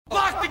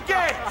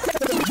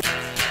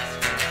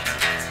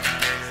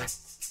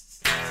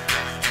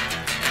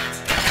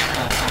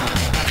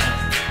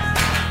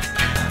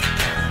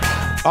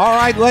All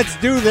right, let's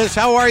do this.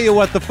 How are you,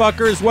 what the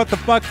fuckers, what the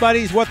fuck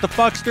buddies, what the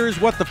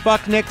fucksters, what the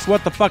fuck nicks,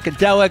 what the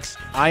fuckadelics?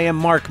 I am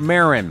Marc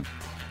Maron.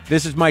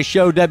 This is my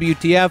show,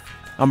 WTF.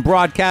 I'm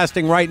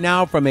broadcasting right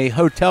now from a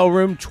hotel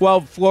room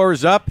 12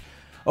 floors up,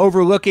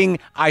 overlooking,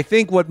 I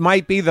think, what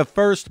might be the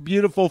first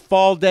beautiful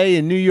fall day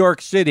in New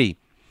York City.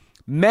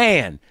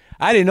 Man,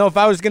 I didn't know if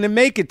I was going to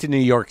make it to New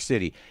York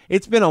City.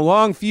 It's been a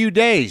long few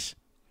days.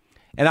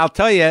 And I'll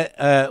tell you,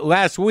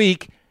 last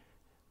week,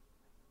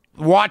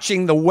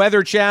 watching the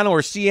Weather Channel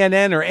or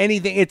CNN or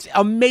anything, it's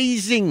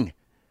amazing.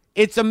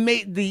 It's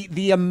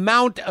the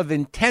amount of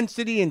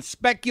intensity and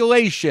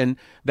speculation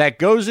that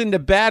goes into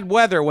bad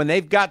weather when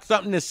they've got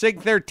something to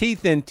sink their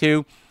teeth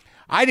into.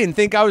 I didn't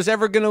think I was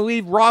ever going to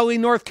leave Raleigh,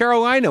 North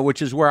Carolina,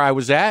 which is where I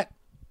was at.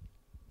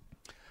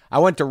 I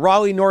went to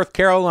Raleigh, North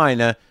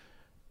Carolina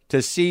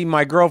to see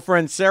my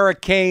girlfriend Sarah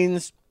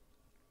Kane's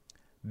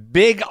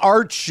big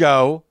art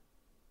show,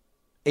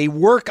 a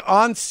work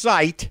on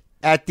site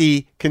at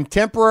the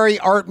Contemporary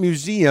Art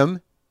Museum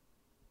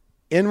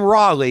in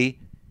Raleigh.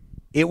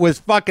 It was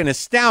fucking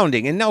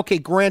astounding. And okay,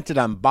 granted,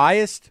 I'm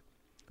biased,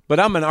 but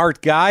I'm an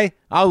art guy.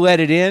 I'll let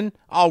it in.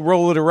 I'll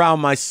roll it around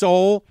my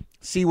soul,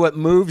 see what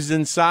moves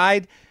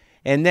inside,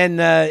 and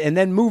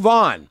then move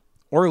on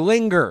or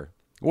linger,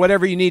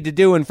 whatever you need to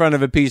do in front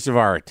of a piece of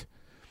art.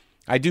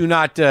 I do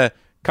not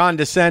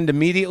condescend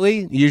immediately.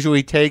 It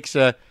usually takes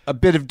a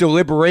bit of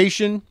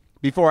deliberation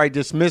before I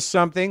dismiss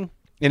something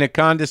in a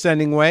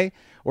condescending way,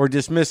 or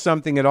dismiss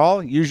something at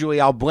all. Usually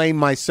I'll blame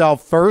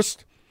myself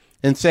first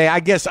and say,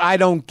 I guess I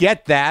don't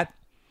get that.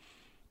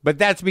 But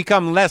that's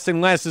become less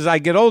and less as I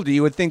get older.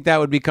 You would think that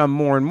would become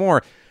more and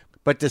more.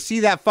 But to see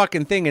that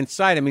fucking thing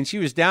inside, I mean, she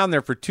was down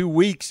there for 2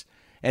 weeks,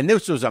 and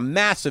this was a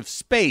massive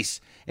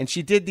space. And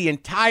she did the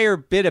entire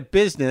bit of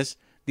business,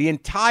 the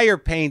entire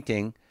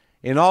painting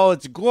in all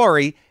its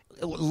glory,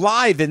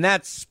 live in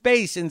that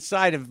space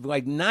inside of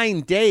like 9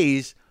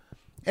 days.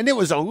 And it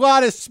was a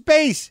lot of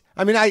space.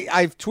 I mean,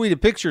 I've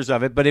tweeted pictures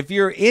of it, but if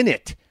you're in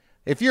it,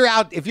 if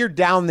you're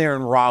down there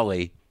in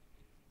Raleigh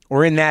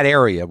or in that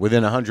area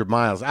within 100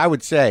 miles, I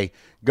would say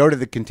go to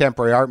the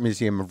Contemporary Art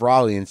Museum of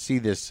Raleigh and see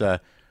this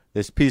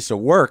piece of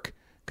work,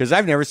 because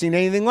I've never seen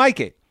anything like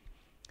it.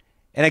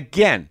 And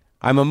again,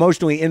 I'm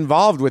emotionally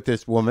involved with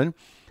this woman,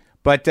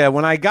 but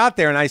when I got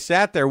there and I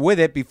sat there with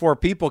it before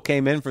people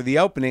came in for the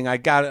opening, I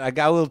got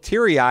a little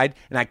teary-eyed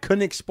and I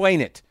couldn't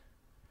explain it.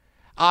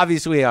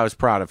 Obviously, I was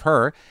proud of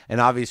her, and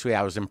obviously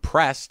I was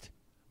impressed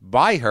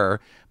by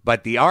her,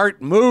 but the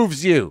art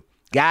moves you.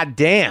 God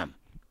damn.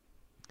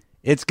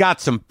 It's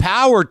got some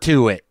power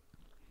to it.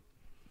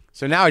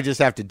 So now I just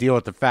have to deal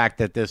with the fact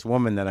that this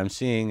woman that I'm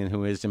seeing and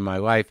who is in my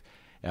life,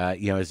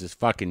 is this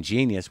fucking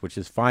genius, which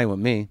is fine with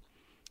me.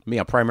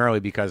 Primarily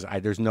because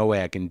there's no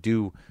way I can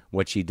do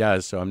what she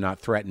does, so I'm not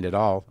threatened at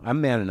all. I'm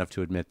man enough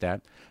to admit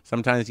that.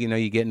 Sometimes,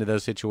 you get into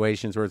those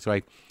situations where it's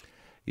like,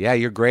 yeah,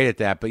 you're great at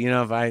that, but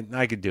if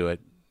I could do it.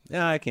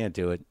 No, I can't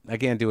do it. I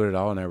can't do it at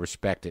all, and I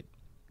respect it.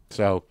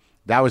 So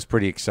that was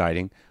pretty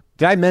exciting.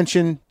 Did I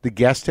mention the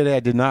guest today? I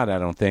did not, I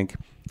don't think.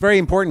 Very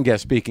important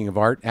guest, speaking of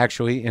art,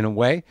 actually, in a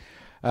way.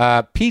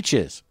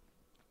 Peaches,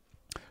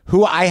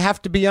 who I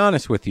have to be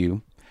honest with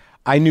you,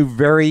 I knew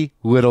very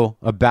little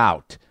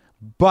about.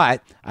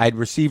 But I'd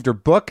received her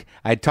book.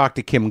 I'd talked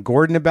to Kim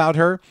Gordon about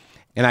her,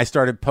 and I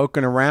started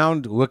poking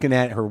around, looking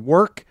at her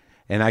work.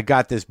 And I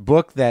got this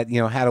book that,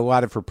 had a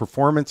lot of her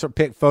performance, or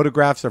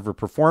photographs of her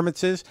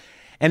performances.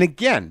 And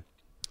again,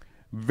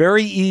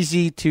 very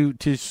easy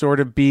to sort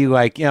of be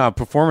like,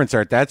 performance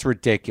art, that's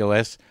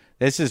ridiculous.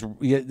 This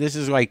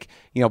is like,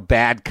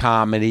 bad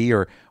comedy,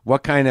 or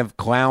what kind of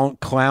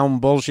clown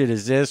bullshit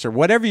is this, or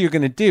whatever you're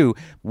going to do.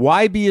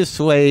 Why be a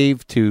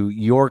slave to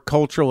your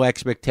cultural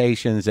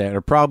expectations that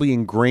are probably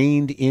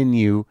ingrained in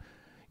you,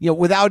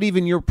 without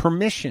even your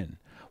permission?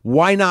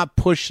 Why not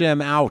push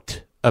them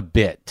out a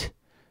bit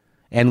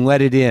and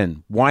let it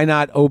in? Why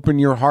not open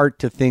your heart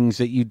to things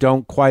that you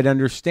don't quite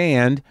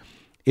understand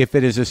if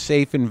it is a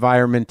safe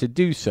environment to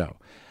do so?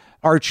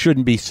 Art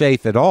shouldn't be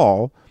safe at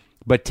all,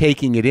 but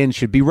taking it in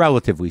should be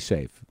relatively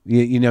safe.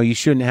 You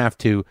shouldn't have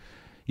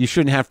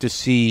to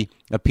see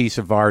a piece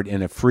of art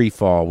in a free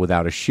fall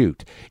without a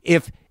chute.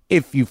 If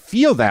you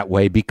feel that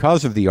way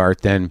because of the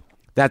art, then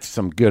that's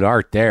some good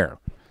art there.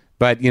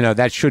 But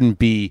that shouldn't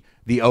be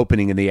the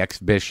opening of the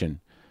exhibition.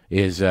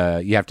 Is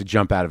you have to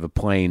jump out of a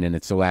plane and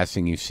it's the last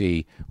thing you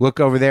see. Look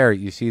over there.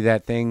 You see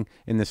that thing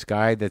in the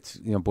sky that's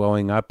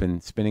blowing up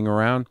and spinning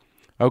around?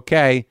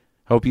 Okay.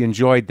 Hope you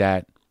enjoyed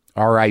that.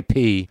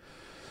 R.I.P.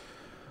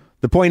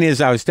 The point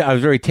is, I was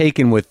very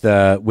taken with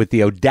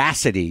the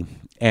audacity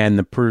and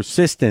the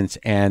persistence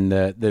and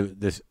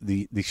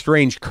the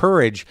strange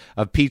courage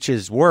of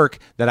Peach's work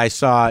that I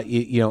saw,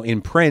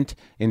 in print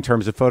in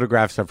terms of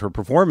photographs of her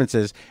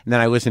performances. And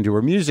then I listened to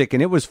her music,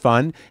 and it was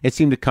fun. It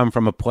seemed to come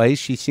from a place.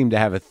 She seemed to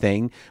have a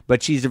thing,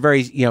 but she's a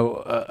very,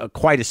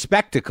 quite a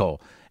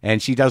spectacle. And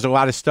she does a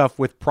lot of stuff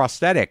with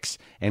prosthetics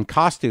and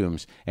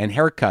costumes and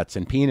haircuts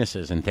and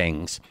penises and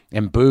things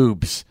and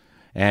boobs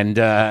and,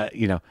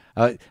 a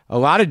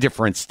lot of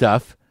different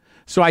stuff.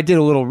 So I did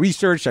a little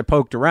research. I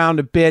poked around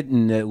a bit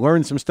and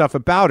learned some stuff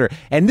about her.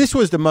 And this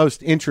was the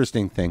most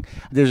interesting thing.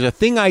 There's a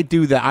thing I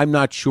do that I'm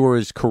not sure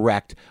is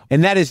correct.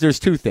 And that is there's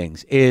two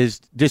things, is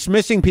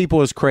dismissing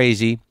people as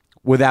crazy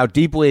without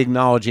deeply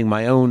acknowledging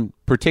my own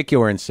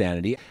particular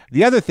insanity.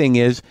 The other thing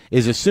is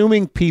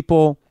assuming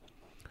people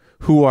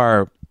who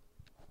are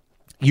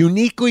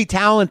uniquely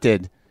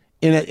talented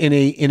in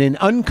an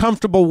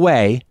uncomfortable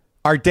way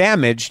are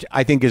damaged,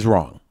 I think is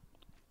wrong.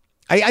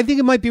 I think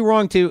it might be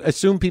wrong to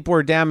assume people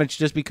are damaged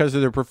just because of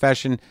their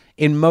profession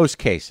in most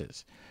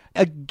cases.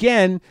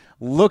 Again,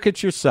 look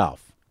at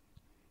yourself.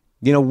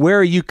 You know, where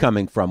are you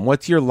coming from?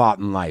 What's your lot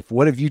in life?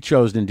 What have you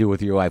chosen to do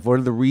with your life? What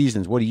are the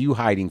reasons? What are you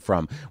hiding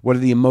from? What are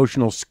the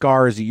emotional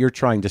scars that you're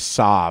trying to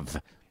solve?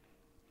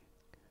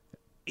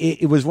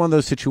 It was one of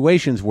those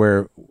situations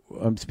where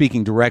I'm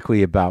speaking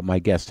directly about my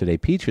guest today,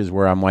 Peaches,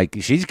 where I'm like,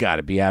 she's got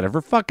to be out of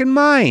her fucking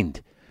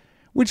mind.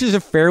 Which is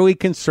a fairly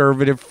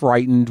conservative,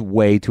 frightened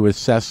way to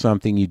assess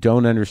something you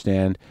don't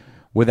understand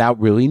without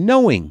really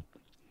knowing.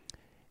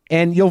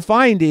 And you'll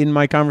find in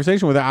my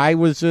conversation with her, I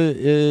was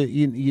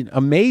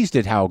amazed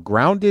at how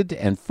grounded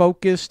and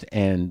focused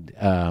and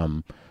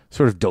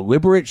sort of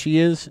deliberate she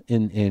is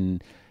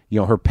in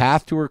her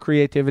path to her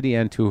creativity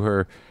and to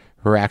her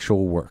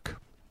actual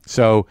work.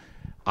 So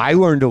I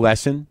learned a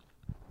lesson.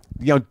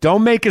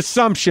 Don't make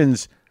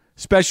assumptions,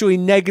 especially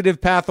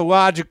negative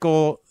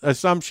pathological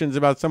assumptions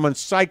about someone's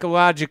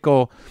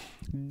psychological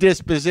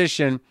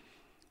disposition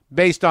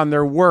based on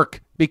their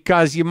work,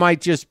 because you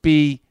might just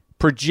be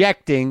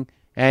projecting,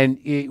 and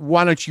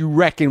why don't you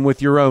reckon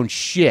with your own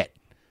shit?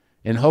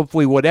 And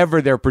hopefully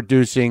whatever they're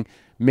producing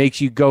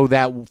makes you go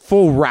that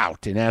full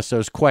route and ask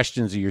those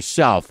questions of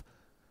yourself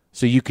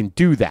so you can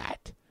do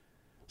that.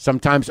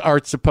 Sometimes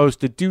art's supposed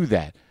to do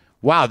that.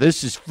 Wow,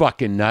 this is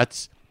fucking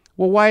nuts.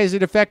 Well, why is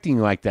it affecting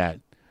you like that?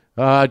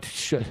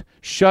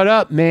 Shut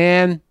up,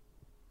 man.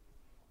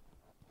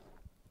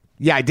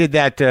 Yeah, I did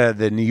that,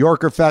 the New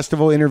Yorker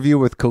Festival interview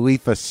with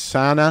Khalifa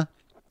Sana,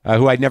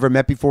 who I'd never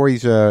met before.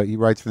 He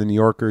writes for the New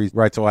Yorker. He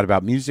writes a lot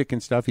about music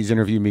and stuff. He's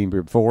interviewed me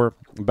before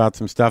about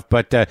some stuff,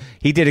 but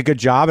he did a good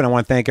job, and I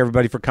want to thank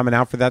everybody for coming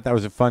out for that. That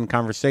was a fun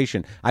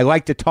conversation. I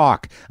like to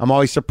talk. I'm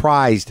always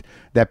surprised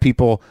that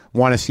people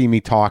want to see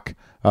me talk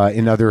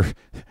in other...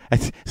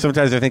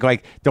 Sometimes I think,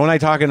 like, don't I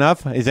talk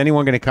enough? Is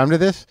anyone going to come to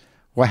this?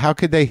 Well, how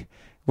could they...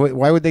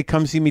 Why would they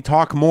come see me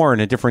talk more in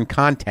a different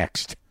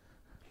context?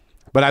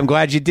 But I'm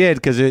glad you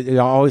did, because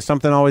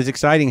something always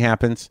exciting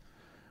happens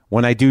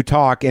when I do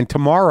talk. And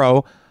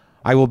tomorrow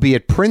I will be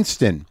at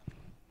Princeton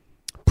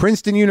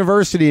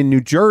University in New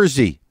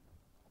Jersey,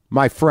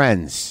 my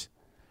friends.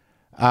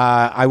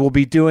 I will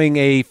be doing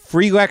a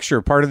free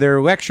lecture, part of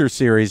their lecture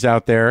series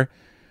out there.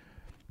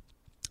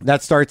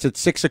 That starts at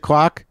 6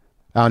 o'clock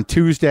on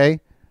Tuesday,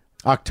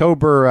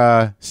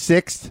 October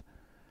 6th.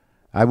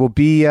 I will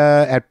be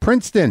at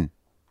Princeton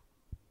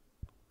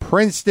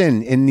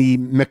in the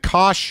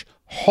McCosh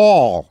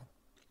Hall,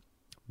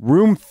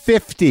 room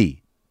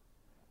 50.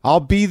 I'll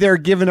be there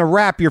giving a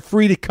rap. You're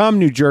free to come,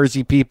 New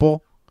Jersey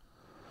people.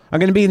 I'm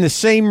going to be in the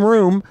same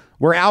room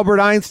where Albert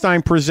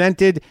Einstein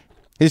presented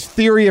his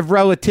theory of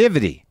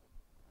relativity.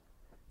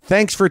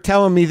 Thanks for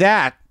telling me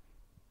that,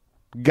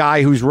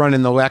 guy who's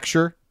running the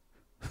lecture.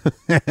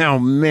 Oh,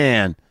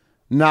 man.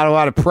 Not a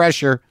lot of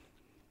pressure.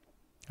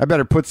 I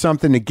better put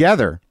something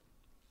together.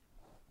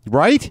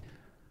 Right?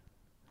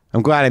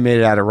 I'm glad I made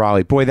it out of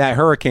Raleigh. Boy, that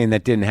hurricane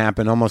that didn't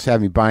happen almost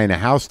had me buying a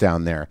house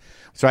down there.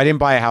 So I didn't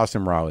buy a house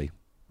in Raleigh.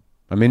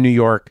 I'm in New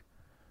York.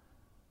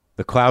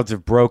 The clouds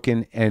have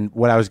broken. And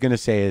what I was going to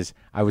say is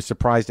I was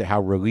surprised at how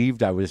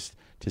relieved I was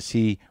to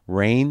see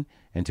rain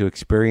and to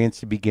experience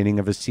the beginning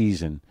of a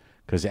season,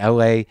 because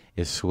L.A.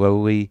 is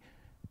slowly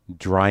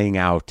drying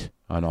out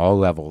on all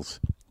levels.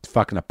 It's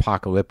fucking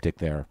apocalyptic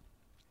there.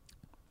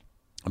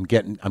 I'm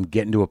getting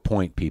to a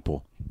point,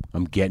 people.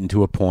 I'm getting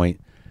to a point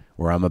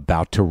where I'm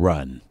about to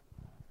run.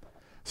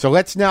 So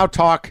let's now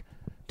talk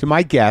to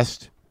my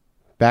guest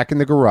back in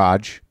the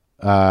garage.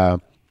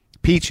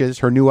 Peaches,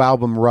 her new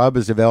album Rub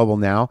is available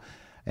now,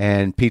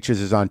 and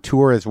Peaches is on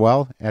tour as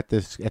well at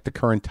the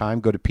current time.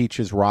 Go to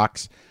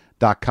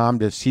peachesrocks.com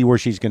to see where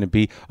she's going to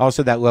be.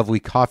 Also, that lovely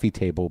coffee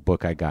table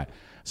book I got.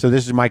 So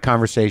this is my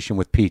conversation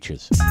with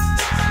Peaches.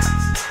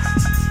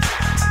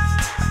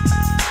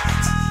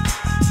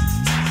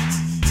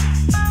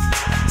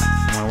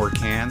 Want to work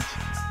hands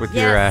with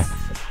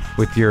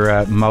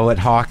your mullet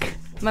hawk?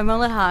 My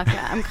mullet hawk.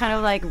 I'm kind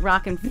of like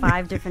rocking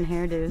 5 different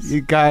hairdos. You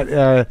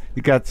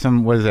got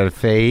some, what is that, a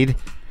fade?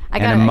 I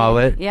got a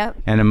mullet. Yep.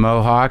 And a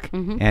mohawk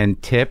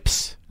and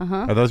tips.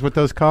 Uh-huh. Are those what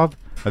those called?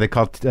 Are they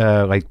called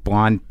like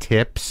blonde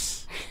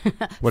tips?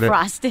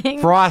 Frosting.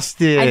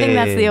 Frosting. I think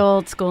that's the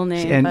old school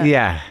name. And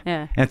yeah.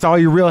 And it's all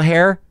your real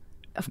hair?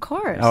 Of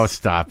course. Oh,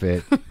 stop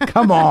it.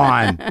 Come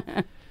on.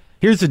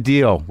 Here's the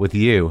deal with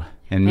you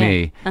and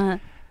me. Uh-huh.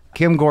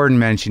 Kim Gordon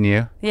mentioned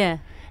you. Yeah.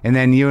 And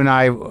then you and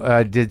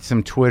I did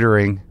some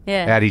twittering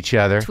at each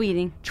other.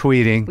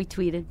 Tweeting. We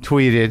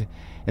tweeted.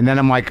 And then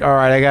I'm like, all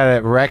right, I got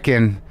to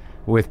reckon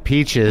with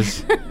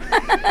Peaches.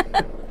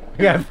 I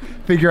got to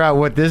figure out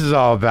what this is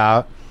all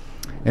about.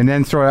 And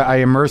then sort of I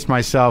immersed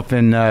myself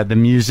in the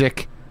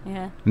music,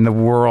 in the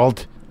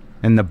world,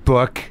 in the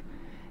book,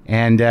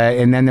 and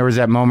then there was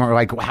that moment where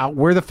like,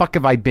 where the fuck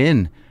have I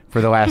been for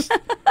the last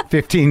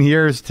 15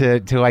 years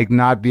to like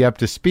not be up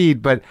to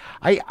speed? But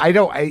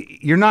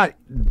you're not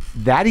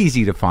that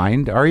easy to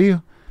find, are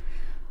you?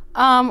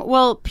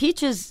 Well,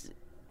 peaches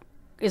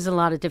is a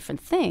lot of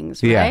different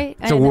things, right? Yeah,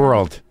 it's a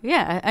world.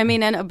 Yeah, I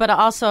mean, but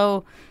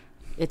also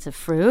it's a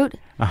fruit.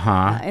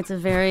 It's a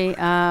very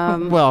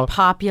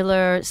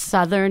popular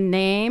Southern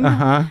name.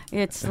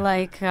 It's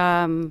like,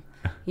 R.I.P.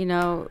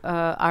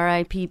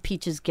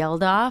 Peaches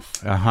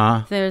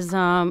Geldof. There's,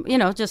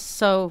 just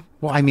so.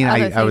 Well, I mean,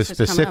 I was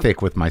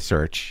specific with my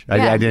search.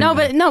 Yeah. I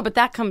didn't. But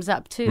that comes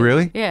up too.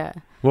 Really? Yeah.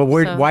 Well,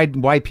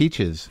 why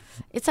peaches?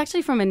 It's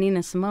actually from a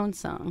Nina Simone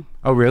song.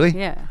 Oh, really?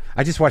 Yeah.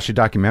 I just watched a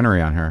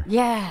documentary on her.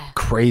 Yeah.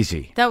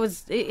 Crazy.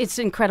 It's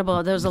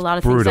incredible. There was a lot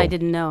of Brutal. things I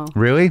didn't know.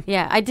 Really?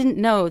 Yeah. I didn't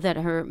know that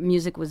her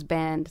music was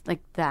banned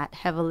like that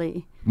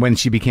heavily. When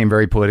she became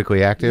very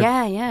politically active?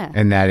 Yeah, yeah.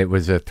 And that it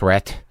was a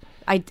threat?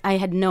 I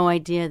had no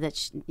idea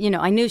that,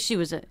 I knew she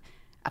was a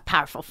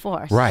powerful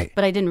force. Right.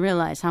 But I didn't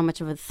realize how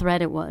much of a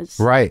threat it was.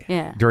 Right.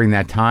 Yeah. During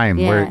that time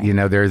where,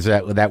 there's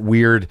that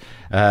weird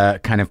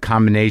kind of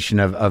combination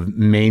of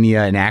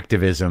mania and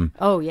activism.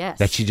 Oh, yes.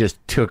 That she just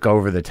took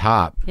over the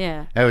top.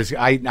 Yeah.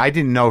 I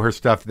didn't know her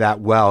stuff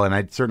that well, and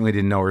I certainly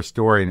didn't know her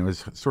story, and it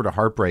was sort of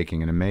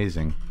heartbreaking and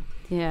amazing.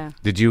 Yeah.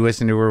 Did you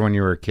listen to her when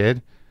you were a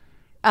kid?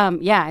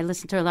 Yeah, I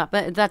listened to her a lot.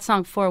 But that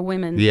song, For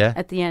Women,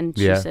 at the end,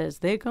 she says,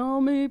 "They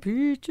call me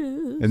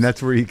Peaches." And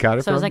that's where you got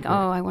it from? So I was like,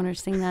 oh, I want her to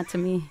sing that to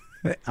me.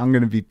 I'm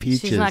going to be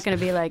Peaches. She's not going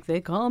to be like,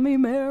 "They call me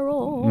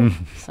Merrill."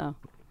 So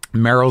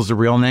Merrill's the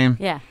real name?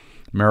 Yeah.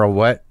 Merrill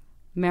what?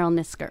 Merrill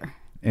Nisker.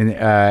 And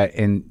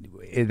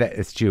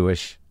it's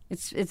Jewish.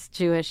 It's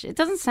Jewish. It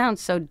doesn't sound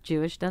so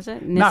Jewish, does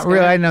it? Nisker. Not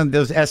really. I know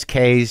those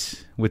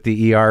SKs with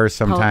the ER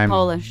sometimes.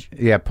 Polish.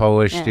 Yeah,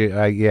 Polish.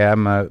 Yeah.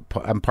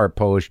 I'm part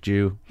Polish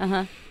Jew.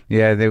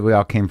 Yeah, we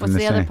all came from What's the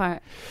the same. other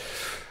part?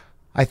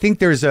 I think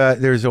there's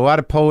a lot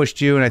of Polish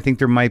Jew, and I think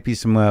there might be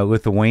some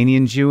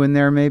Lithuanian Jew in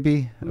there,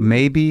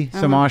 maybe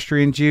some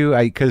Austrian Jew.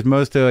 Because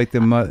most of like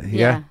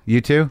the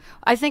you too.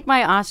 I think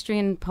my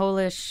Austrian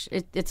Polish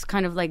it's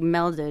kind of like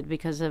melded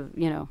because of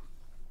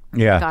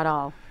got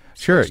all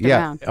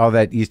around. All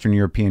that Eastern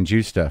European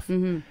Jew stuff.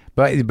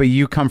 But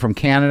you come from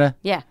Canada.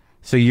 Yeah.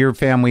 So your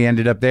family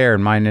ended up there,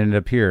 and mine ended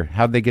up here.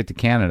 How'd they get to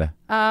Canada?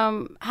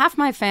 Half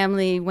my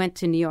family went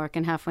to New York,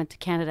 and half went to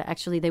Canada.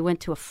 Actually, they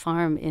went to a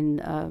farm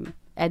in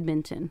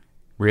Edmonton.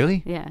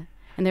 Really? Yeah.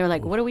 And they were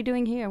like, "What are we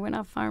doing here? We're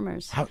not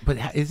farmers." But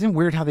isn't it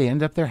weird how they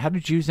end up there? How do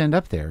Jews end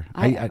up there?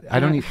 I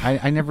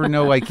never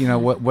know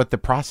what the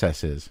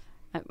process is.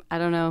 I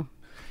don't know.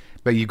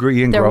 But you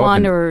didn't they're grow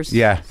wanderers. up.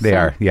 Yeah, they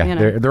are.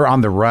 Yeah, they're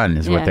on the run.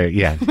 Is what they're.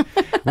 Yeah.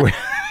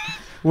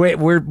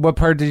 What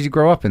part did you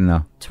grow up in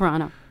though?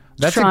 Toronto.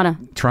 Toronto.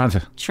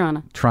 Toronto.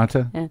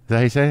 Yeah. Is that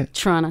how you say it?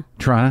 Toronto.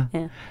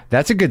 Yeah.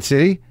 That's a good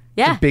city.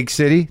 Yeah. It's a big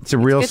city. It's a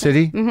real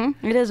city.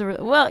 Mm-hmm. It is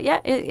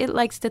it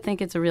likes to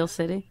think it's a real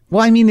city.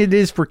 Well, I mean, it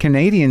is for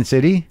Canadian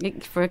city.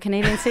 For a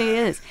Canadian city,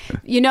 it is.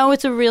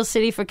 It's a real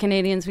city for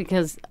Canadians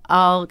because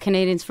all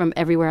Canadians from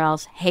everywhere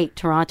else hate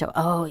Toronto.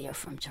 Oh, you're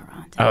from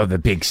Toronto. Oh, the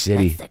big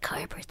city. That's the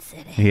corporate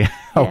city. Yeah.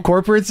 Oh,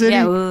 corporate city?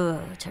 Yeah,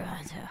 ooh,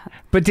 Toronto.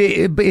 But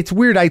it's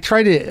weird. I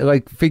try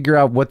to figure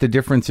out what the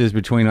difference is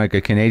between a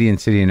Canadian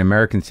city and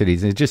American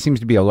cities. It just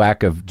seems to be a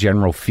lack of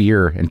general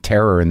fear and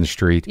terror in the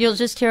street. You'll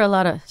just hear a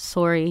lot of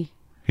sorry.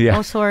 Yeah.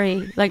 Oh,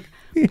 sorry. Like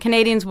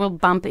Canadians will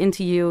bump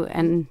into you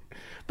and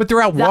but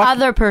they're out the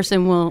other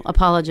person will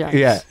apologize.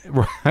 Yeah,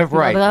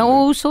 right. Like,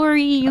 oh,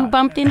 sorry, you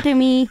bumped into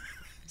me.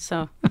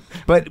 So.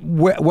 But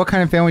what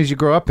kind of families you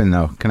grow up in,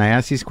 though? Can I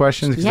ask these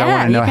questions? Because I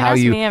want to know how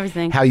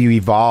you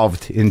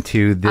evolved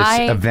into this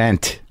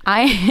event.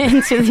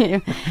 This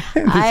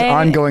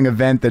ongoing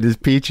event that is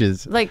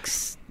Peaches. Like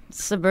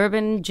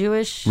suburban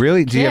Jewish.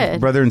 Really? Do you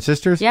have brother and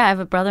sisters? Yeah, I have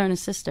a brother and a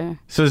sister.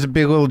 So it's a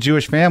big little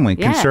Jewish family.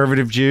 Yeah.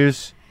 Conservative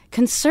Jews.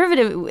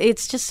 Conservative.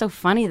 It's just so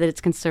funny that it's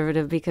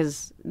conservative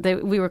because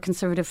we were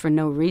conservative for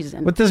no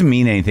reason. But it doesn't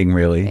mean anything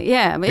really.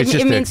 Yeah,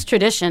 it means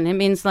tradition. It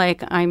means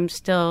like I'm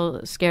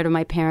still scared of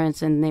my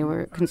parents and they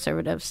were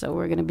conservative, so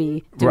we're going to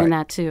be doing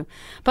that too.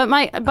 But were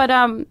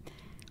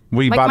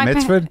you bat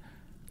mitzvahed?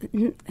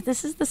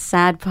 This is the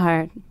sad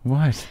part.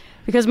 What?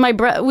 Because my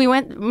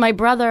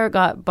brother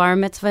got bar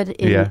mitzvahed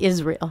in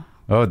Israel.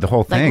 Oh, the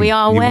whole thing. Like we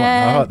all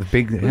went. Oh, the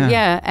big.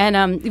 Yeah,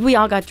 and we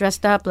all got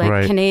dressed up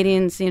like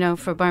Canadians,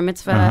 for bar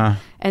mitzvah.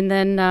 And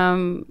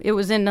then it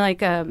was in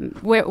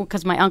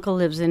because my uncle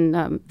lives in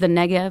the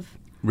Negev.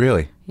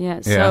 Really?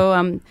 Yeah.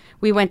 So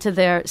we went to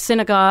their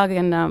synagogue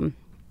and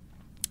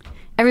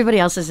everybody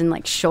else is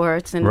in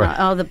shorts and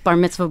all the bar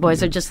mitzvah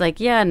boys are just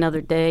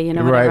another day,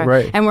 whatever.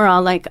 Right. And we're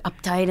all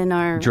uptight in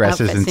our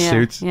dresses outfits. and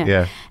suits.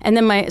 Yeah. And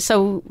then my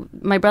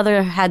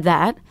brother had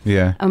that.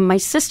 Yeah. My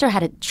sister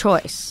had a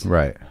choice.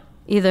 Right.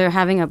 Either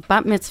having a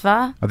bat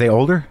mitzvah. Are they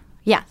older?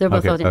 Yeah, they're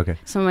both Okay, older. okay.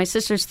 So my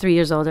sister's 3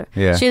 years older.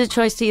 Yeah. She has a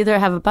choice to either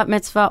have a bat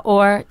mitzvah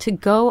or to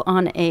go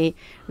on a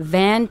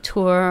van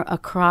tour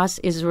across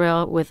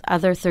Israel with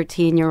other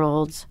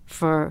 13-year-olds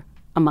for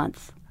a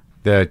month.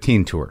 The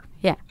teen tour.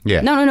 Yeah.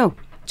 Yeah. No.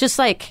 Just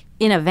like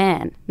in a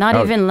van. Not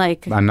even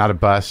like... Not a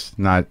bus,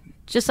 not...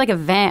 Just like a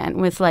van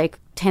with like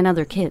 10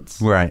 other kids.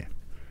 Right.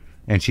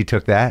 And she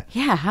took that?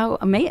 Yeah, how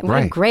amazing. What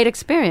Right. a great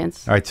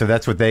experience. All right, so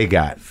that's what they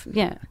got.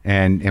 Yeah.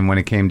 And when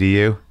it came to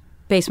you?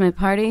 Basement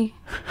party.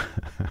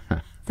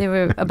 They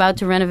were about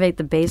to renovate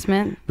the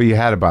basement. But you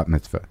had a bat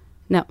mitzvah.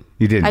 No.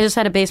 You didn't? I just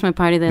had a basement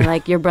party. They're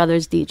like, your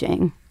brother's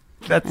DJing.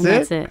 That's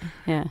That's it.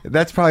 Yeah.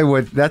 That's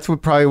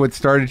probably what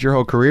started your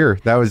whole career.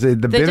 That was the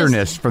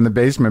bitterness from the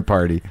basement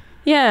party.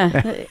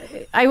 Yeah.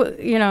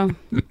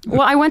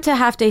 I went to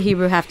half day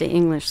Hebrew, half day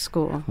English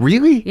school.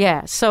 Really?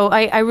 Yeah. So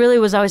I really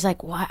was always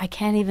like, why? I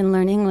can't even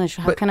learn English.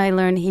 How can I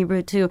learn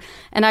Hebrew too?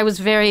 And I was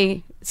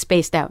very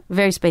spaced out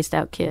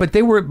kid. But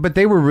they were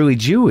really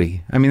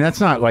Jewy. I mean, that's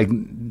not like,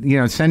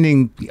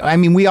 sending, I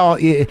mean, we all,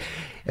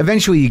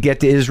 eventually you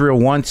get to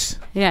Israel once.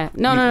 Yeah.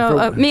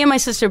 No. Me and my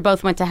sister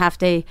both went to half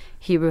day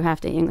Hebrew,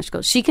 half day English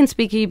school. She can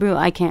speak Hebrew.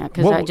 I can't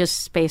because I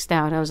just spaced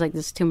out. I was like,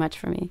 this is too much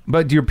for me.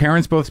 But do your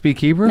parents both speak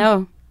Hebrew?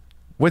 No.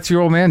 What's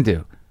your old man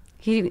do?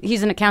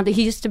 He's an accountant.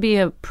 He used to be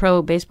a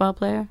pro baseball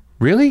player.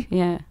 Really?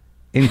 Yeah.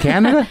 In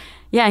Canada?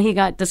 Yeah, he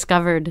got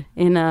discovered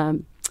in a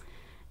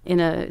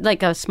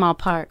like a small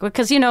park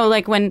because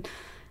like when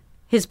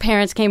his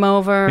parents came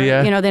over,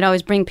 they'd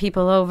always bring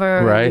people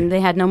over. Right. And they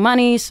had no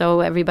money, so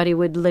everybody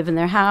would live in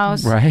their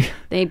house. Right.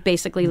 They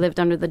basically lived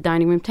under the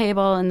dining room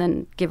table and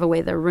then give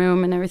away their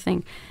room and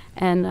everything.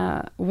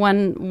 And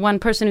one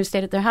person who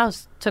stayed at their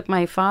house took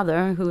my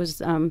father, who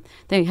was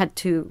they had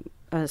two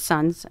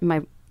sons.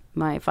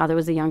 My father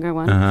was the younger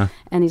one,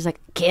 and he's like,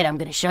 "Kid, I'm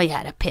going to show you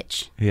how to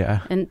pitch."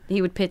 Yeah. And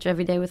he would pitch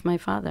every day with my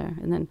father,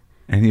 and then.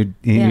 And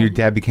your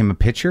dad became a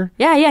pitcher?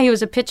 Yeah, he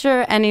was a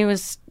pitcher, and he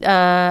was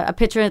a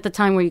pitcher at the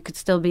time where you could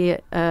still be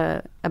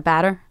a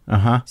batter.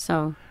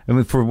 So. I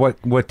mean, for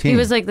what team? He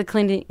was like the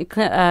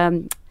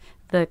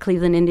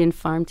Cleveland Indian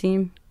farm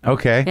team.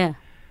 Okay. Yeah.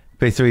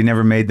 So he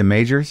never made the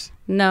majors?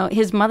 No,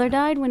 his mother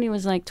died when he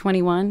was like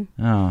 21.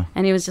 Oh.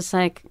 And he was just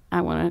like,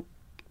 I want to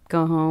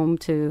go home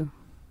to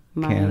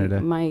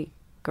my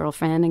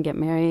girlfriend and get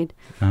married.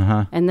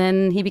 And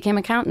then he became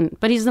accountant.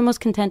 But he's the most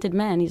contented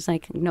man. He's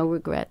like, no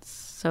regrets,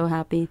 so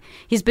happy.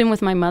 He's been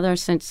with my mother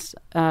since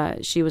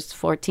she was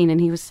 14 and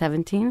he was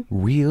 17.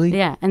 Really?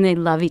 Yeah, and they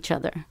love each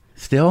other.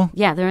 Still?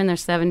 Yeah, they're in their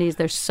 70s.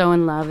 They're so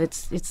in love.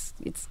 It's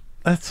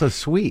That's so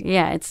sweet.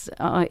 Yeah, it's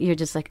you're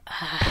just like,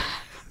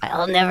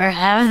 I'll never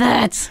have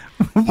that.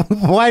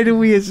 Why do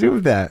we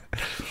assume that?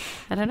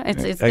 I don't know.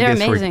 They're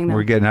amazing.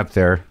 We're getting up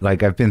there.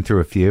 Like, I've been through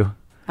a few.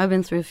 I've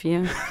been through a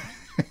few.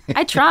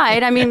 I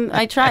tried.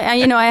 I tried.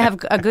 I have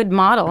a good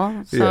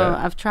model, so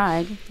I've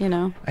tried.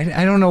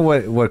 I don't know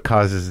what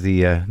causes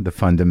the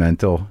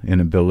fundamental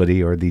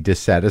inability or the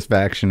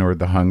dissatisfaction or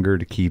the hunger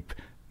to keep,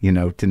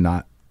 to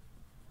not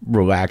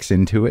relax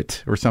into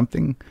it or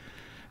something.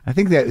 I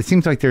think that it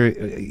seems like there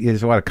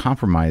is a lot of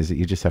compromise that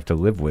you just have to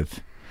live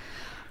with.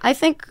 I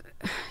think,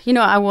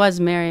 I was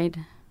married.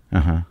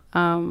 For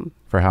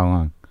how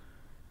long?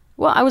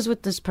 Well, I was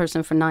with this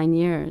person for 9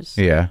 years.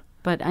 Yeah.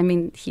 But,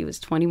 he was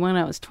 21,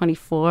 I was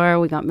 24.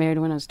 We got married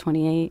when I was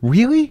 28.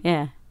 Really?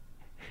 Yeah.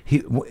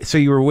 So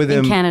you were with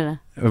him... In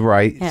Canada.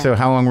 Right. Yeah. So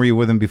how long were you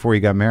with him before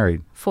you got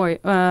married?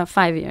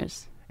 5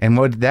 years. And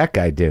what did that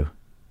guy do?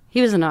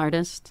 He was an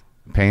artist.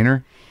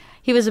 Painter?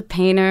 He was a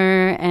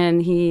painter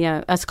and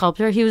a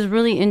sculptor. He was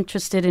really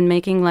interested in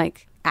making,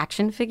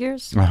 action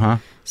figures.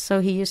 So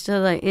he used to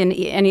and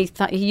he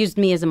used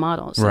me as a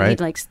model. So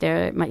he'd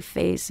stare at my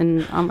face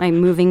and on my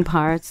moving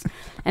parts.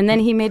 And then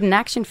he made an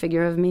action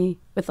figure of me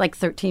with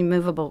 13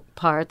 movable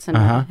parts and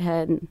my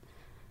head.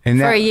 And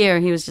for a year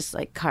he was just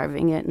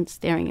carving it and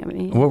staring at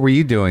me. What were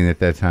you doing at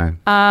that time?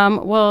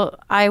 Well,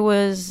 I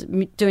was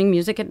doing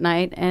music at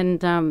night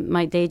and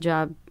my day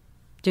job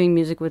doing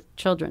music with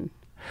children.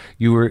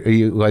 How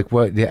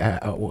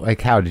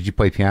did you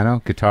play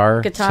piano,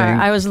 guitar? Guitar. Sing?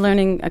 I was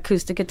learning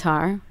acoustic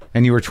guitar.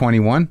 And you were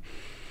 21?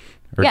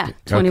 Yeah,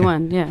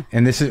 21, okay. Yeah.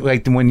 And this is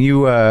when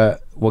you,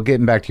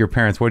 getting back to your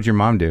parents, what did your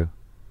mom do?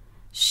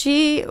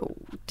 She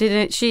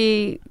didn't,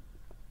 she...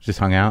 Just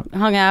hung out?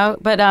 Hung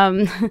out, but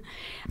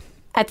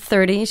at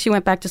 30, she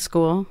went back to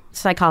school,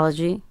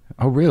 psychology.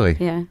 Oh, really?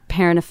 Yeah,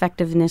 parent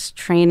effectiveness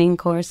training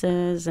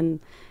courses, and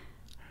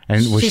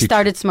she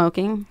started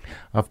smoking.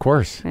 Of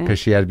course, because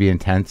she had to be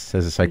intense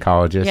as a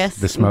psychologist. Yes.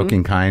 The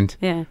smoking kind.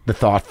 Yeah. The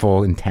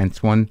thoughtful,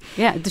 intense one.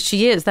 Yeah,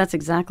 she is. That's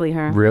exactly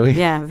her. Really?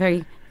 Yeah,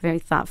 very, very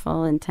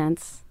thoughtful,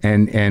 intense.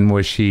 And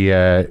was she,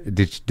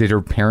 did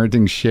her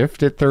parenting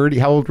shift at 30?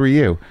 How old were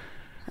you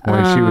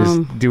when she was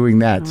doing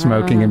that,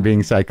 smoking and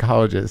being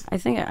psychologist? I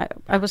think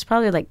I was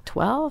probably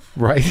 12.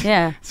 Right?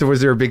 Yeah. So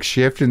was there a big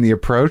shift in the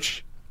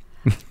approach?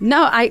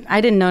 No, I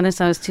didn't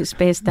notice I was too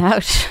spaced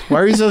out.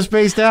 Why are you so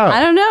spaced out? I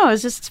don't know. I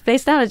was just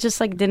spaced out. I just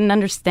didn't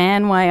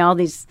understand why all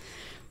these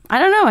I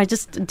don't know. I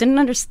just didn't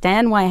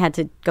understand why I had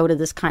to go to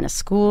this kind of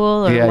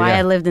school or why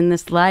I lived in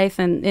this life.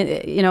 And,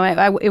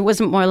 it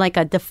wasn't more like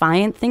a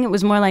defiant thing. It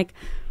was more like,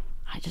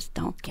 I just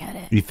don't get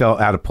it. You felt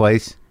out of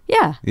place?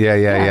 Yeah.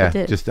 Yeah.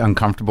 Just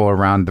uncomfortable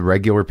around the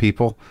regular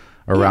people,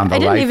 around the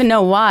life. I didn't even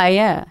know why,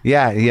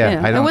 Yeah.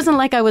 It wasn't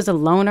like I was a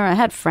loner. I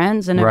had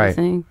friends and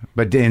everything.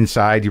 But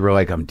inside you were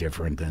like, I'm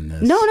different than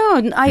this. No.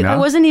 I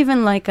wasn't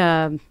even like,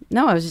 I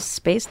was just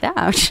spaced out.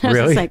 I was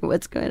just like,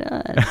 what's going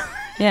on?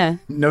 Yeah.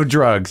 No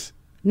drugs.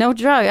 No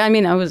drug. I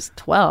mean, I was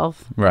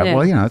 12. Right. Yeah.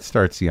 Well, it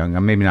starts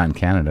young. Maybe not in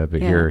Canada,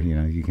 but here,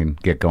 you can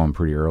get going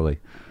pretty early.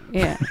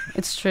 Yeah,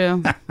 it's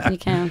true. You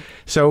can.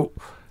 So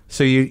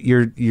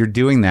you're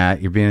doing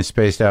that. You're being a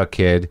spaced out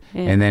kid,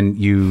 and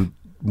then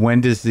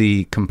when does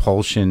the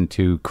compulsion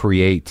to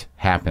create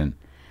happen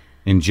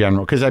in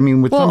general? Because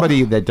with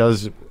somebody that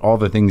does all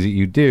the things that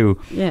you do,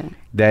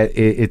 that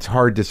it's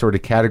hard to sort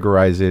of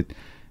categorize it,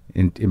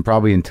 in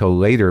probably until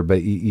later.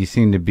 But you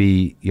seem to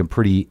be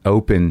pretty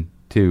open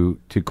to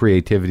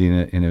creativity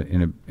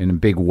in a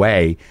big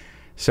way.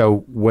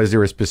 So was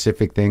there a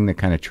specific thing that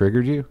kind of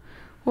triggered you?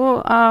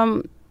 Well,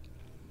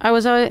 I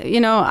was,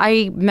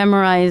 I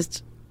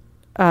memorized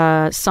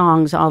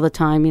songs all the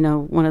time.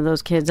 One of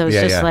those kids. I was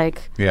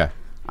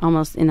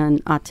almost in an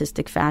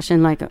autistic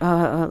fashion. Like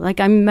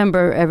I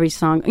remember every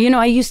song.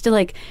 I used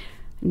to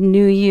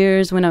New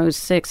Year's when I was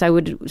 6. I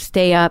would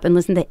stay up and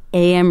listen to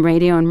AM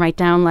radio and write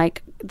down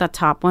the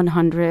top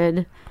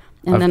 100.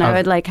 And then I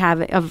would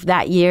have it of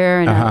that year,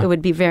 and it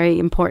would be very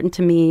important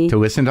to me. To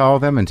listen to all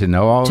of them and to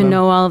know all of them? To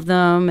know all of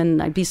them,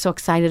 and I'd be so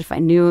excited if I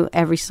knew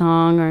every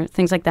song or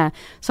things like that.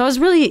 So I was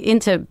really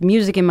into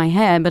music in my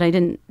head, but I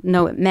didn't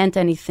know it meant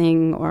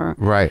anything.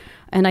 Right.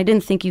 And I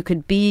didn't think you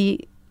could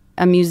be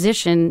a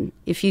musician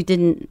if you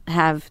didn't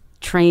have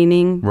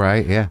training.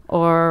 Right, yeah.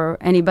 Or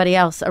anybody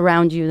else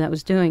around you that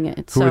was doing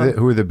it.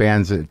 Who were the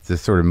bands that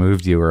sort of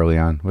moved you early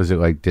on? Was it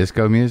like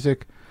disco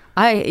music?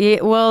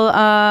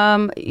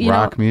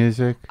 Rock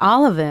music,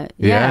 all of it.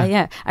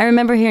 Yeah. I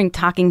remember hearing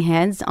Talking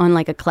Heads on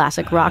a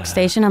classic rock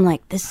station. I'm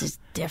like, this is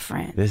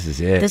different. This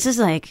is it. This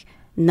is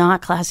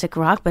not classic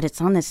rock, but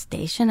it's on this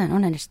station. I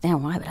don't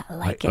understand why, but I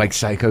like it. Like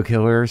Psycho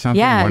Killer or something.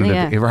 Yeah.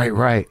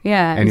 Right.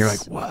 Yeah, and you're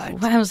like,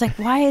 what? I was like,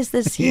 why is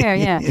this here?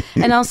 Yeah,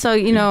 and also,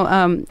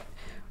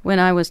 when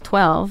I was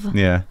 12.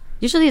 Yeah.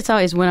 Usually it's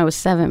always when I was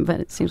 7,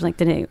 but it seems like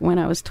today when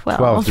I was 12.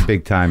 12 is a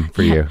big time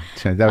for you.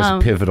 That was a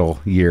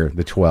pivotal year,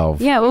 the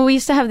 12. Yeah, well, we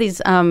used to have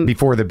these...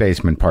 before the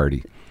basement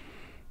party.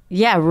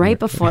 Yeah, right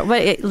before.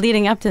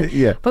 Leading up to...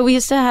 Yeah. But we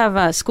used to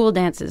have school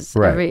dances.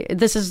 Right.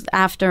 This is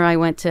after I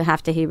went to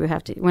half to Hebrew,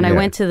 half to... When I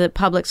went to the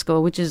public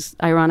school, which is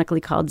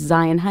ironically called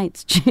Zion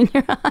Heights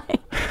Junior High.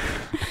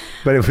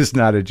 But it was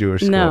not a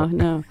Jewish school.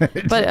 No.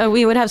 But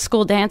we would have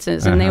school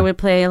dances, and they would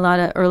play a lot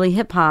of early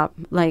hip-hop,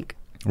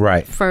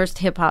 right. first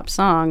hip hop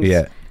songs,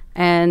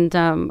 and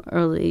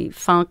early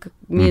funk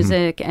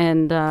music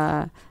and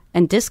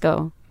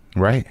disco.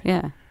 Right.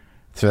 Yeah.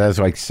 So that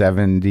was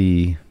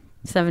 70...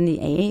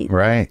 78.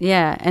 Right.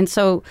 Yeah. And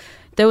so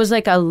there was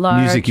a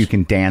large... Music you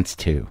can dance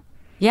to.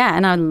 Yeah,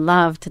 and I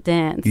loved to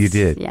dance. You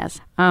did?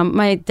 Yes.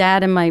 My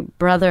dad and my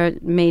brother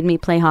made me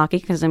play hockey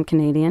because I'm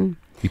Canadian.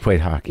 You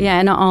played hockey? Yeah,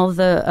 and all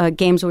the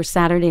games were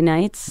Saturday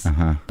nights.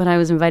 But I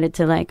was invited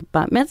to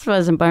bat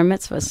mitzvahs and bar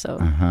mitzvahs, so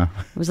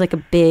it was a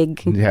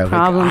big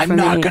problem for me. I'm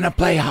not going to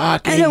play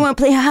hockey. I don't want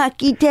to play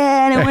hockey,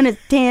 Dad. I want to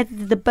dance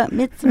at the bar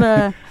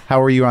mitzvah.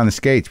 How were you on the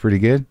skates? Pretty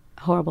good?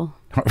 Horrible.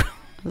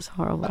 It was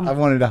horrible. I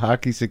wanted a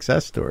hockey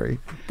success story.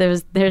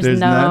 There's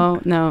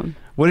no.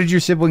 What did your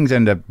siblings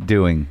end up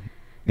doing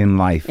in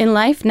life? In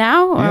life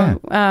now? Yeah.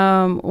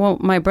 Well,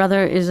 my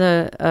brother is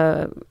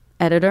a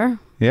editor.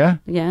 Yeah?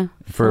 Yeah.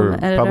 For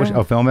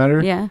film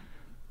editor? Yeah.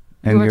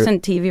 And he works on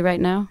TV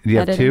right now. You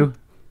have two?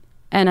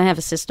 And I have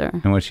a sister.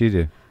 And what's she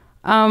do?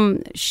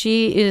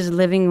 She is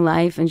living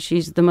life, and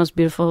she's the most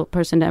beautiful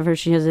person ever.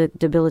 She has a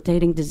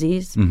debilitating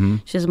disease.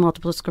 She has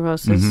multiple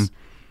sclerosis,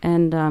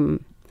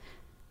 and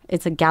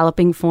it's a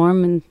galloping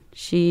form, and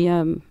she's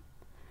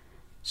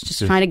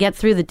just trying to get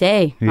through the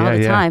day all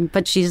the time.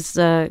 But she's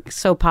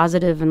so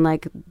positive and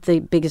the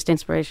biggest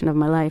inspiration of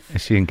my life.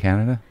 Is she in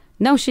Canada?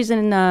 No, she's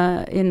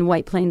in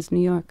White Plains, New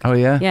York. Oh,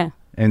 yeah? Yeah.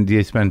 And do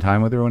you spend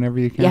time with her whenever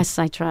you can? Yes,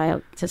 I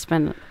try to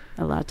spend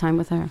a lot of time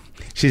with her.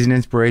 She's an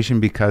inspiration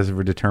because of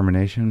her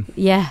determination?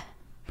 Yeah.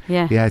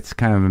 Yeah. Yeah, it's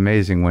kind of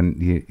amazing when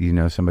you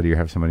know somebody or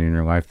have somebody in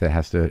your life that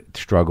has to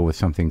struggle with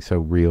something so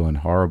real and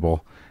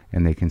horrible,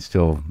 and they can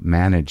still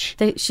manage.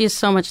 She has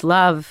so much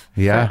love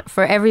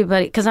for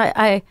everybody. Because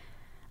I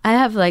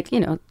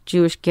have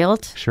Jewish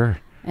guilt. Sure.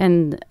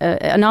 And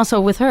also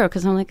with her,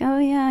 because I'm like, oh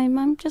yeah,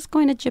 I'm just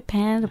going to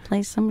Japan to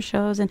play some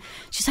shows, and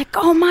she's like,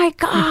 oh my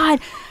God,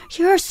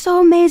 you're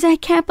so amazing! I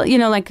can't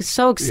believe,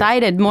 so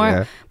excited,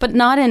 but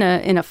not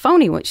in a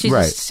phony way. She's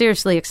just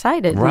seriously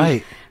excited,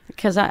 right?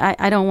 because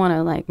I don't want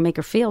to like make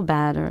her feel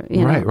bad or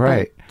you know.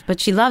 Right. But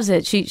she loves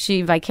it.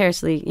 She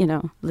vicariously,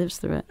 lives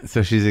through it.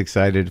 So she's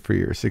excited for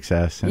your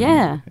success. And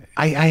yeah.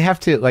 I have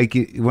to, like,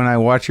 when I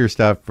watch your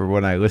stuff or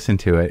when I listen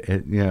to it,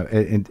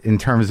 in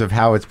terms of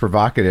how it's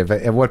provocative,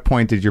 at what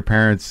point did your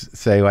parents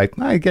say, like,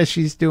 I guess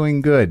she's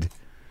doing good?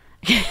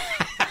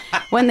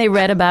 When they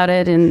read about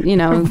it in,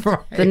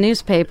 the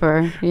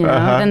newspaper,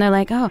 then they're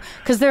like, oh,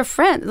 because they're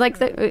friends. Like,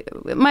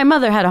 my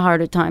mother had a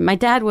harder time. My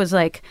dad was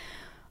like,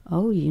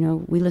 oh,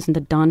 we listened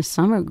to Donna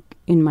Summer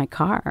in my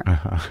car.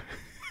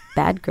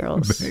 Bad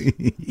girls.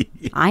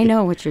 I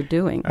know what you're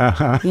doing,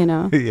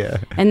 Yeah.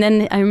 And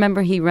then I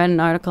remember he read an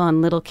article on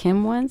Little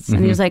Kim once,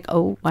 and he was like,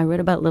 oh, I read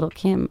about Little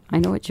Kim. I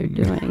know what you're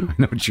doing. I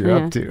know what you're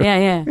up to.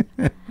 Yeah.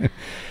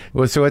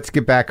 Well, so let's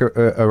get back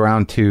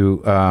around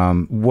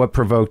to what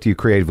provoked you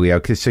creatively.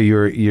 Okay, so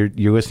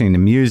you're listening to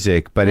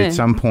music, but at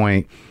some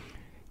point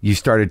you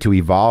started to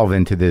evolve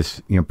into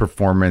this,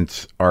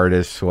 performance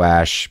artist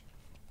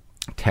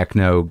 /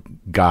 techno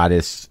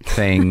goddess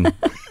thing.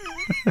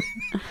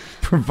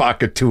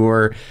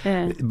 Provocateur,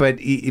 but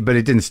it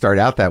didn't start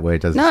out that way.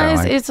 It doesn't.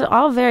 No, it's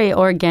all very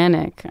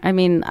organic. I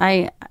mean,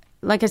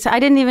 like I said, I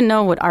didn't even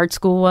know what art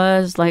school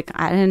was. Like,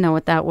 I didn't know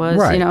what that was.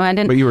 Right. I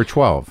didn't. But you were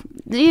 12.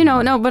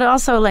 No, but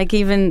also like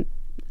even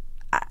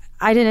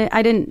I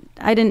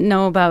didn't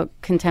know about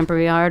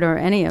contemporary art or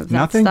any of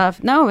that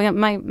stuff. No,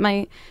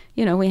 my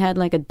we had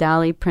like a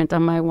Dali print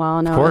on my wall,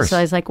 and I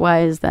was like,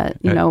 why is that?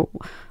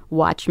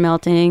 Watch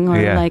melting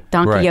or like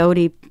Don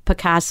Quixote.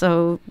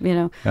 Picasso,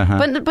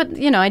 but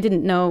I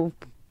didn't know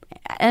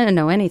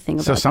anything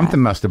about that. So something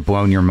must have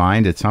blown your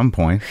mind at some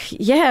point.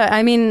 Yeah,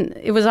 I mean,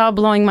 it was all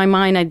blowing my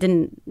mind. I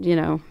didn't,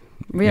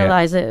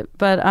 realize it.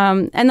 But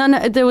and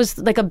then there was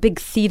like a big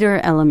theater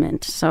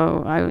element.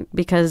 So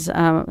because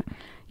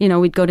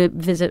we'd go to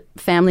visit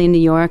family in New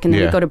York, and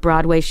then we'd go to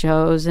Broadway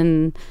shows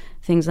and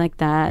things like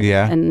that.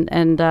 Yeah, and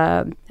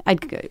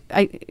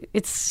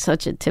it's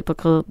such a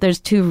typical. There's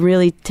two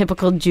really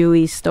typical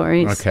Jewy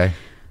stories. Okay.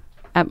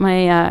 At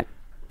my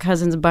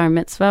cousin's bar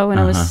mitzvah when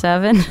I was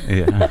 7,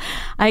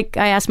 I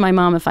asked my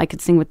mom if I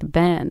could sing with the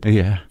band.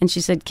 Yeah. And she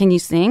said, "Can you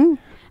sing?"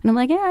 And I'm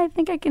like, "Yeah, I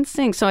think I can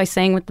sing." So I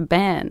sang with the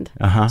band.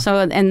 So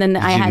and then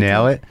I had to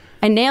nail it.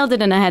 I nailed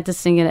it, and I had to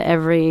sing it at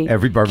every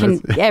bar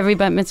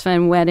mitzvah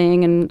and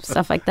wedding and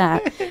stuff like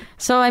that.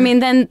 So I mean,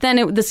 then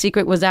the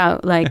secret was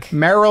out. Like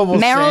Merrill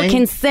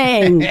can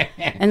sing,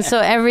 and so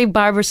every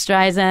Barbra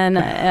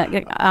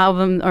Streisand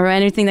album or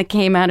anything that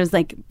came out was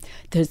like,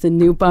 "There's a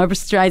new Barbra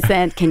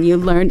Streisand. Can you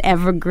learn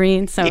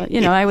Evergreen?" So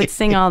I would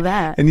sing all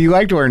that. And you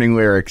liked learning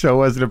lyrics, so it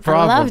wasn't a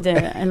problem.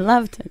 I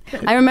loved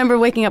it. I remember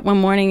waking up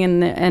one morning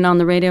and on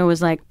the radio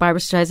was like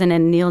Barbra Streisand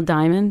and Neil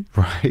Diamond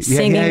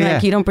singing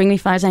like "You Don't Bring Me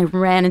Flowers." And I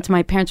ran into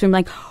my parents' room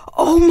like,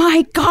 "Oh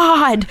my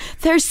God,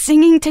 they're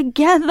singing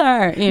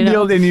together!"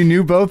 Neil, and you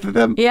knew both of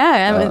them?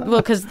 Yeah,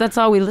 because that's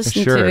all we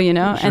listened to, Sure.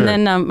 And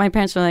then my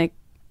parents were like,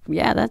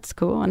 "Yeah, that's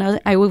cool," and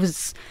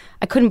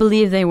I couldn't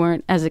believe they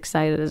weren't as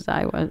excited as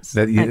I was.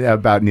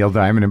 About Neil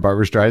Diamond and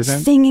Barbra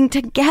Streisand? Singing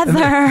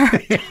together.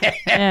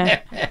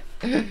 Yeah.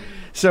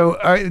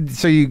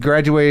 So you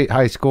graduate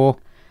high school?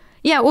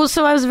 Yeah, well,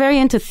 so I was very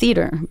into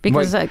theater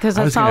because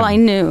that's all I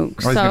knew.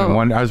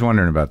 I was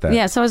wondering about that.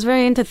 Yeah, so I was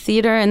very into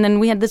theater, and then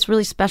we had this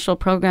really special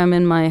program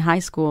in my high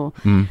school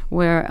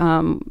where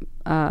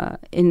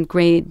in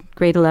grade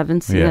 11,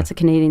 see, that's a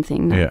Canadian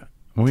thing. Yeah.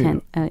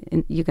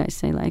 You guys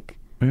say like...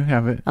 We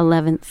have it.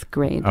 11th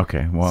grade.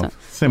 Okay, well,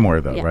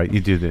 similar though, right?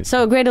 You do this.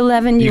 So grade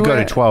 11, you go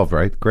to 12,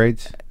 right?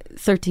 Grades?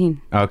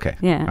 13. Okay.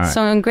 Yeah. Right.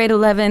 So in grade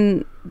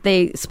 11,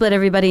 they split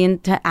everybody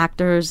into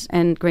actors,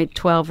 and grade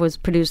 12 was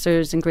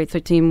producers, and grade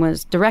 13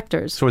 was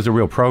directors. So it was a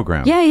real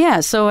program.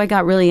 Yeah. So I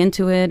got really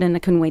into it, and I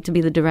couldn't wait to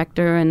be the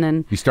director. And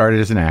then you started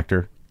as an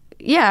actor.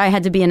 Yeah, I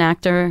had to be an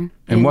actor.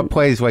 And what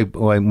plays, like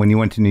when you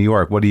went to New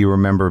York, what do you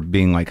remember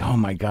being like, oh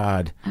my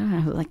God?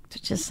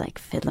 Just like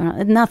Fiddler on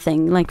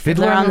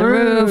the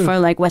Roof, or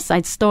like West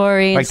Side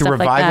Story, like the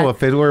revival of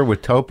Fiddler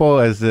with Topo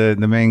as the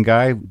main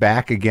guy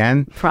back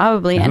again?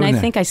 Probably. And I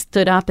think I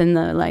stood up in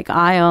the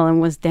aisle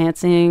and was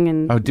dancing,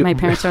 and my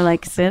parents were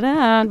like, sit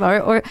down.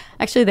 Or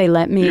actually they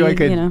let me. You're like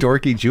a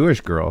dorky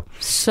Jewish girl.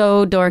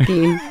 So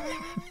dorky.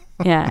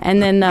 Yeah,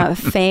 and then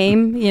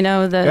Fame,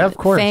 of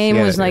course. Fame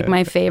was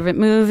my favorite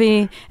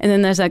movie. And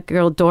then there's that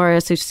girl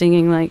Doris who's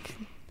singing like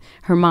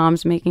her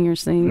mom's making her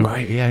sing.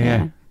 Right,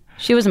 yeah.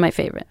 She wasn't my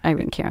favorite.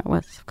 Irene Cara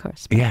was, of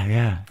course. But,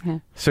 yeah.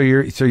 So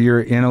you're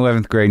in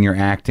 11th grade and you're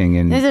acting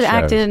in shows.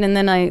 Acted, and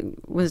then I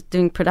was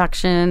doing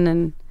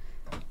production,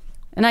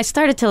 and I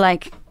started to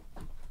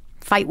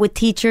fight with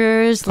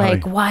teachers,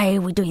 why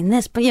are we doing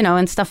this? But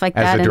and stuff like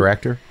that. As a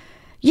director?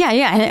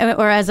 Yeah,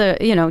 or as a,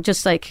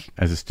 just like...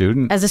 As a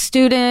student? As a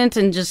student,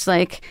 and just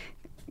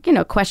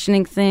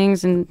questioning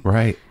things, and...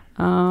 Right.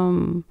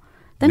 Then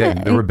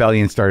the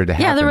rebellion started to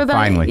happen,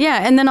 finally.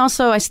 Yeah, and then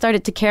also I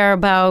started to care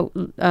about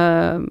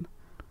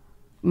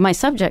my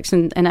subjects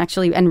and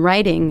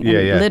writing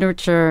and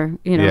literature,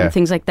 and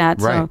things like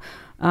that. Right.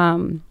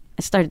 So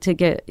I started to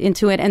get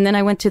into it, and then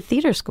I went to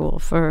theater school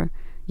for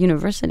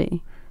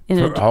university.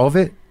 For all of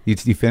it? You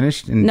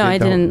finished? And no, I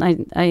didn't.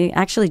 I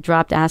actually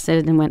dropped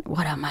acid and went,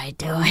 what am I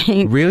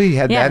doing? Really? You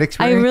had that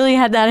experience? I really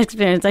had that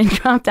experience. I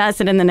dropped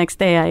acid and the next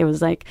day I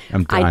was like,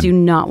 I do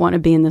not want to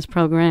be in this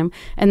program.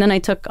 And then I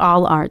took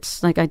all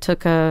arts. Like I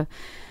took a,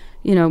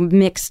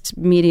 mixed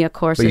media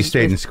courses. But you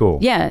stayed in school?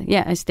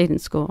 Yeah, I stayed in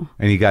school.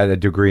 And you got a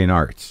degree in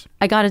arts?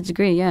 I got a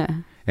degree, yeah.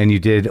 And you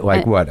did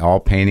what? All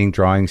painting,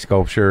 drawing,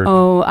 sculpture?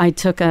 Oh, I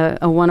took a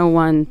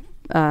 101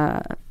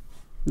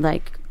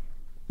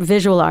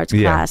 visual arts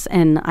class,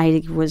 and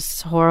I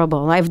was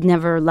horrible. I've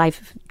never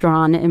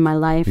drawn in my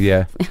life.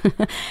 Yeah.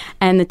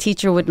 And the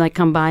teacher would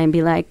come by and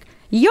be like,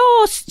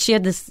 she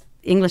had this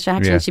English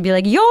accent. Yeah. She'd be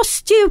like, you're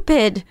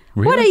stupid.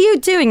 Really? What are you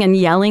doing? And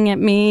yelling at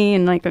me.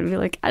 And I'd be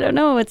like, I don't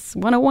know. It's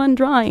 101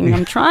 drawing.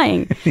 I'm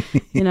trying,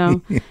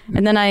 And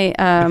then I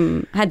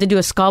had to do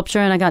a sculpture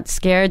and I got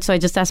scared. So I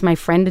just asked my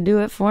friend to do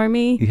it for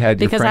me. You had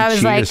because your friend I was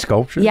cheat like, a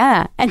sculpture?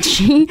 Yeah. And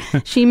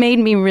she made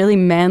me really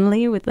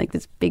manly with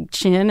this big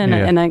chin.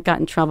 And I got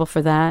in trouble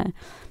for that.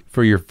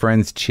 For your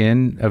friend's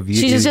chin of you?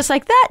 She's just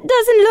like, that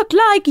doesn't look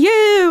like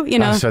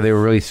you, so they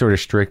were really sort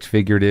of strict,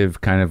 figurative,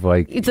 kind of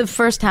like... It's the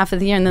first half of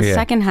the year, and the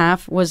second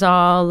half was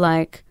all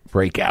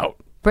breakout,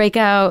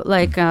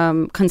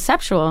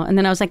 conceptual. And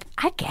then I was like,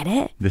 I get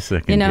it. This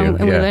I can do.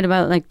 And we learned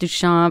about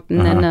Duchamp,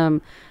 and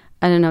then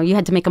I don't know, you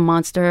had to make a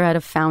monster out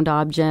of found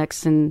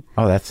objects, and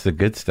that's the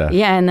good stuff.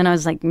 Yeah, and then I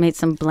was made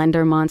some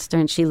blender monster,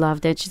 and she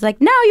loved it. She's like,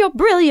 now you're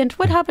brilliant.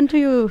 What happened to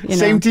you?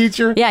 Same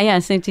teacher? Yeah,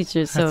 same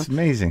teacher. So that's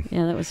amazing.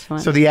 Yeah, that was fun.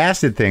 So the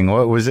acid thing,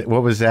 what was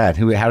that?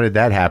 How did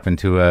that happen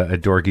to a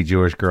dorky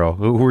Jewish girl?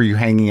 Who were you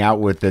hanging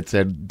out with that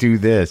said, do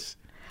this?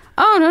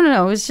 Oh,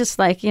 no. It was just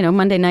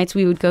Monday nights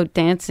we would go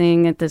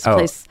dancing at this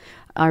place,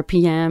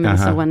 RPM. And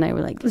so one night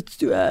we're like, let's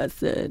do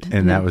acid.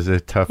 And that was a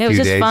tough few days?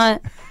 It was just fun.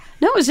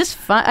 No, it was just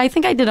fun. I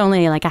think I did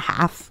only a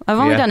half. I've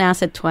only done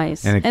acid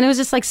twice. And it was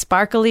just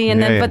sparkly. And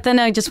but then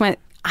I just went,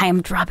 I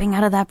am dropping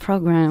out of that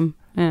program.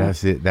 Yeah.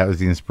 That's it. That was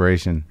the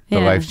inspiration, the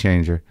life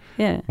changer.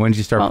 Yeah. When did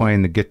you start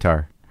playing the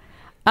guitar?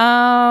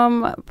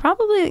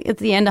 Probably at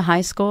the end of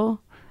high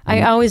school.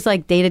 I always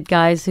dated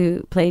guys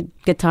who played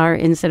guitar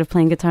instead of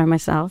playing guitar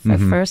myself at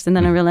first. And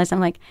then I realized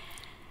I'm like,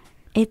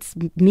 it's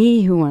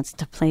me who wants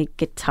to play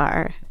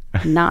guitar,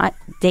 not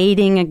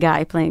dating a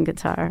guy playing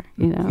guitar,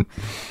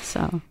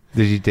 so...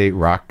 Did you date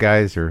rock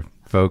guys or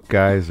folk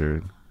guys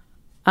or?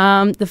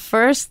 The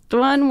first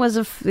one was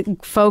a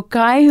folk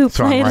guy who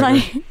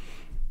played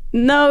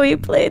No, he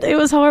played. It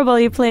was horrible.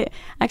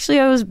 Actually,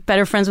 I was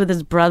better friends with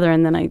his brother,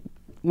 and then I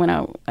went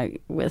out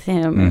with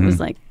him. It was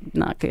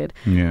not good.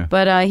 Yeah.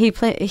 But he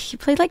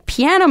played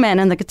Piano Man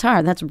on the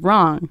guitar. That's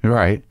wrong.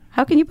 Right.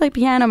 How can you play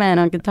Piano Man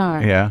on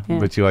guitar? Yeah.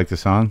 But you like the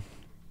song?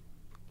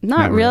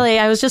 Not really.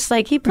 I was just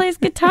he plays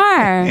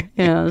guitar.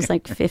 I was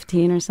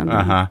 15 or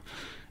something.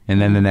 And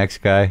then the next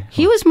guy?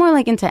 He was more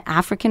into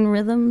African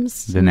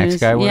rhythms. The next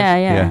guy was?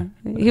 Yeah.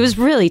 He was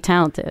really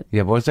talented.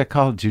 Yeah, what was that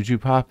called? Juju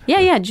pop?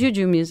 Yeah,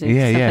 juju music.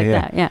 Stuff like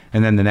that. Yeah.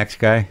 And then the next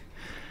guy?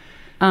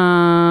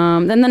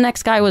 Then the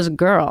next guy was a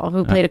girl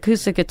who played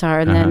acoustic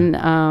guitar. And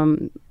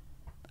then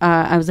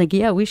I was like,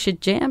 yeah, we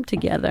should jam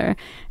together.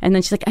 And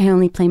then she's like, I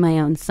only play my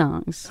own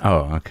songs.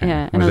 Oh, okay.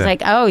 Yeah. And I was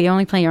like, oh, you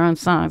only play your own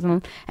songs.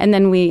 And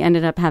then we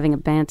ended up having a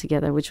band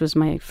together, which was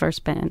my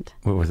first band.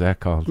 What was that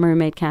called?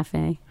 Mermaid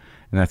Cafe.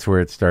 And that's where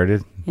it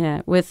started?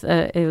 Yeah, with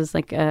it was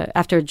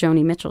after a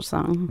Joni Mitchell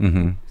song.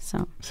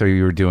 Mm-hmm. So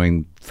you were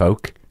doing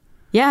folk?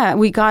 Yeah,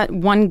 we got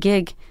one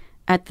gig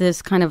at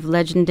this kind of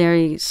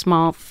legendary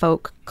small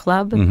folk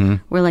club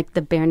where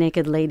the Bare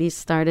Naked Ladies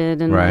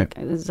started and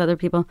there's other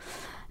people.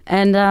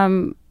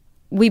 And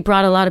we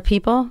brought a lot of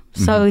people,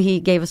 so he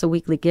gave us a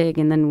weekly gig,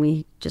 and then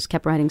we just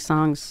kept writing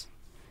songs.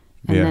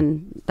 And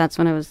then that's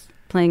when I was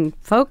playing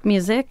folk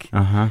music.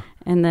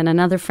 And then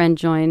another friend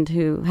joined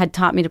who had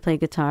taught me to play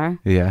guitar.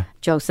 Yeah.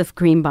 Joseph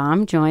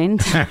Greenbaum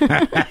joined.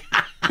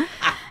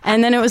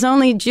 And then it was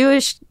only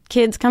Jewish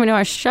kids coming to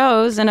our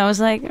shows, and I was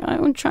like,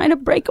 I'm trying to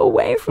break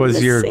away from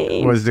this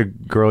scene. Was the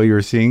girl you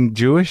were seeing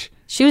Jewish?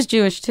 She was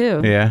Jewish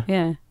too. Yeah.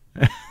 Yeah.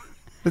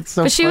 That's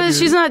so but funny.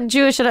 she's not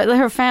Jewish.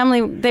 Her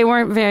family, they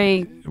weren't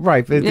very...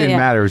 Right, but it didn't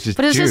matter. It was just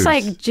But it was Jews.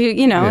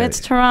 Just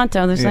it's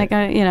Toronto. There's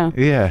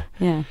Yeah.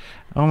 Yeah.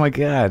 Oh my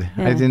God!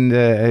 Yeah. I didn't.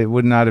 I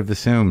would not have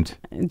assumed.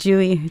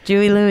 Jewy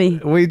Louie.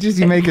 Well,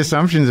 you make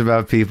assumptions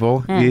about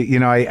people.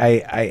 Yeah.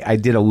 I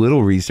did a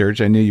little research.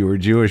 I knew you were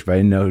Jewish, but I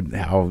didn't know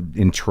how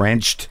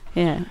entrenched.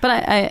 Yeah, but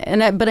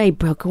I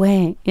broke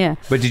away. Yeah.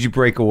 But did you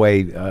break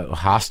away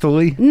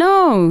hostily?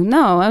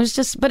 No. I was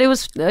just. But it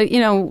was.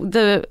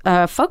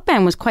 The folk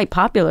band was quite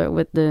popular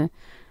with the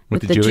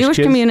Jewish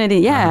community.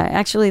 Yeah,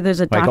 actually,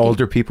 there's a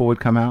older people would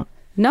come out.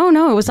 No,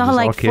 it was all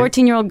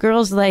 14-year-old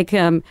girls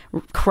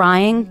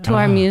crying to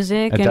our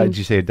music. Did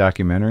you say a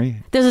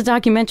documentary? There's a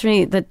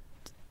documentary that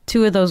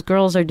two of those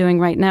girls are doing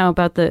right now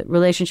about the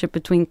relationship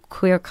between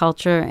queer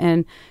culture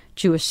and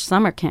Jewish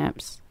summer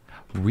camps.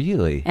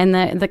 Really?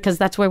 And because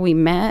that's where we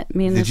met,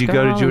 me and this girl. Did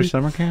you go to Jewish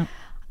summer camp?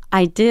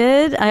 I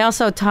did. I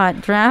also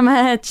taught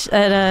drama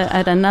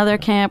at another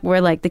camp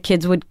where the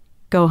kids would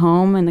go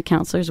home and the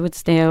counselors would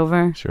stay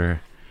over.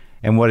 Sure.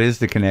 And what is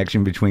the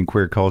connection between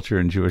queer culture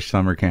and Jewish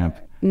summer camp?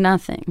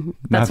 Nothing.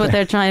 That's what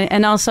they're trying.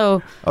 And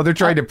also, they're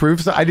trying to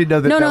prove. I didn't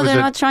know that. No, they're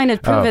not trying to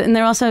prove it. And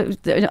they're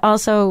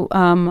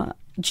also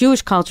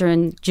Jewish culture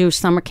and Jewish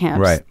summer camps.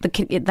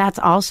 Right. That's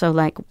also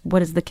like,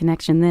 what is the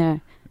connection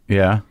there?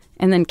 Yeah.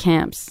 And then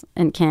camps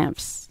and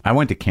camps. I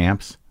went to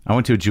camps. I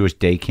went to a Jewish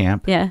day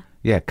camp. Yeah.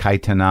 Yeah,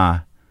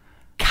 Kaitana.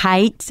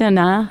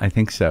 Kaitana? I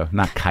think so.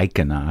 Not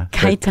Kaikana.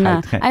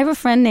 Kaitana. I have a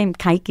friend named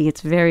Kaiki.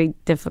 It's very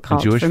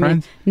difficult. A Jewish for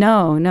friend? Me.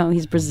 No,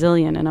 he's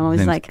Brazilian. And I'm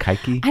always like,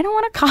 Kaiki? I don't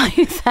want to call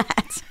you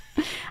that.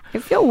 I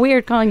feel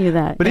weird calling you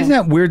that. But isn't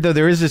that weird, though?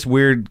 There is this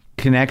weird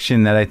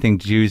connection that I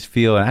think Jews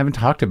feel, and I haven't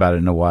talked about it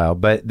in a while,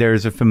 but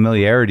there's a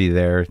familiarity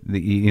there.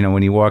 That,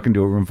 when you walk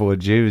into a room full of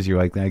Jews, you're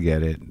like, I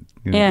get it.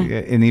 Yeah.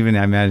 And even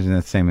I imagine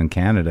that's the same in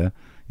Canada.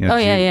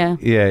 Yeah.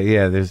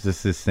 There's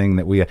this thing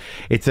that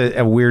it's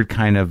a weird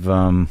kind of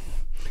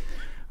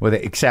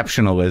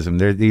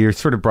exceptionalism. You're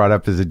sort of brought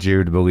up as a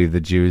Jew to believe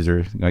that Jews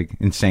are like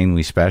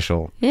insanely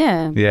special.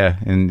 Yeah. Yeah,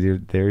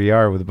 and there you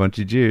are with a bunch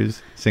of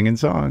Jews singing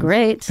songs.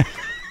 Great.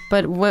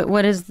 But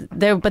what is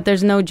there? But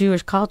there's no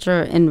Jewish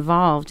culture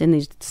involved in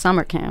these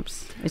summer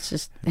camps. It's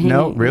just hanging,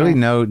 no, really,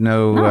 no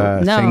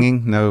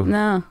singing,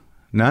 no,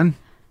 none.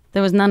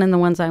 There was none in the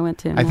ones I went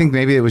to. I think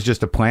maybe it was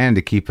just a plan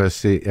to keep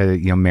us,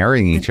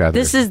 marrying each other.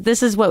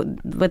 This is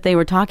what they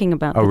were talking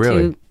about. Oh,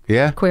 really?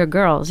 Yeah. Queer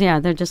girls. Yeah,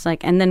 they're just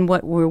like, and then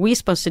what were we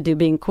supposed to do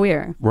being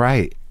queer?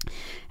 Right.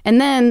 And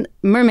then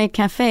Mermaid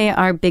Cafe,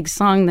 our big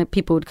song that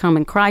people would come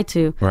and cry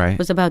to,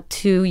 was about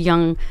two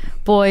young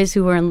boys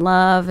who were in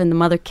love, and the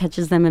mother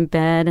catches them in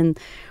bed, and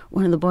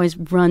one of the boys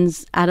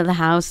runs out of the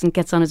house and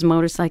gets on his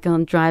motorcycle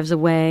and drives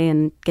away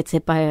and gets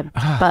hit by a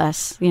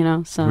bus,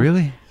 So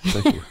really?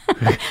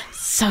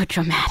 So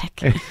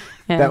dramatic.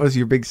 Yeah. That was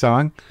your big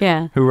song?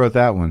 Yeah. Who wrote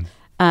that one?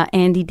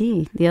 Andy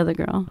D, the other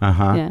girl.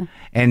 Uh-huh. Yeah.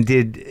 And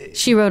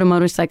she rode a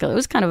motorcycle. It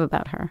was kind of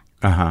about her.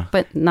 Uh-huh.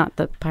 But not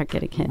the part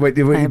getting hit. But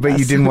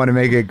you didn't want to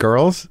make it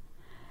girls?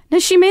 No,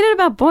 she made it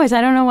about boys.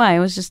 I don't know why. It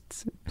was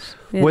just...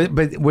 Yeah.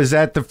 But was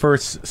that the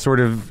first sort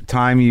of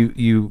time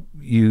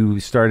you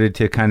started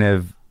to kind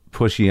of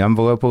push the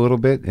envelope a little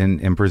bit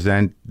and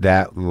present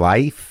that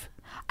life?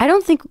 I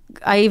don't think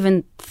I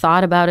even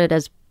thought about it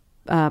as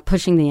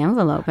pushing the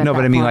envelope. No,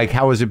 but I mean, like,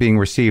 how was it being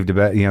received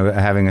about,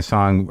 having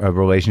a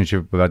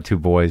relationship about two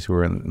boys who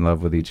were in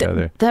love with each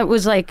other? That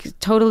was like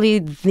totally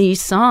the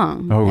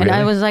song. Oh, really? And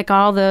I was like,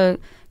 all the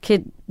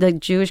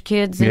Jewish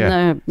kids in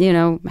the,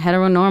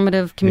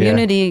 heteronormative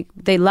community,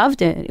 they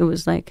loved it. It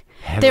was like,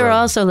 they were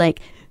also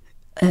like,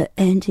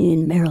 Andy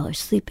and Merrill are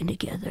sleeping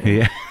together.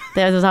 Yeah.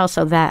 There was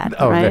also that,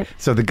 right?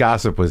 So the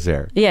gossip was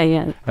there.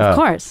 Yeah, of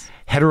course.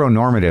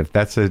 Heteronormative.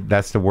 That's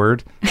the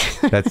word.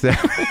 That's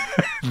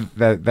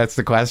that's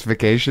the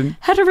classification.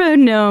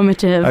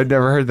 Heteronormative. I've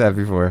never heard that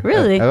before.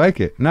 Really? I like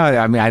it. No,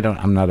 I mean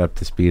I'm not up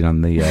to speed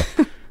on the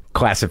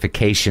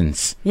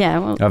classifications. Yeah,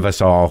 well, of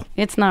us all.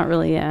 It's not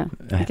really. Yeah,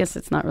 I guess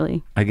it's not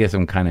really. I guess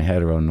I'm kind of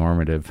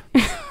heteronormative.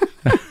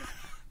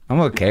 I'm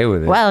okay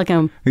with it.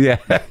 Welcome. Yeah,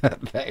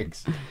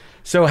 thanks.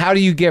 So how do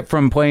you get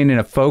from playing in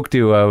a folk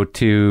duo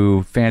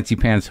to Fancy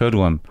Pants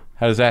Hoodlum?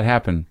 How does that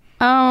happen?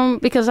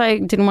 Because I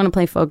didn't want to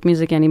play folk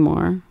music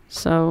anymore.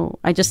 So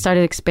I just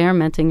started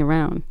experimenting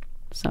around.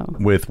 So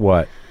with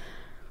what?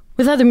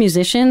 With other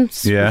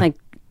musicians. Yeah. Like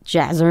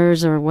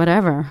jazzers or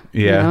whatever.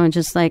 Yeah. And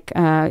just like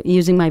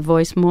using my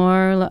voice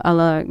more. I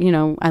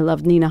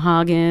loved Nina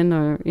Hagen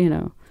or,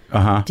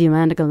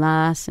 Diamanda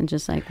Galas and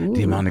just like, ooh.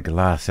 Diamanda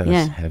Galas, that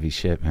was heavy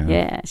shit, man.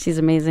 Yeah, she's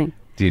amazing.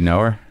 Do you know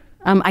her?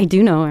 I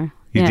do know her.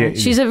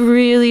 She's a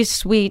really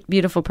sweet,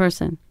 beautiful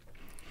person.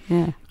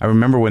 Yeah. I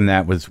remember when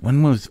was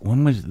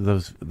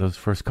those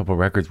first couple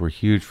records were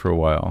huge for a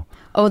while.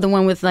 Oh, the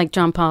one with like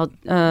John Paul.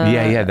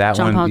 That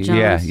John one. Paul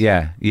Jones.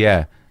 Yeah.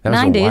 That was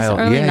 90s, a while.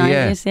 early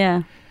 90s.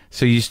 Yeah.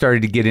 So you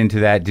started to get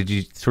into that. Did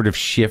you sort of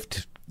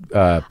shift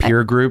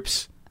peer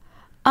groups?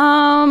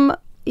 Yeah.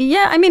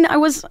 I mean, I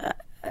was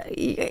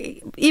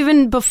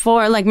even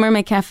before like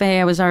Mermaid Cafe.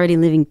 I was already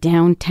living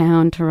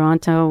downtown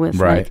Toronto with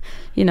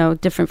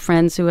different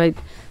friends who I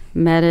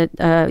met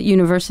at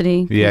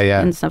university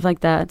and stuff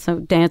like that. So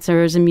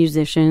dancers and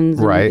musicians,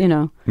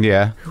 and,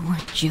 who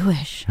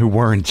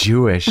weren't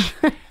Jewish.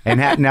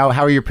 And now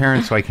how are your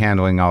parents like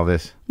handling all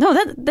this? No,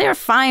 they're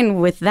fine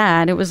with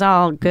that. It was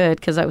all good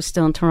because I was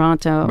still in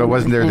Toronto. But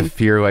wasn't there the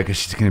fear like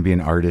she's going to be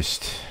an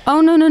artist?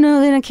 Oh, no.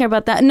 They didn't care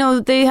about that.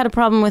 No, they had a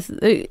problem with,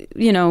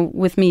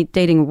 with me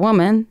dating a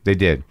woman. They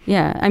did?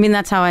 Yeah. I mean,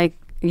 that's how I,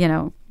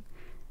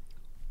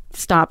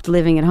 stopped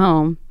living at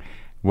home.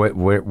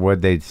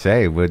 What'd they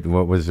say? What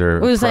was their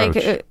approach?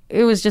 Like,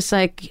 it was just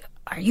like,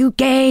 are you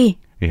gay?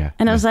 Yeah.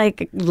 And I was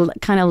like,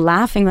 kind of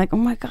laughing, like, oh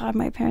my God,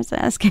 my parents are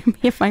asking me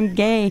if I'm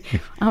gay.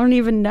 I don't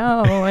even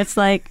know. It's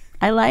like,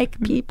 I like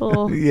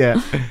people.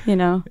 Yeah.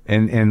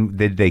 And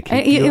did they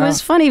kick you It out?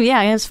 was funny.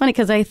 Yeah, it was funny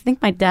because I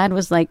think my dad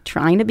was like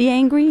trying to be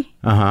angry.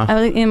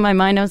 In my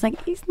mind, I was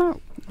like, he's not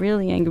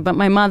really angry, but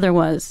my mother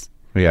was.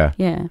 Yeah.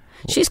 Yeah.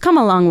 She's come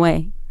a long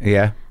way.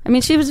 Yeah. I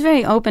mean, she was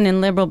very open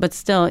and liberal, but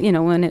still, you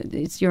know, when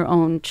it's your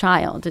own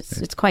child,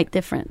 it's quite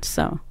different.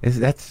 So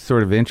that's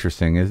sort of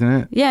interesting, isn't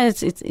it? Yeah,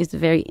 it's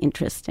very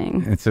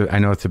interesting. I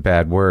know it's a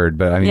bad word,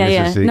 but I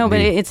mean, but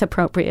it's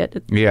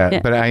appropriate. Yeah,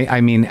 but I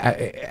mean,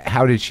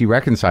 how did she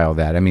reconcile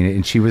that? I mean,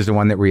 and she was the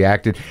one that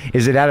reacted.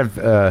 Is it out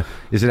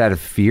of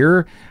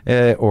fear,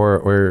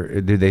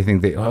 or do they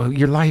think that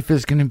your life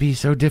is going to be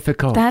so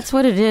difficult? That's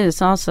what it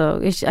is.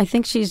 Also, I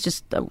think she's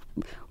just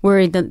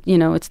worried that, you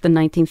know, it's the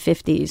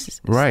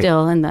 1950s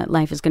still, and that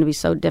life is going to be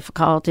so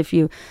difficult if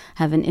you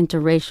have an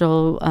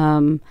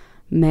interracial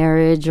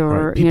marriage,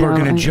 or people are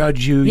going to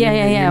judge you. You're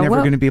never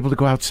going to be able to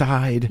go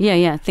outside.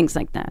 Yeah, things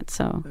like that.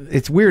 So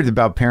it's weird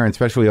about parents,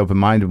 especially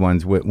open-minded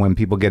ones, when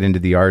people get into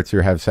the arts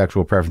or have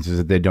sexual preferences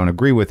that they don't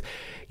agree with.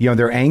 You know,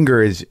 their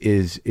anger is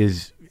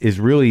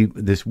really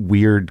this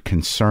weird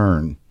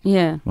concern.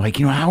 Yeah. Like,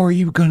 you know, how are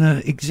you going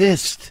to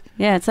exist?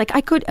 Yeah, it's like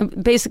I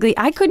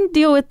couldn't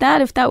deal with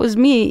that if that was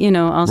me, you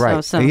know, also.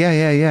 Right. So.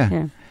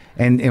 Yeah.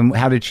 And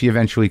how did she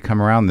eventually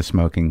come around the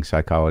smoking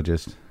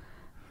psychologist?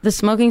 The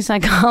smoking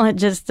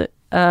psychologist,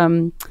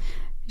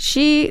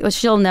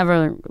 she'll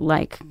never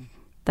like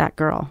that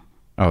girl.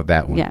 Oh,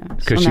 that one. Yeah,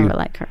 she'll never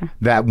like her.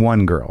 That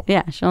one girl.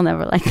 Yeah, she'll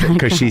never like that.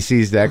 Because she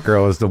sees that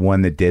girl as the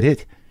one that did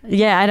it?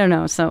 Yeah, I don't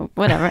know. So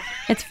whatever,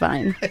 it's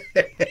fine.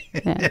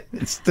 Yeah.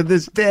 It's to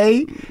this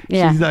day.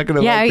 Yeah, she's not gonna.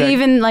 Like that.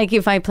 Even like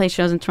if I play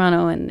shows in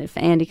Toronto and if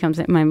Andy comes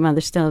in, my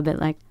mother's still a bit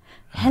like,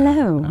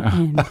 "Hello,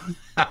 Andy.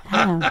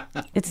 Hello."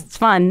 It's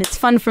fun. It's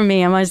fun for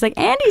me. I'm always like,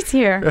 "Andy's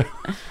here."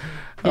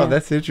 Oh,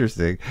 that's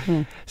interesting.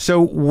 Yeah.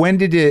 So when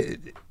did it?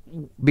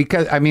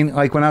 Because I mean,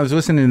 like when I was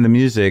listening to the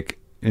music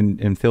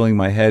and filling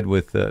my head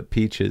with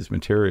Peach's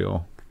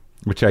material.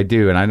 Which I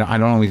do, and I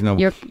don't always know.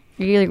 You're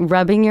like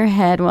rubbing your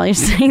head while you're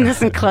saying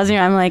this and closing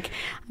your eyes. I'm like,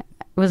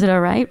 was it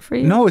all right for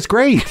you? No, it's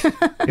great.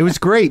 It was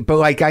great. But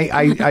like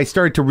I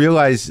started to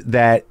realize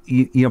that,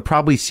 you know,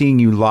 probably seeing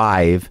you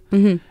live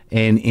and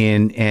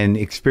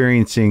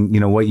experiencing,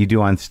 you know, what you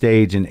do on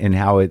stage and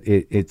how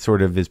it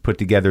sort of is put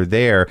together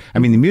there. I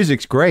mean, the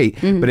music's great,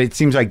 but it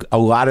seems like a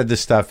lot of the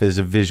stuff is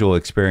a visual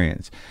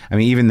experience. I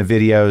mean, even the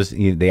videos,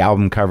 you know, the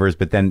album covers,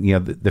 but then, you know,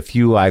 the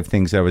few live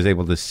things that I was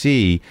able to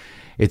see,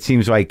 it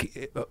seems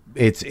like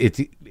it's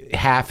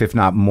half, if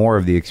not more,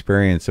 of the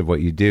experience of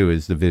what you do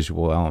is the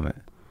visual element.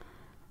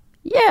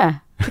 Yeah,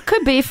 it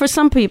could be for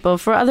some people.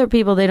 For other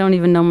people, they don't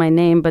even know my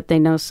name, but they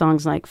know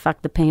songs like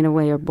Fuck the Pain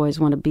Away or Boys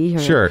Want to Be Here.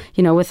 Sure.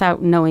 You know,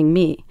 without knowing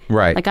me.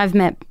 Right. Like I've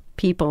met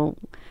people,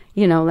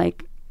 you know,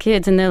 like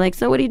kids, and they're like,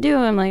 "So what do you do?"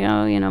 I'm like,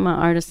 "Oh, you know, I'm an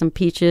artist, I'm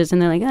Peaches."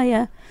 And they're like, "Oh,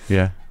 yeah.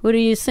 Yeah. What do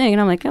you sing?"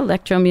 And I'm like,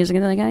 "Electro music."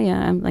 And they're like, "Oh,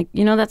 yeah." I'm like,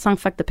 "You know that song,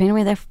 Fuck the Pain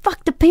Away?" They're,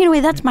 "Fuck the Pain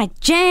Away, that's my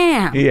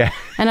jam." Yeah.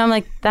 And I'm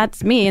like,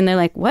 "That's me." And they're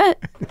like, "What?"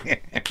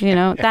 You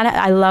know, that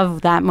I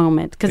love that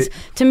moment. Because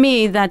to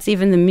me, that's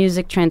even the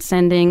music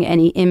transcending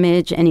any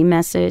image, any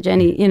message,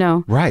 any, you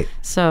know. Right.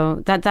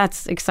 So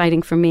that's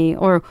exciting for me.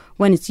 Or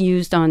when it's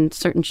used on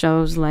certain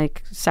shows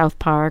like South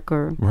Park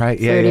or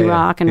 30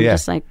 Rock. And I'm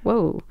just like,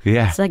 whoa.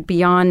 Yeah. It's like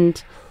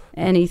beyond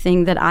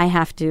anything that I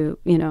have to,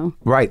 you know,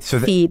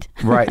 feed.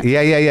 Right.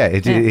 Yeah.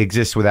 It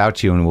exists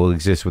without you and will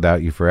exist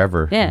without you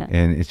forever. Yeah.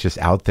 And it's just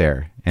out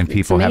there and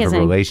people have a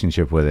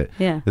relationship with it.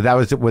 Yeah. That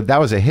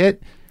was a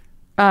hit?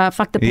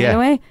 Fuck the Pain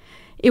Away?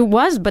 It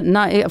was, but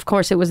not, of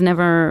course, it was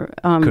never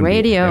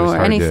radio or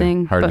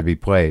anything. Hard to be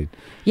played.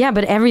 Yeah,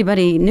 but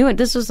everybody knew it.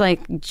 This was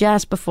like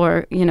just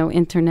before, you know,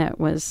 internet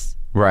was...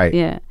 Right.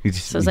 Yeah.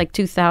 So it was like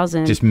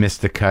 2000. Just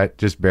missed the cut,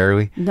 just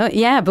barely? No,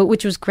 yeah, but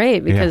which was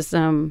great because...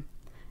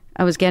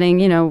 I was getting,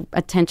 you know,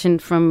 attention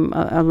from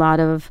a lot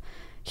of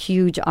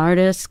huge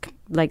artists,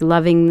 like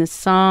loving this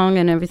song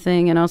and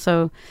everything. And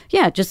also,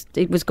 just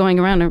it was going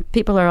around. And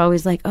people are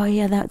always like, "Oh,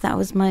 yeah, that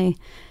was my,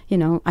 you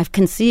know, I've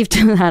conceived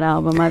that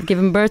album. I've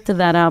given birth to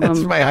that album.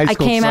 That's my high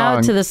school I came song.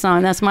 Out to the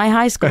song. That's my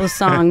high school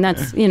song."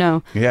 That's, you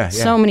know,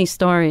 so many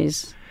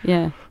stories.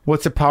 Yeah.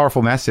 What's a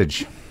powerful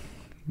message?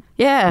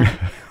 Yeah.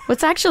 Well,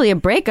 it's actually a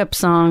breakup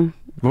song.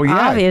 Well,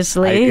 yeah.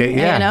 Obviously. You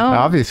know?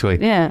 Obviously.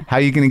 Yeah. How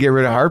are you going to get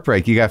rid of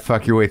heartbreak? You got to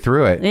fuck your way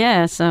through it.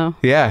 Yeah, so.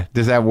 Yeah.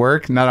 Does that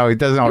work? Not always. It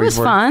doesn't always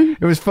work.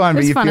 It was fun. It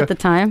was fun at the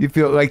time. You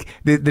feel like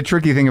the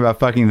tricky thing about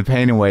fucking the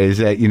pain away is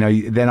that, you know,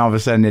 then all of a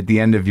sudden at the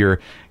end of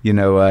your, you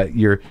know,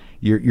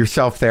 your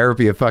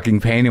self-therapy of fucking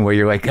pain away,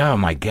 you're like, "Oh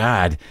my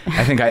God.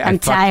 I think I'm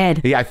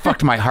tired. Yeah, I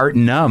fucked my heart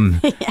numb."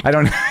 I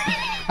don't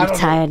I'm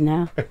tired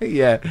now.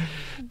 Yeah.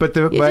 But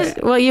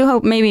you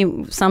hope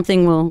maybe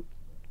something will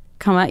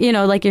come out, you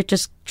know, like you're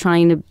just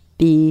trying to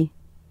be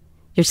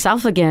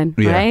yourself again,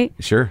 right?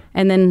 Sure.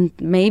 And then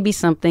maybe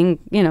something,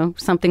 you know,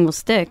 something will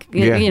stick.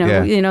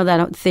 You know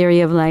that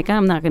theory of like,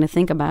 I'm not going to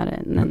think about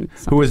it. And then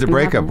who was the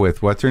breakup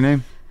with? What's her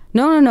name?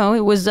 No. It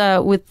was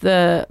with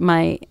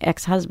my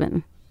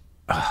ex-husband.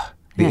 The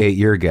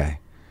 8-year guy.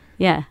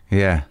 Yeah.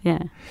 Yeah.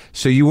 Yeah.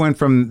 So you went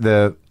from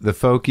the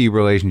folky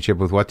relationship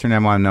with what's her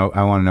name? I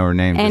want to know her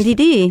name. Andy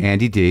D.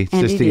 Andy D.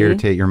 Just to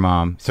irritate your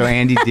mom. So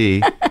Andy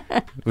D.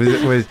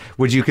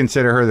 Would you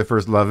consider her the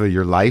first love of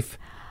your life?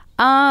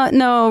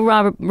 No.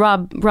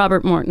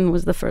 Robert Morton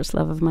was the first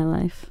love of my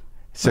life.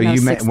 So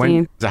you met when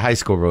it was a high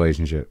school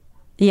relationship.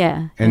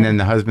 Yeah. And then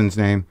the husband's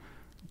name?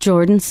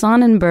 Jordan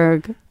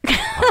Sonnenberg.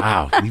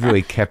 Wow, he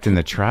really kept in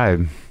the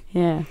tribe.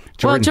 Yeah.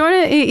 Well,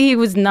 Jordan, he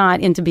was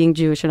not into being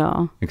Jewish at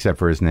all, except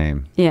for his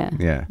name. Yeah.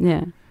 Yeah.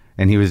 Yeah.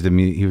 And he was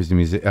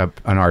an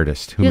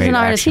artist who made an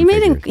artist. Action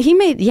figures.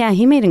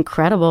 He made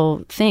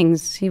incredible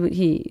things.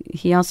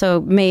 He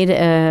also made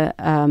a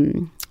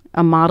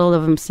model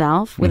of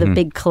himself with a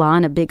big claw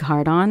and a big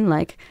heart on.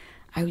 Like,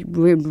 I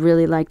would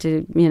really like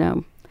to,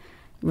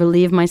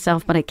 relieve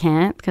myself, but I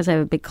can't because I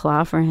have a big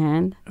claw for a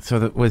hand.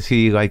 So was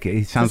he like?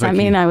 He sounds like. I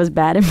mean, I was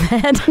bad in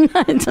bed.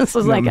 I just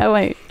was like, oh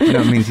wait.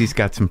 It means he's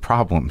got some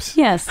problems.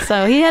 Yes,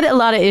 so he had a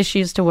lot of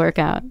issues to work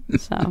out.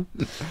 So.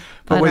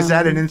 But was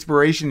that an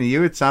inspiration to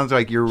you? It sounds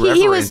like your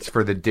reverence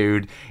for the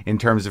dude in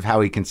terms of how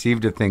he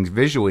conceived of things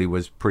visually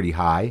was pretty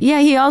high.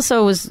 Yeah, he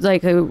also was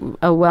like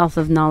a wealth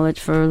of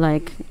knowledge for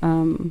like,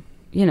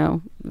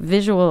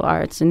 visual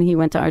arts. And he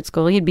went to art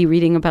school. He'd be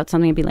reading about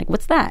something and be like,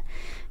 what's that?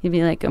 He'd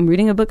be like, I'm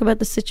reading a book about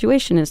the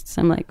Situationists.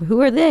 I'm like,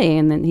 who are they?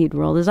 And then he'd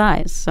roll his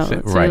eyes. So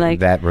right, like,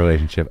 that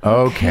relationship.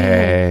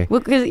 Okay. Well,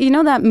 because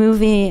that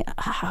movie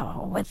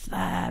with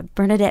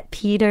Bernadette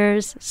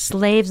Peters,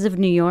 Slaves of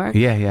New York?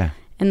 Yeah, yeah.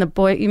 And the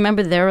boy, you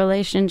remember their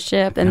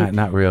relationship? And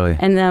not really.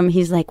 And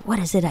he's like, what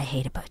is it I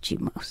hate about you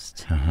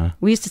most? Uh-huh.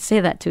 We used to say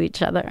that to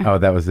each other. Oh,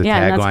 that was the tagline?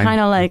 Yeah, that's kind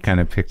of like... kind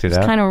of picked it up?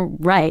 It's kind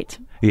of right.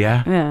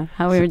 Yeah? Yeah,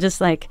 how we were just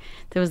like,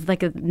 there was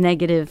like a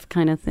negative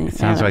kind of thing. It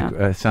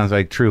sounds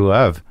like true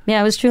love. Yeah,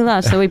 it was true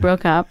love, so we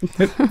broke up.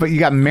 But you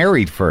got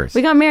married first.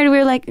 We got married, we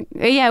were like,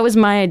 yeah, it was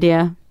my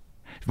idea.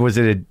 Was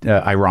it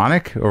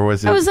ironic, or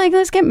was it... I was like,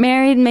 let's get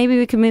married, maybe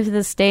we could move to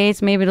the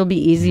States, maybe it'll be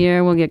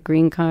easier, we'll get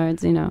green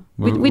cards,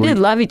 We did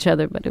love each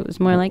other, but it was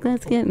more like,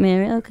 let's get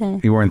married, okay.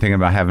 You weren't thinking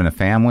about having a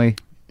family?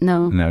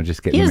 No. No,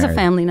 just getting married. He has a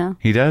family now.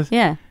 He does?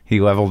 Yeah. He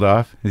leveled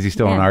off? Is he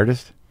still an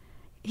artist?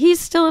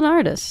 He's still an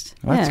artist.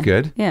 Well, that's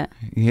good. Yeah.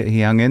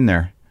 He hung in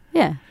there.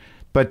 Yeah.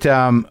 But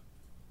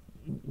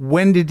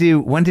when did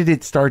you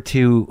start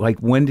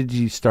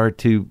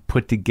to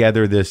put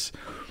together this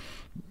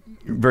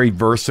very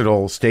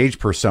versatile stage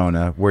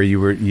persona where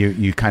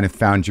you kind of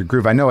found your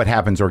groove? I know it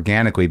happens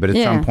organically, but at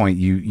some point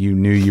you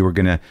knew you were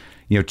going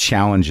to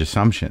challenge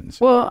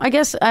assumptions. Well, I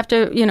guess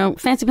after,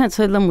 Fancy Pants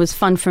Hoodlum was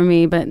fun for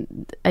me, but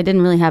I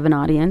didn't really have an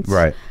audience.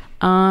 Right.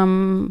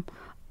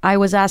 I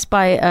was asked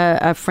by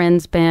a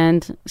friend's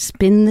band,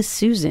 Spin the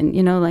Susan,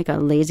 like a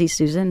Lazy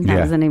Susan.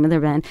 That was the name of their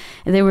band.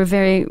 And they were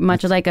very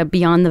much like a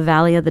Beyond the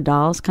Valley of the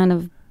Dolls kind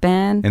of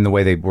band. In the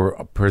way they were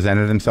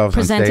presented themselves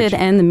on stage?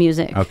 And the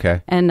music.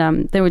 Okay.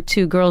 And there were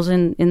two girls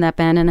in that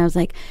band, and I was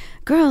like,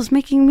 girls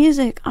making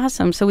music,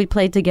 awesome. So we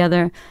played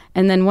together,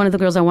 and then one of the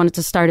girls I wanted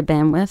to start a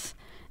band with,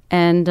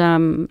 and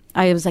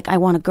I was like, I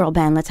want a girl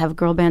band, let's have a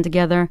girl band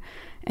together.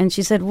 And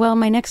she said, well,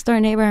 my next door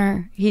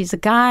neighbor, he's a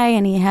guy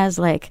and he has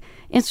like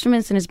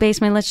instruments in his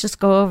basement. Let's just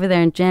go over there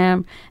and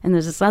jam. And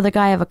there's this other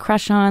guy I have a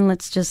crush on.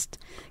 Let's just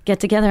get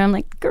together. I'm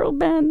like, girl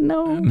band,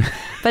 no.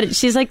 But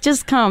she's like,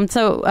 just come.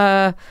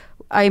 So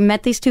I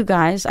met these two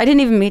guys. I didn't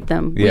even meet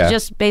them. Yeah. We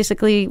just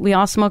we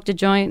all smoked a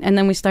joint and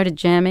then we started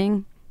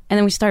jamming. And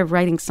then we started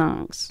writing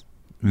songs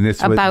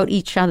about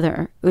each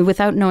other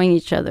without knowing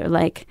each other,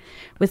 like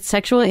with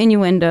sexual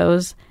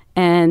innuendos.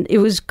 And it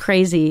was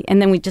crazy.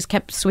 And then we just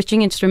kept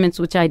switching instruments,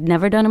 which I'd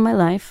never done in my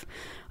life.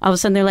 All of a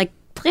sudden, they're like,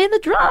 play the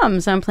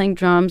drums. I'm playing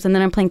drums. And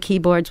then I'm playing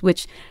keyboards,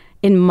 which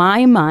in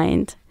my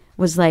mind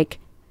was like,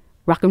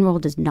 rock and roll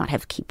does not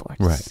have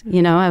keyboards. Right.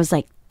 I was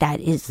like, that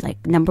is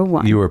like number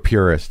one. You were a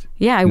purist.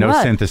 Yeah, I was. No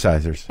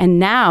synthesizers. And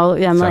now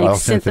I'm like,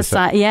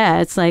 synthesizer. Yeah,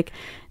 it's like,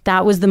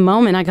 that was the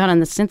moment I got on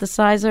the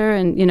synthesizer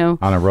and,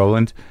 On a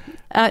Roland?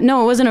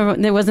 No, it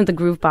wasn't the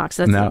groove box.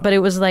 But it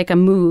was like a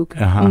Moog.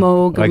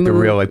 Moog. Like Moog. the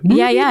real, like...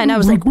 Yeah. And I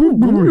was like...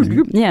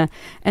 yeah.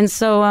 And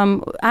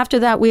so after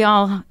that, we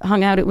all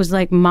hung out. It was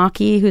like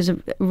Maki, who's a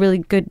really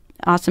good,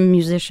 awesome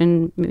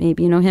musician.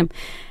 Maybe you know him.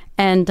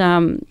 And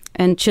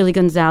Chili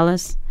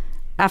Gonzalez.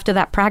 After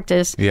that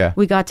practice,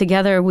 we got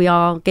together. We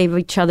all gave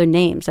each other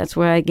names. That's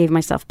where I gave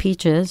myself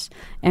Peaches.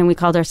 And we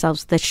called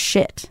ourselves The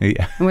Shit.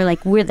 Yeah. And we're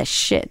like, we're the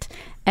shit.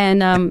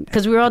 And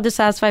because we were all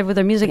dissatisfied with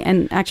our music,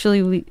 and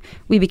actually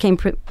we became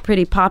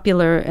pretty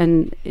popular,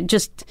 and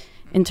just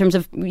in terms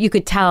of, you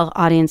could tell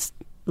audience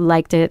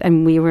liked it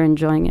and we were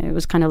enjoying it. It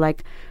was kind of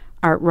like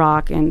art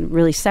rock and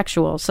really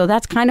sexual. So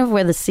that's kind of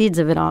where the seeds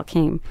of it all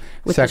came.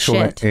 With sexual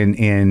the shit.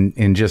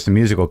 in just the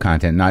musical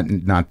content,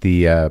 not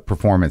the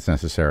performance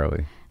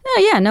necessarily.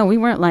 No, we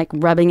weren't like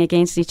rubbing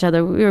against each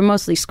other. We were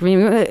mostly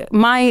screaming.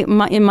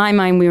 In my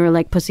mind, we were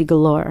like Pussy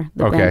Galore.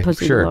 The band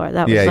Pussy Galore.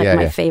 That was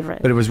my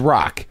favorite. But it was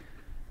rock.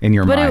 In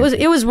your mind. But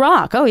it was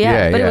rock. Oh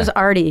yeah, but it was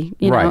arty,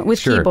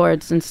 with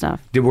keyboards and stuff.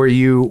 Were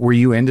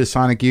you into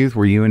Sonic Youth?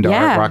 Were you into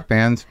art rock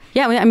bands?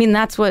 Yeah, I mean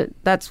that's what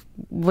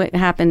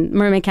happened.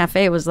 Mermaid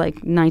Cafe was like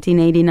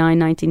 1989,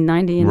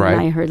 1990, and then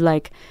I heard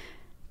like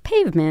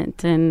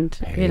Pavement and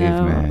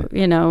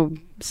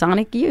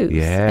Sonic Youth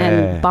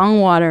and Bong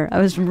Water. I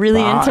was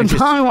really into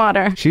Bong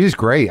Water. She was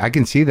great. I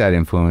can see that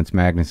influence,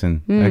 Magnuson.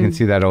 I can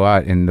see that a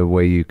lot in the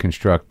way you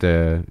construct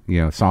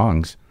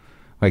songs.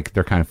 Like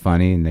they're kind of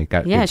funny and they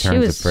got good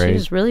terms of praise. She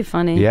was really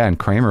funny. Yeah, and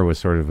Kramer was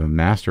sort of a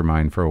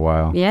mastermind for a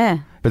while. Yeah.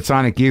 But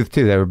Sonic Youth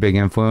too, they were a big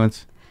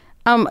influence.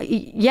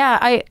 Yeah,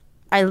 I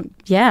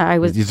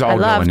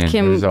loved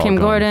Kim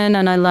Gordon,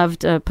 and I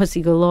loved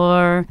Pussy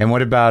Galore. And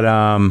what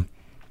about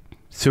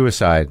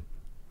Suicide?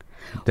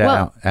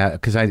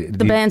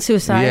 The band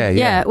Suicide.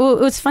 Yeah.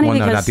 Well, it's funny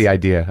because not the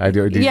idea.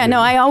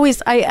 I always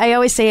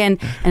say,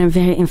 and I'm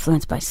very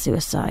influenced by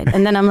Suicide,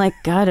 and then I'm like,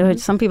 God,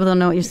 some people don't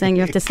know what you're saying.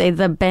 You have to say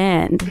the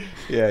band.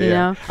 Yeah, you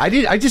know?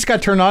 I just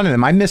got turned on to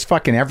them. I miss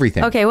fucking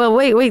everything. Okay, well,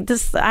 wait.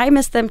 I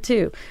miss them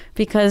too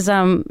because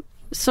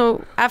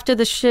so after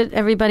the shit,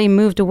 everybody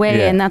moved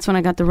away, and that's when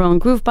I got the Rolling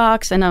Groove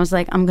box, and I was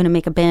like, I'm going to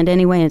make a band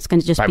anyway, and it's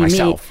going to just be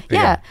myself. Me.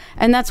 Yeah,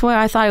 and that's where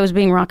I thought it was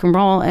being rock and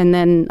roll, and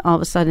then all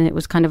of a sudden it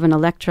was kind of an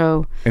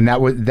electro. And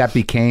that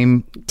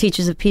became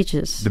Teachers of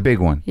Peaches, the big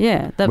one.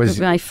 Yeah, that was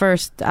my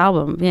first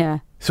album. Yeah.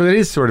 So it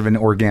is sort of an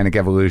organic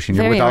evolution.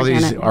 You're with all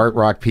these art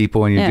rock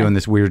people, and you're doing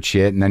this weird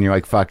shit, and then you're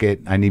like, fuck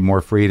it, I need more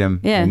freedom.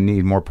 I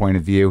need more point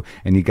of view.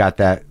 And you got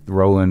that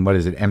rolling, what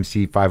is it,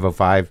 MC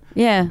 505?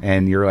 Yeah.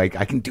 And you're like,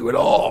 I can do it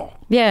all.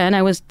 Yeah, and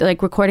I was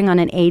like recording on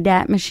an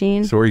ADAT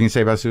machine. So what are you going to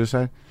say about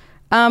Suicide?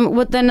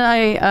 Well, then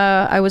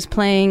I was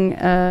playing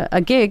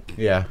a gig.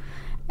 Yeah.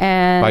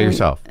 And by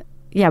yourself?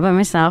 Yeah, by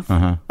myself.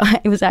 Uh-huh.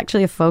 It was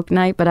actually a folk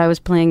night, but I was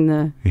playing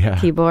the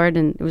keyboard,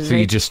 and it was. So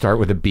you just start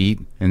with a beat,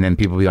 and then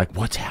people be like,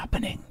 "What's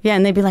happening?" Yeah,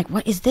 and they'd be like,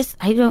 "What is this?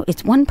 I don't.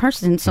 It's one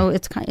person, so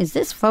it's is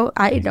this folk?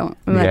 I don't."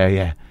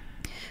 Yeah.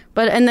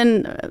 But and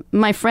then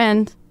my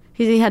friend,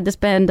 he had this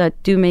band,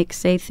 Do Make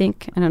Say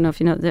Think. I don't know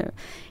if you know.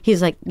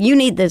 He's like, "You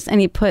need this,"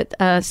 and he put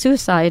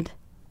Suicide,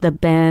 the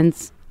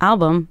band's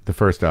album, the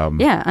first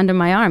album, under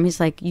my arm. He's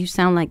like, "You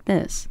sound like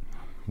this."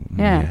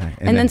 Yeah.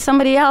 And then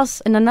somebody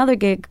else in another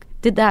gig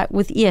did that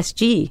with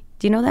ESG.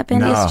 Do you know that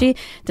band, ESG?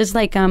 There's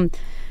like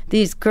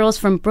these girls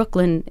from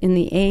Brooklyn in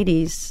the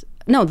 80s.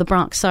 No, the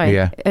Bronx, sorry.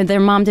 Yeah. Their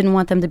mom didn't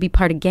want them to be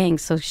part of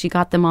gangs, so she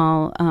got them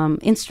all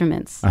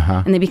instruments.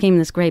 And they became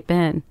this great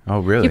band.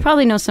 Oh, really? You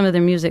probably know some of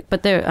their music,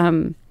 but they're,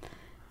 I'm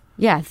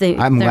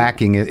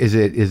lacking. Is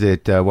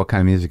it what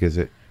kind of music is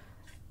it?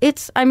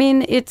 It's, I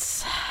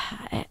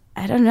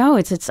don't know.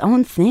 It's its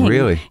own thing.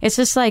 Really? It's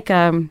just like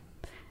the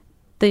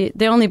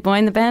only boy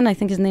in the band, I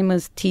think his name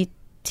was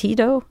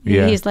Tito.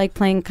 Yeah. He's like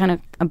playing kind of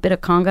a bit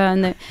of conga,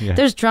 and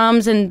there's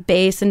drums and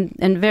bass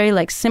and very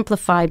like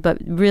simplified but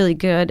really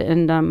good,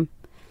 and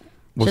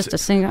just a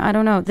singer. I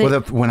don't know.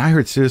 When I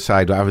heard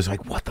Suicide, I was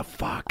like, what the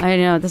fuck? I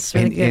know, this is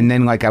really good. And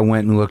then like I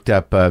went and looked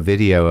up a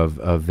video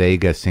of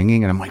Vega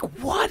singing, and I'm like,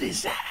 what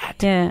is that?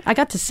 Yeah, I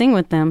got to sing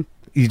with them.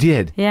 You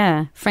did?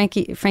 Yeah,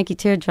 Frankie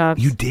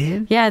Teardrops. You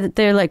did? Yeah,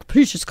 they're like,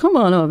 please just come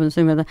on up and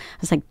sing with them. I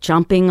was like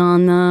jumping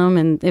on them,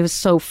 and it was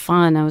so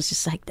fun. I was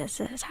just like,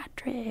 this is our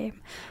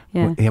dream.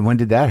 Yeah. And when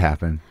did that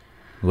happen?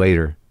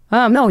 Later?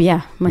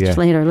 Much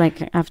later,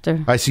 like after.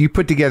 All right, so you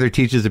put together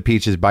Teachers of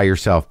Peaches by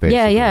yourself,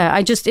 basically. Yeah.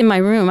 I just, in my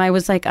room, I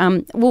was like,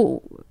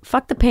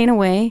 Fuck the Pain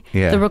Away.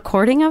 Yeah. The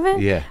recording of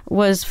it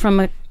was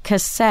from a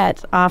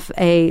cassette off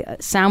a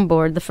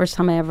soundboard the first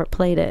time I ever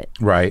played it.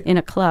 Right. In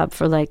a club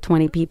for like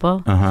 20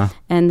 people. Uh-huh.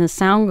 And the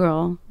sound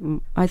girl,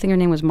 I think her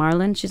name was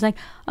Marlon, she's like,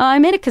 I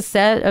made a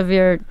cassette of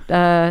your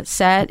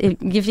set.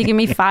 If you give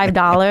me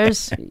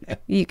 $5,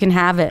 you can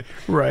have it.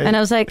 Right. And I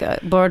was like,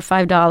 borrowed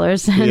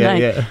 $5. And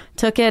I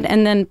took it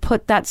and then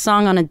put that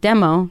song on a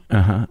demo,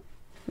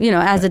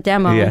 as a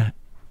demo. Yeah.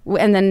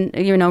 And then,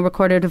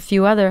 recorded a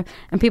few other,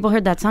 and people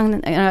heard that song,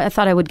 and I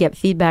thought I would get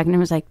feedback, and I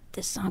was like,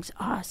 this song's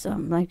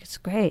awesome, like, it's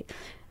great.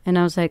 And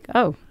I was like,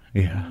 oh,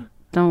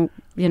 don't,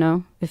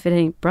 if it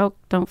ain't broke,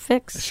 don't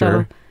fix.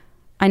 Sure. So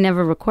I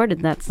never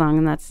recorded that song,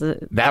 and that's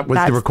the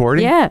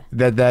recording? Yeah.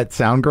 That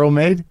sound girl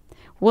made?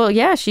 Well,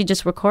 yeah, she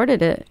just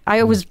recorded it.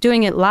 I was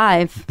doing it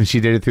live. And she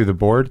did it through the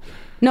board?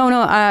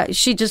 No,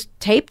 she just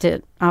taped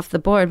it off the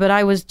board, but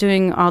I was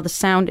doing all the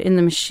sound in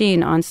the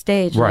machine on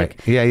stage. Right.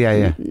 Like,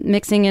 yeah.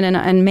 Mixing it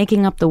and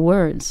making up the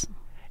words.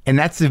 And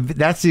that's the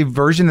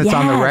version that's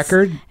on the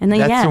record? And then,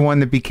 that's the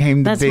one that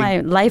became the big... That's my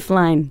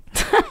lifeline.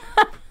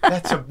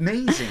 That's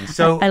amazing.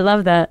 So I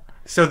love that.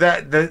 So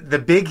that the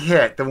big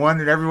hit, the one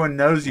that everyone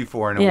knows you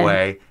for in a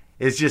way,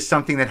 is just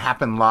something that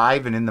happened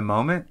live and in the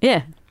moment?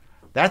 Yeah.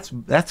 That's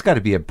got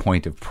to be a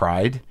point of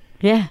pride.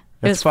 Yeah.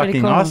 That's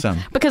fucking cool. Awesome.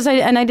 Because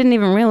I didn't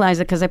even realize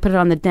it because I put it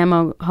on the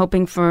demo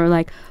hoping for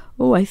like,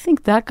 oh, I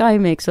think that guy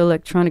makes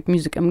electronic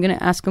music. I'm going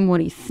to ask him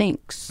what he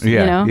thinks.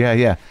 Yeah,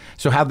 yeah.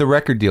 So how'd the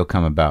record deal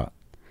come about?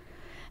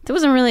 There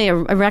wasn't really a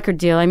record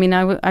deal. I mean,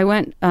 I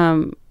went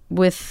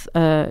with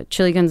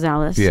Chili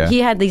Gonzalez. Yeah. He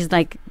had these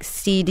like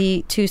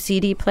two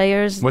CD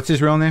players. What's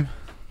his real name?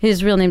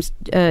 His real name's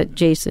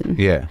Jason.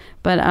 Yeah.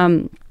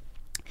 But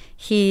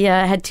he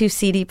had 2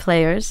 CD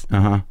players.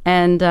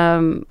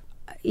 And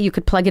you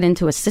could plug it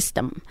into a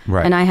system.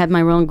 Right. And I had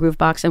my Rolling Groove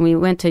box, and we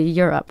went to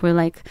Europe. We're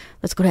like,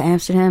 let's go to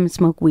Amsterdam and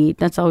smoke weed.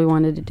 That's all we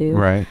wanted to do.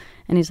 Right.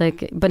 And he's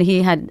like, but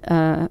he had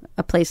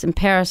a place in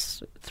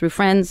Paris through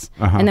friends.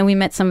 And then we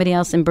met somebody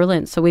else in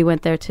Berlin. So we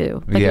went there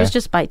too. But it was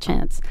just by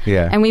chance.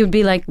 Yeah. And we would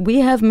be like, we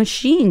have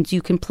machines.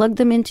 You can plug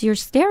them into your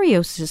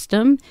stereo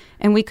system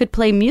and we could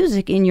play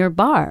music in your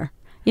bar.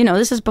 You know,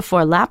 this is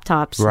before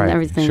laptops and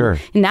everything. Sure.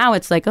 And now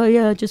it's like, oh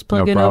yeah, just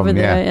plug it over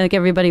there. Yeah. Like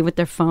everybody with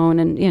their phone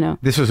and, you know.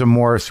 This was a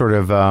more sort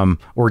of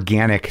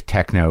organic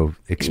techno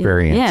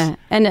experience. Yeah.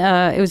 And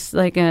it was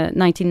like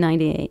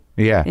 1998.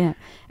 Yeah. Yeah.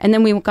 And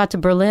then we got to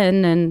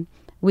Berlin and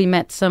we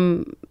met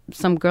some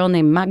girl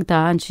named Magda,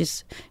 and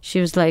she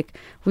was like,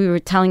 we were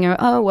telling her,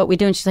 oh, what we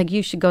do, and she's like,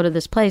 you should go to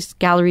this place,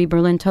 Gallery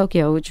Berlin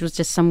Tokyo, which was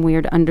just some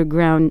weird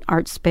underground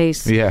art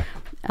space. Yeah.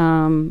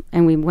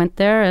 And we went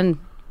there, and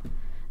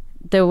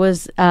there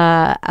was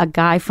a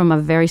guy from a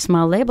very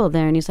small label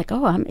there, and he's like,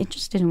 oh, I'm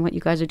interested in what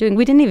you guys are doing.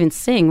 We didn't even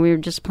sing. We were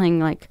just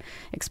playing like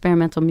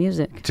experimental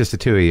music. Just the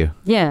two of you.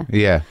 Yeah.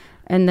 Yeah.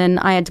 And then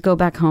I had to go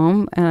back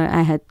home.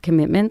 I had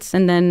commitments,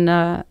 and then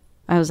I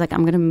was like,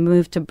 I'm going to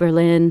move to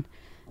Berlin.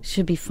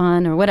 Should be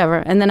fun or whatever.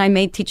 And then I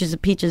made Teachers of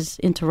Peaches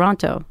in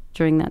Toronto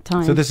during that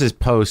time. So this is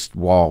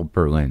post-wall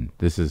Berlin.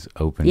 This is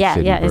open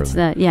city Berlin. It's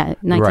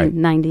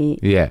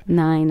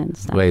 1999 and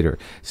stuff. Later.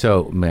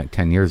 So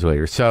 10 years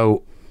later.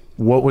 So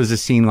what was the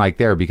scene like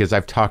there? Because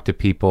I've talked to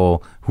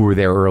people who were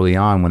there early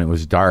on when it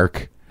was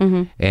dark.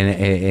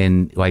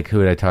 And like, who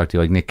did I talk to?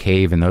 Like Nick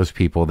Cave and those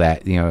people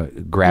that, you know,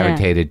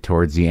 gravitated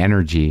towards the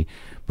energy.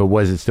 But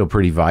was it still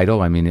pretty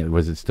vital? I mean,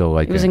 was it still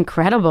like... It was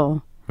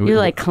incredible. You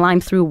like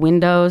climb through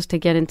windows to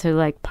get into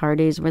like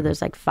parties where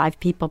there's like 5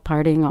 people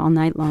partying all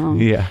night long.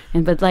 Yeah.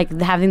 But like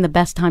having the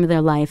best time of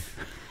their life,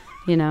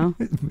 you know?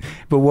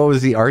 But what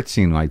was the art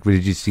scene like?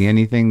 Did you see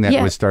anything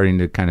that was starting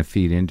to kind of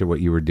feed into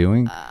what you were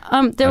doing?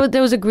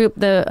 There was a group,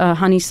 the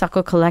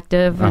Honeysuckle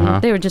Collective,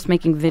 and they were just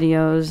making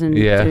videos and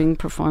doing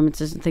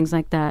performances and things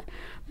like that.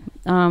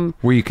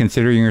 Were you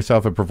considering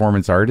yourself a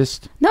performance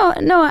artist? No,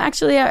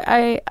 actually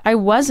I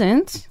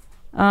wasn't.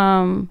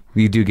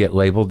 You do get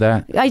labeled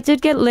that? I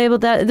did get labeled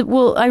that.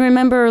 Well, I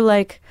remember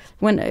like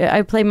when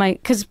I played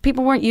because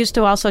people weren't used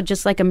to also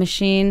just like a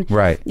machine.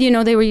 Right. You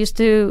know, they were used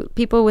to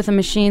people with a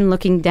machine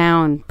looking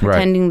down,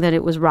 pretending that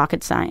it was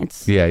rocket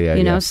science. Yeah.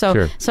 You know,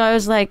 so I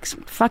was like,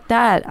 fuck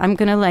that. I'm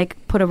going to like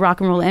put a rock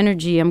and roll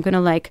energy. I'm going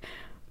to like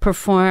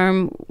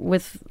perform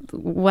with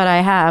what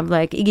I have,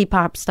 like Iggy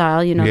Pop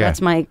style, you know, that's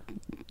my,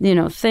 you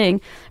know, thing.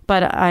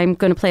 But I'm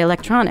going to play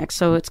electronics.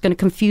 So it's going to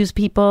confuse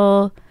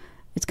people.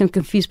 It's going to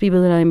confuse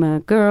people that I'm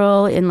a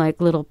girl in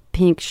like little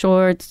pink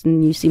shorts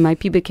and you see my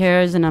pubic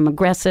hairs and I'm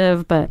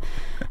aggressive, but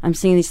I'm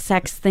seeing these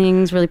sex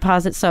things really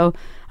positive. So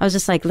I was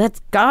just like,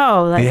 let's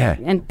go. Like,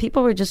 and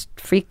people were just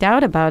freaked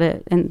out about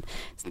it. And,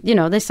 you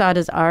know, they saw it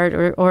as art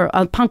or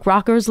punk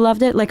rockers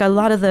loved it. Like a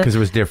lot of the... Because it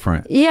was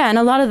different. Yeah. And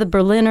a lot of the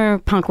Berliner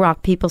punk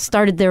rock people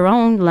started their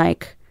own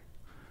like,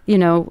 you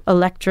know,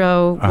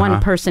 electro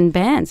one-person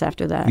bands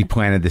after that. You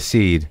planted the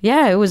seed.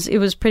 Yeah, it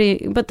was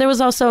pretty... But there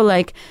was also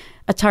like...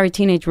 Atari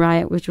Teenage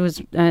Riot, which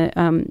was,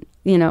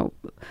 you know,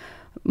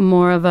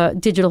 more of a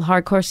digital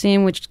hardcore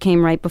scene, which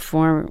came right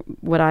before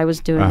what I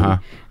was doing,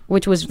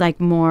 which was like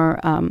more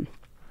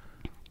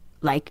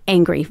like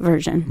angry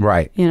version,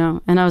 right? You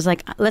know, and I was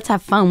like, let's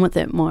have fun with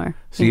it more.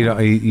 So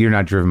you're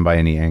not driven by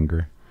any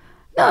anger.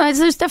 No,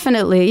 there's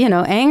definitely, you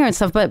know, anger and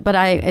stuff, but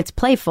it's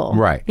playful,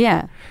 right?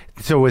 Yeah.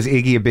 So was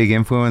Iggy a big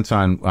influence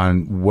on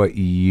what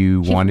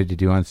you wanted to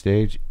do on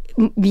stage?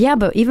 Yeah,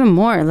 but even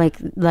more like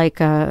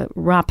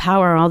raw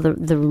power, all the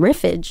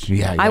riffage.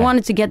 Yeah. I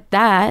wanted to get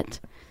that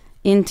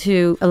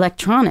into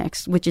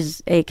electronics, which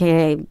is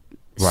AKA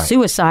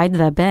Suicide,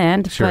 the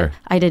band. Sure. But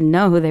I didn't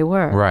know who they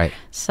were. Right.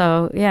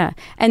 So, yeah.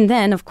 And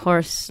then, of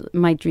course,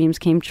 my dreams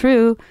came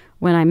true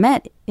when I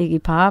met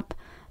Iggy Pop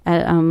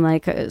at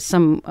like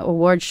some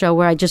award show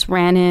where I just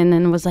ran in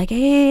and was like,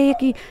 hey,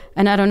 Iggy.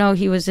 And I don't know,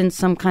 he was in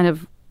some kind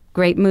of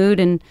great mood,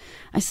 and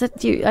I said,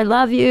 I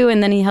love you,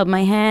 and then he held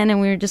my hand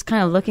and we were just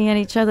kind of looking at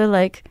each other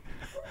like,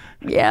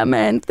 yeah,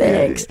 man,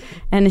 thanks.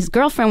 And his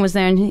girlfriend was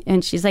there,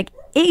 and she's like,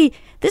 hey,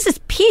 this is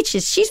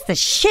Peaches, she's the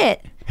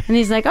shit. And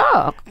he's like,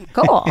 oh,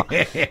 cool.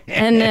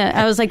 And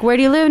I was like, where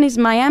do you live? And he's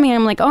in Miami. And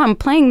I'm like, oh, I'm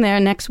playing there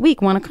next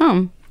week, want to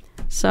come?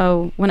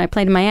 So when I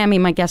played in Miami,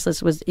 my guest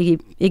list was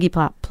Iggy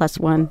Pop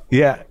 +1.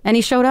 Yeah. And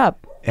he showed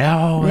up.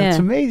 Oh, that's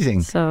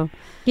amazing. So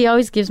he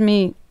always gives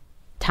me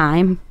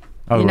time.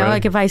 Oh, you know, really?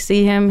 Like if I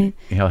see him,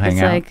 he'll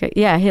hang out. Like,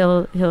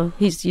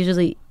 he's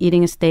usually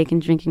eating a steak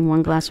and drinking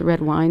 1 glass of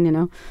red wine, you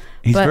know.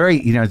 He's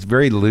it's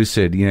very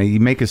lucid. You know, you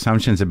make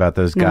assumptions about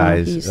those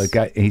guys.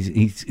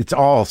 It's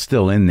all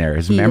still in there.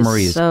 His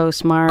memory is so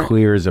smart,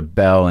 clear as a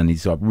bell, and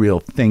he's a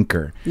real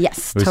thinker.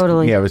 Yes,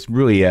 totally. Yeah, it was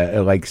really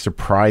like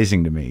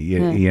surprising to me,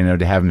 you know,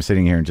 to have him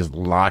sitting here and just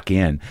lock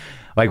in.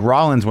 Like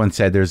Rollins once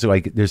said, there's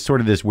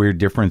sort of this weird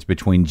difference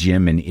between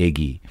Jim and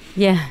Iggy.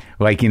 Yeah.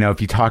 Like, you know, if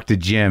you talk to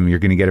Jim, you're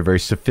going to get a very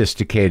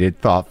sophisticated,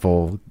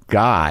 thoughtful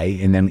guy,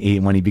 and then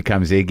when he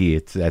becomes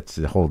Iggy, that's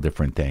a whole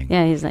different thing.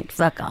 Yeah, he's like,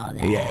 fuck all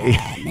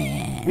that,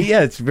 man. Yeah,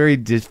 it's a very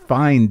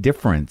defined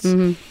difference.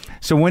 Mm-hmm.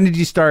 So when did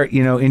you start,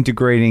 you know,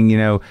 integrating,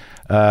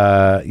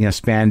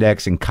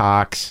 spandex and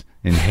cocks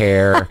and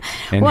hair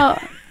and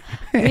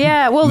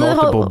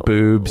multiple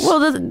boobs.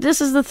 Well,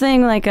 this is the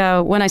thing. Like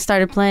when I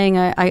started playing,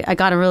 I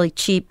got a really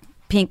cheap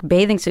pink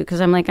bathing suit because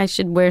I'm like, I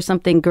should wear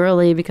something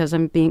girly because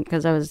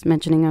I was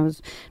mentioning I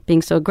was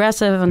being so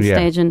aggressive on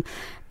stage, and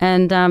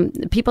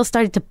people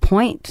started to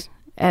point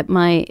at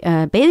my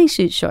bathing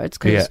suit shorts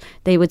because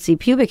they would see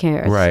pubic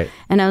hairs. Right.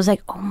 And I was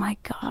like, oh my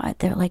God,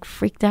 they're like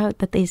freaked out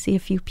that they see a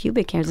few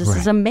pubic hairs. This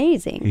is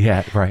amazing.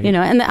 Yeah, right. You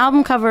know, and the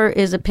album cover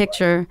is a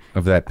picture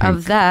of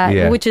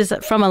that, which is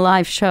from a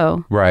live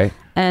show. Right.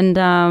 And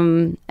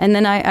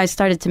then I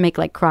started to make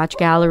like crotch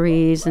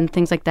galleries and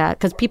things like that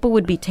because people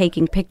would be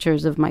taking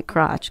pictures of my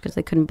crotch because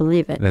they couldn't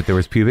believe it. That there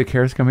was pubic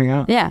hairs coming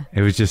out? Yeah.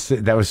 It was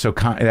just, that was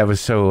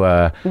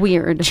so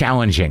weird.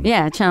 Challenging.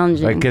 Yeah,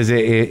 challenging. Because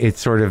it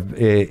sort of,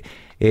 it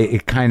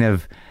kind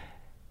of,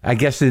 I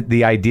guess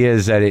the idea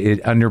is that it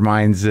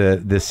undermines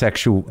the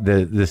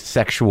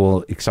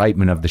sexual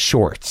excitement of the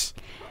shorts.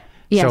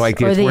 Yes, so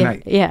like or the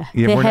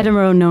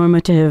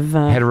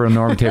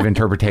heteronormative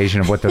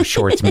interpretation of what those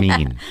shorts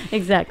mean.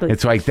 Exactly.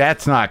 It's like,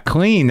 that's not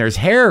clean. There's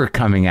hair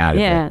coming out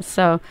of it.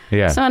 So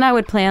and I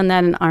would play on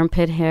that and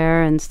armpit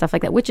hair and stuff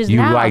like that, which is you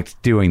now... liked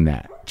doing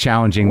that,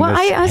 challenging this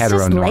heteronormative. I was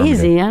just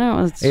lazy. I don't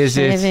know. Is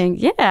shaving.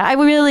 it? Yeah, I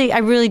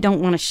really don't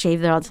want to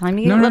shave there all the time.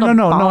 You get No,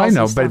 I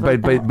know,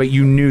 but but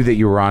you knew that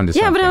you were onto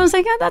something. Yeah, but I was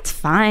like, oh, that's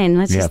fine.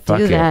 Let's just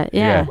do that.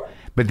 Yeah.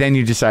 But then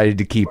you decided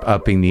to keep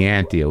upping the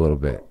ante a little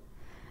bit.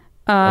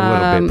 A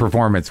little bit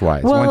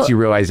performance-wise. Once you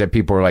realize that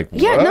people were like,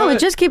 what? Yeah, no, it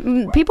just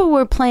people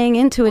were playing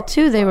into it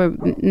too. They were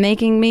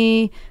making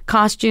me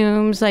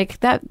costumes like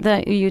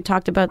that you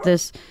talked about,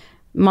 this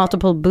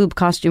multiple boob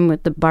costume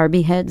with the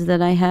Barbie heads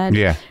that I had.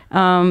 Yeah.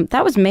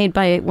 That was made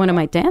by one of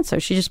my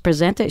dancers. She just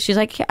presented. She's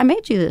like, I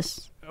made you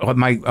this.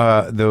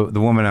 The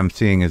woman I'm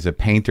seeing is a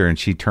painter, and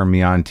she turned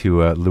me on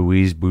to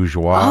Louise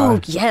Bourgeois. Oh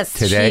yes,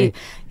 today.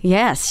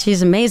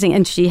 She's amazing,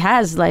 and she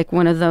has like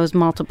one of those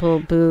multiple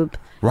boob.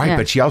 Right,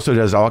 but she also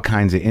does all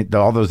kinds of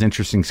all those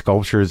interesting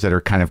sculptures that are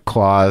kind of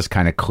claws,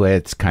 kind of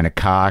clits, kind of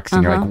cocks,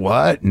 and you're like,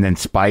 what? And then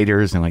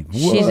spiders, and like, what?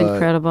 She's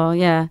incredible.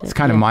 Yeah, it's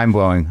kind of mind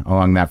blowing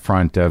along that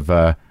front of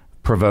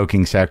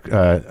provoking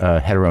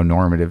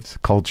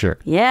heteronormative culture.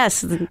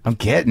 Yes, I'm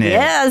getting it.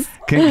 Yes,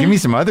 give me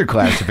some other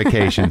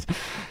classifications.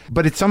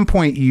 But at some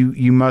point,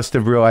 you must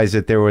have realized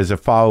that there was a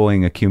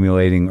following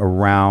accumulating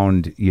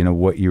around,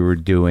 what you were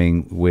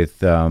doing with,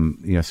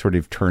 sort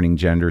of turning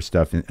gender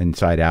stuff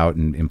inside out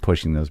and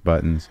pushing those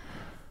buttons.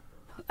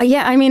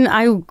 Yeah, I mean,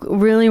 I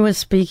really was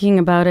speaking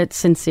about it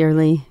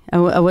sincerely.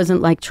 I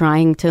wasn't like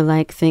trying to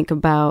like think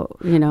about,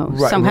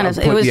 some kind of.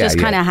 It was just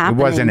kind of happening.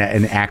 It wasn't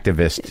an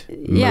activist.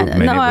 Yeah,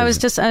 movement. no, I was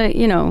just,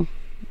 yeah.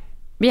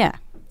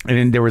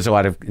 And there was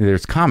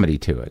there's comedy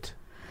to it.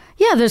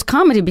 Yeah, there's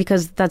comedy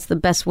because that's the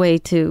best way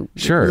to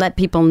let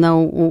people know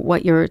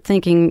what you're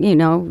thinking,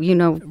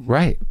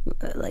 Right.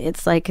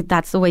 It's like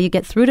that's the way you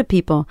get through to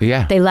people.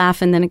 Yeah. They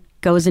laugh and then it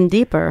goes in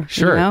deeper.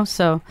 Sure.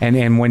 So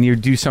and when you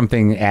do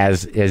something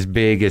as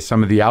big as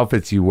some of the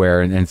outfits you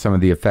wear and some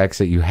of the effects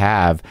that you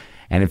have,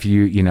 and if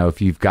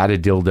you've got a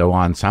dildo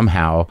on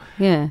somehow,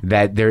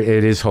 that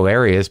it is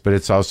hilarious, but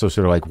it's also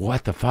sort of like,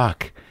 what the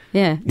fuck?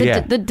 Yeah.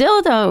 The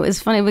dildo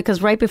is funny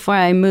because right before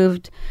I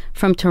moved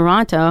from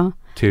Toronto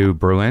to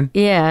Berlin.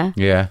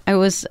 Yeah. I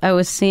was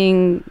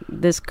seeing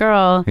this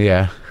girl.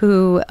 Yeah.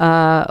 Who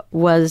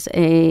was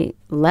a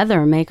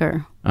leather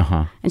maker.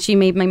 Uh-huh. And she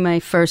made me my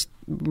first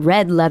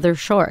red leather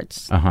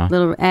shorts.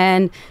 Uh-huh.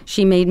 And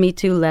she made me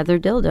 2 leather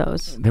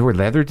dildos. They were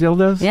leather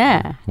dildos?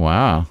 Yeah.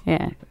 Wow.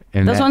 Yeah.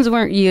 And those ones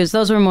weren't used.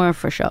 Those were more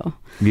for show.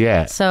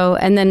 Yeah. So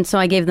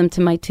I gave them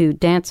to my 2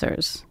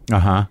 dancers.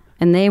 Uh-huh.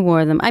 And they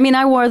wore them. I mean,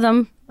 I wore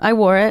them. I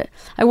wore it.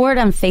 I wore it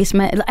on face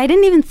mask. I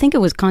didn't even think it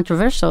was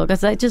controversial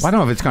because I just... Well, I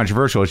don't know if it's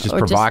controversial. It's just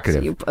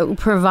provocative.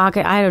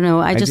 Provocative. I don't know.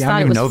 I just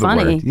thought it was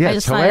funny. Yeah,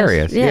 it's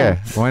hilarious. Yeah,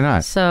 why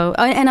not? So,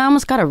 and I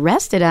almost got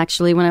arrested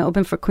actually when I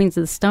opened for Queens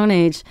of the Stone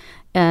Age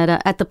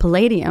at the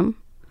Palladium.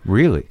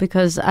 Really?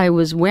 Because I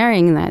was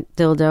wearing that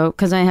dildo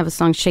because I have a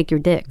song "Shake Your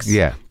Dicks."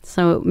 Yeah.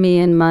 So me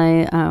and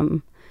my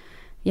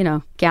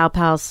gal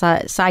pal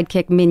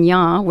sidekick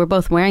Mignon, we're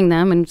both wearing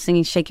them and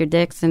singing "Shake Your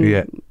Dicks," and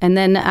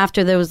then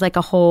after there was like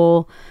a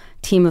whole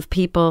team of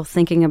people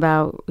thinking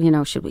about,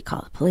 should we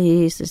call the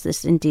police? Is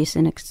this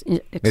indecent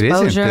exposure? It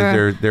isn't,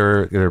 because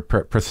they're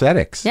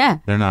prosthetics. Yeah,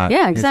 they're not.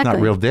 Yeah, exactly. It's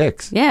not real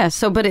dicks. Yeah.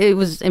 So, but it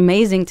was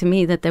amazing to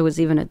me that there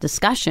was even a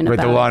discussion about.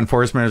 But the law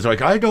enforcement is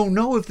like, I don't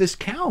know if this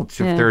counts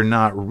if they're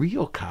not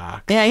real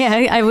cocks.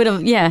 Yeah. I would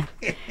have. Yeah.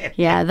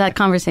 Yeah. That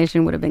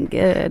conversation would have been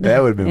good.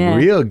 That would have been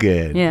real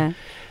good. Yeah.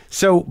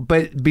 So,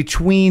 but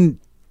between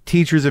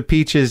Teachers of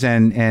Peaches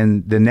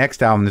and the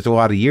next album, there's a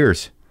lot of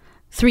years.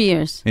 3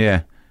 years.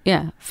 Yeah.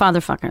 Yeah.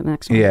 Fatherfucker, the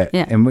next one. Yeah.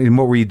 And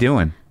what were you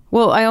doing?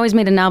 Well, I always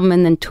made an album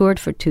and then toured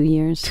for 2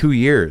 years. 2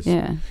 years?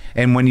 Yeah.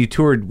 And when you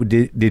toured,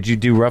 did you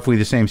do roughly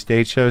the same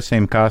stage shows,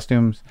 same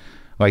costumes?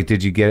 Like,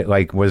 did you get,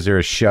 like, was there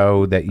a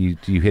show that you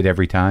hit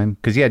every time?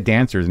 Because you had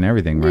dancers and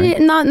everything, right?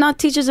 Yeah, not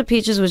Teachers of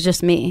Peaches was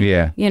just me.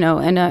 Yeah.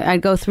 And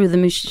I'd go through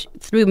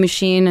the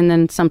machine and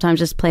then sometimes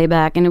just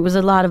playback. And it was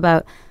a lot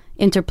about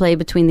interplay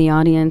between the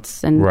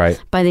audience. And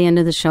by the end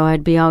of the show,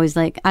 I'd be always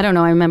like, I don't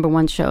know, I remember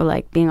one show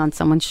like being on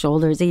someone's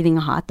shoulders, eating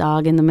a hot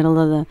dog in the middle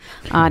of the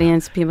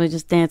audience, people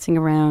just dancing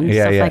around,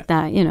 stuff like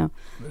that, you know.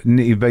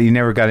 But you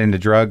never got into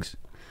drugs?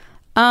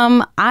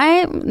 No,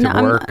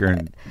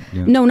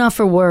 not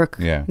for work.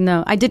 Yeah.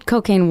 No, I did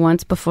cocaine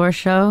once before a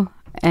show,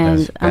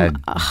 and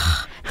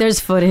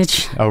there's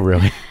footage. Oh,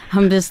 really?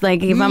 I'm just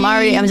like, if I'm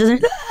already, I'm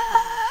just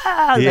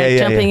like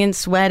jumping and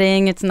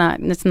sweating. It's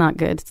not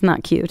good. It's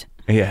not cute.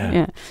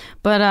 Yeah.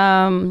 But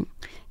I'm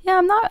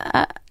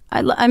not.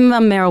 I'm a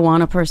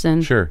marijuana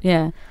person. Sure.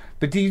 Yeah.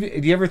 But do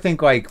you ever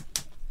think like,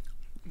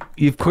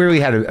 you've clearly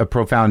had a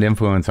profound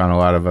influence on a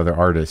lot of other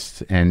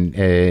artists, and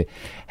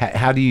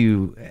how do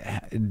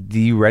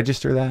you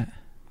register that?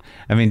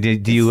 I mean,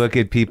 do you look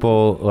at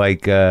people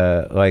like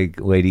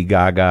Lady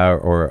Gaga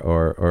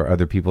or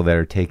other people that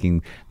are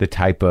taking the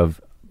type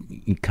of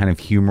kind of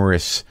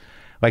humorous,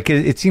 like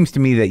it seems to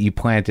me that you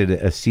planted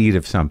a seed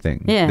of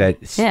something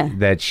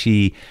that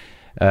she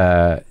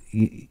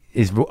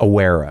is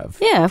aware of.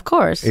 Yeah, of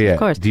course. Yeah. Of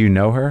course. Do you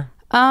know her?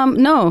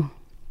 No,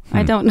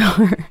 I don't know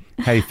her.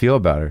 How do you feel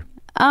about her?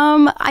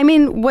 I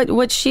mean,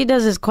 what she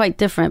does is quite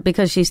different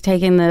because she's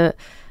taken the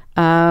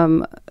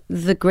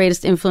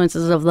greatest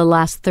influences of the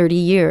last 30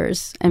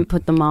 years and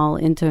put them all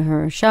into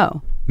her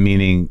show.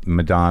 Meaning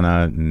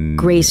Madonna and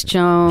Grace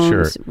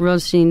Jones,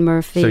 Roisin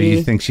Murphy. So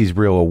you think she's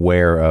real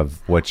aware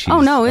of what she's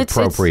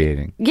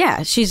appropriating?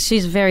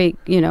 She's very,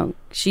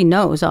 she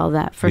knows all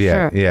that for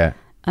sure. Yeah.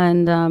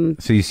 And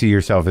so you see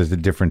yourself as a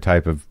different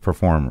type of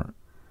performer.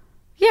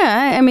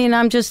 Yeah, I mean,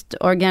 I'm just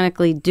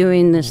organically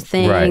doing this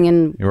thing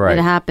and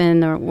it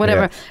happened or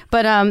whatever. Yeah.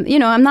 But,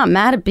 I'm not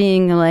mad at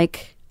being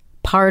like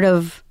part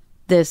of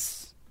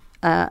this,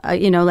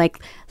 like,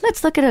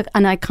 let's look at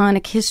an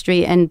iconic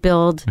history and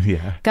build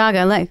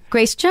Gaga, like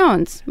Grace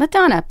Jones,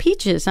 Madonna,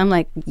 Peaches. I'm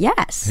like,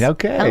 yes.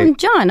 Okay. Elton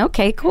John.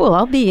 Okay, cool.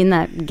 I'll be in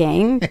that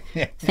gang.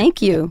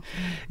 Thank you.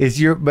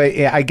 But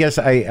I guess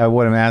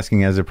what I'm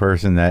asking as a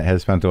person that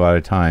has spent a lot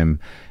of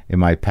time in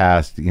my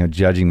past,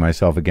 judging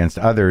myself against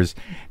others,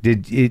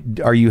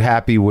 are you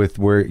happy with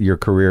where your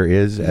career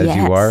is as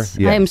you are?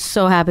 Yeah. I am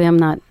so happy I'm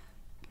not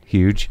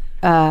huge.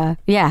 I'm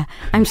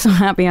so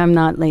happy I'm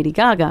not Lady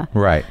Gaga.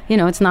 Right.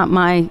 It's not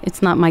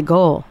my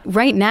goal.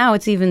 Right now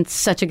it's even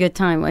such a good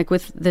time, like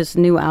with this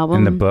new album.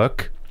 In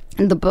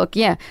the book,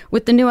 yeah.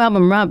 With the new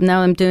album Rub,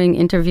 now I'm doing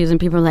interviews and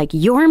people are like,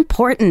 you're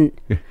important.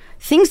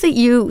 Things that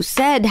you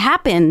said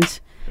happened.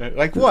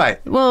 Like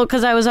what? Well,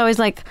 because I was always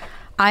like,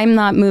 I'm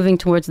not moving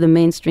towards the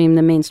mainstream.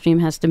 The mainstream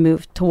has to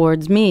move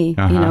towards me,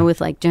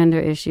 with like gender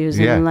issues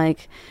and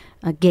like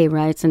gay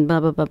rights and blah,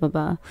 blah, blah, blah,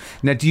 blah.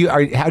 Now,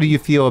 how do you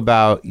feel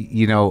about,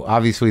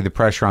 obviously the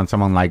pressure on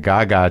someone like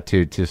Gaga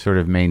to sort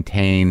of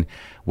maintain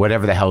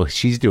whatever the hell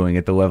she's doing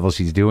at the level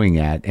she's doing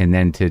at, and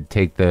then to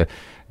take the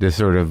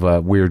sort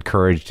of weird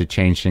courage to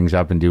change things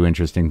up and do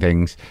interesting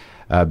things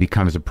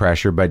becomes a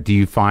pressure. But do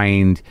you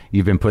find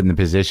you've been put in the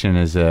position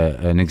as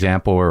an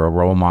example or a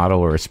role model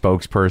or a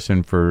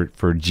spokesperson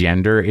for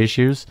gender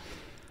issues?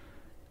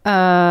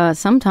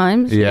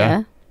 Sometimes,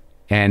 yeah.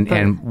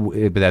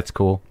 But that's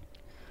cool.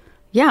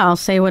 Yeah, I'll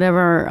say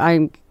whatever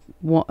I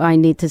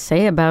need to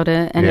say about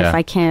it, and if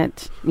I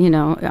can't,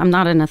 I'm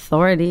not an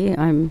authority.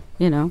 I'm,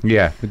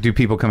 Yeah. Do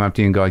people come up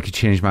to you and go, "I could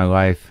change my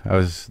life. I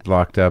was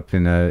locked up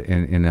in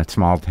a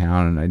small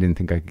town, and I didn't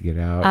think I could get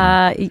out."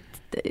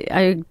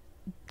 I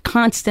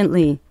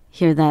constantly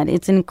hear that.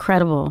 It's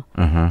incredible.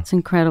 It's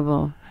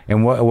incredible.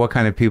 And what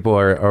kind of people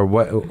are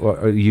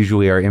what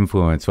usually are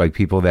influenced? Like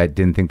people that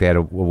didn't think they had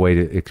a way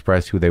to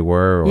express who they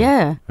were.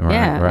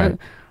 Right.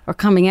 Or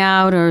coming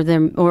out,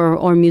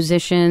 or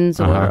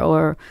musicians,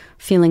 or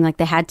feeling like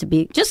they had to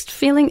be. Just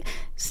feeling.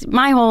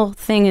 My whole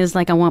thing is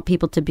like I want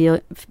people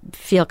to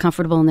feel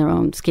comfortable in their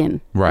own skin,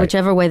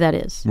 whichever way that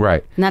is.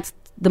 Right. And that's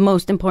the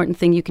most important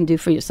thing you can do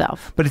for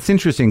yourself. But it's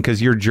interesting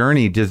because your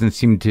journey doesn't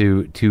seem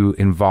to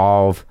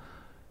involve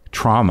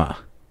trauma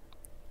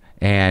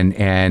and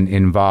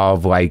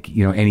involve like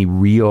any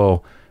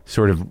real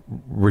sort of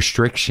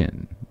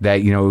restriction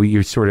that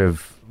you sort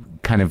of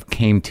kind of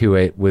came to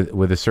it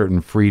with a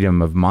certain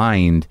freedom of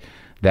mind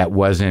that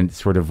wasn't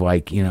sort of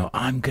like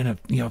I'm gonna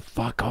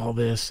fuck all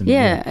this and,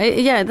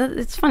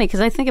 it's funny because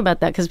I think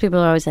about that because people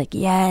are always like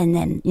and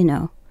then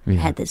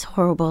had this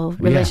horrible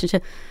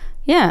relationship.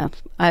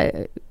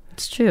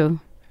 It's true.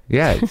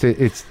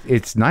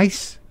 It's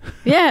nice.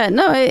 Yeah,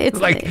 no,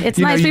 it's like it's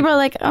nice. People are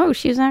like, "Oh,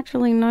 she's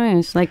actually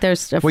nice." Like,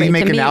 there's you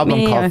make an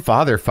album called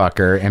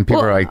Fatherfucker, and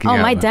people are like,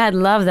 my dad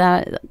loved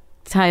that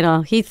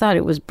title. He thought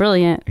it was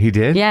brilliant. He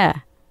did? Yeah.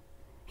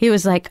 He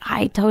was like,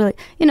 I totally,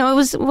 it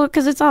was,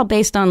 because it's all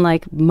based on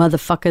like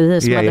motherfucker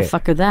this,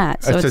 motherfucker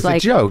that. So it's like a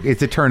joke.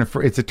 It's a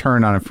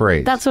turn on a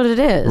phrase. That's what it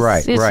is.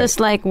 Right. It's just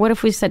like, what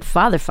if we said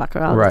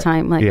fatherfucker all the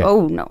time? Like,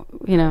 oh no,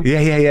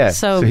 Yeah.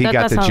 So he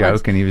got the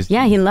joke and he was.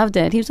 Yeah, he loved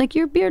it. He was like,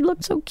 your beard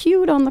looked so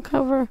cute on the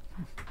cover.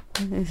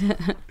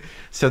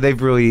 So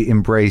they've really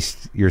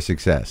embraced your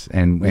success.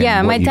 And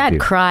yeah, what my you dad do.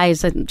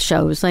 cries at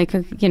shows. Like,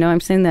 I'm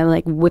sitting there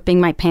like whipping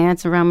my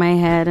pants around my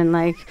head and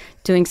like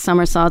doing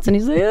somersaults, and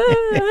he's like,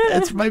 ah.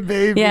 That's my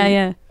baby.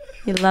 Yeah.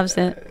 He loves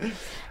it.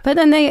 But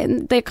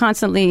then they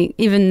constantly,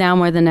 even now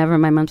more than ever,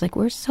 my mom's like,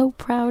 we're so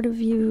proud of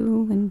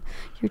you and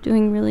you're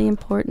doing really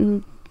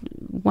important,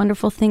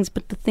 wonderful things.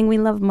 But the thing we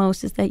love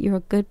most is that you're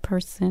a good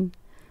person.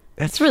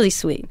 That's really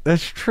sweet.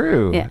 That's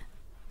true. Yeah.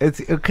 It's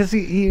because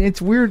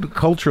it's weird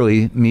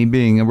culturally, me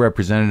being a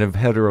representative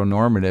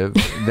heteronormative,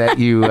 that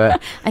you.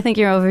 I think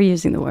you're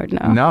overusing the word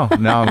now. No,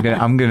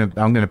 I'm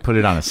gonna put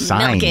it on a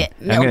sign.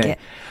 Milk it.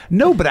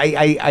 No, but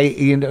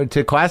I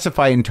to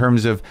classify in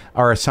terms of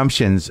our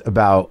assumptions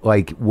about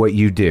like what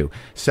you do.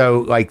 So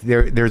like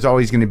there's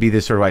always going to be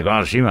this sort of like,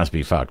 oh, she must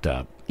be fucked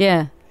up.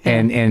 Yeah.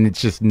 And it's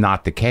just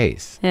not the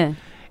case. Yeah.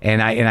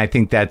 And I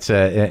think that's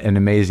an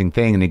amazing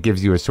thing, and it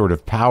gives you a sort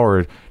of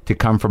power to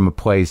come from a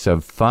place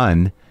of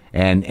fun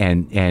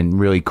and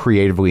really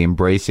creatively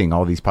embracing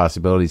all these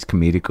possibilities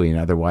comedically and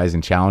otherwise,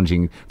 and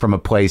challenging from a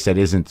place that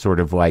isn't sort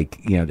of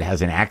like,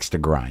 has an axe to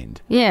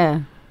grind.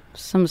 Yeah.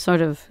 Some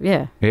sort of,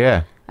 yeah.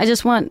 Yeah. I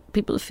just want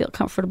people to feel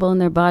comfortable in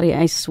their body,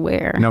 I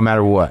swear. No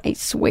matter what. I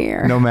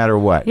swear. No matter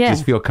what. Yeah.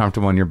 Just feel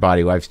comfortable in your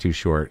body. Life's too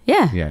short.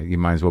 Yeah. Yeah, you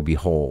might as well be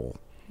whole.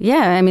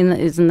 Yeah, I mean,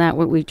 isn't that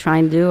what we try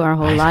and do our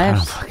whole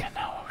lives? I don't fucking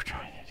know what we're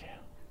trying to do.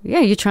 Yeah,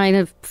 you're trying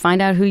to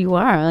find out who you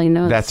are.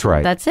 That's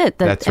right. That's it.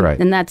 That's right.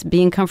 And that's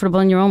being comfortable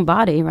in your own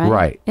body, right?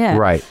 Right. Yeah.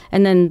 Right.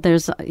 And then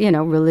there's,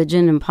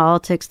 religion and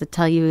politics that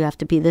tell you have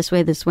to be this way,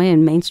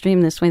 and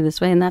mainstream this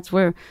way, and that's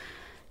where,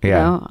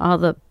 all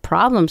the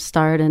problems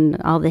start, and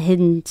all the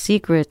hidden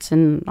secrets,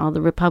 and all the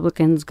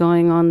Republicans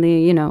going on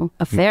the,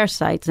 affair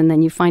sites, and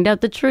then you find out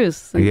the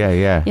truth. And,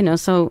 yeah.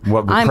 So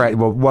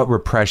what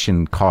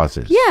repression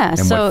causes. Yeah.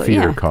 And what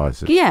fear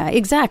causes. Yeah,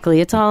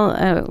 exactly. It's all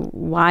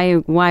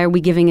why are we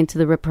giving into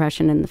the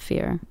repression and the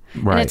fear?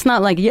 Right. And it's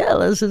not like,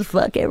 let's just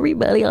fuck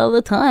everybody all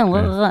the time.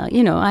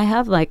 Yeah. I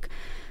have like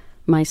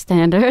my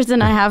standards,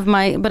 and I have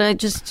but I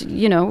just,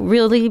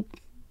 really,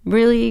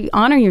 really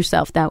honor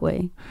yourself that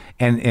way.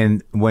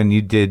 And when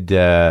you did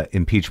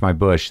Impeach My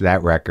Bush,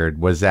 that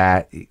record, was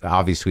that,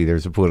 obviously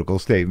there's a political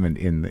statement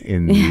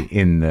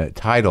in the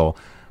title,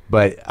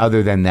 but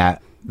other than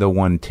that, the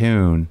one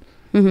tune,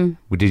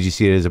 did you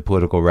see it as a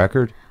political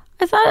record?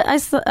 I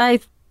thought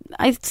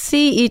I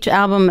see each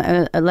album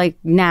like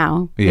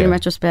now in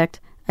retrospect.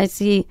 I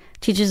see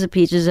Teachers of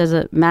Peaches as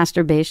a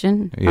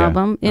masturbation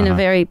album in a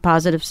very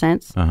positive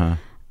sense.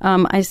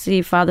 I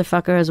see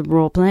Fatherfucker as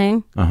role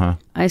playing.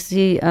 I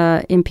see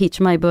Impeach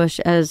My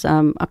Bush as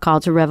a call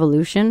to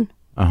revolution.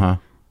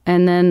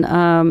 And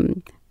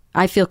then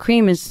I Feel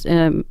Cream is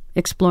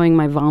exploring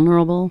my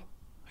vulnerable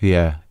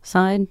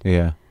side.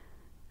 Yeah.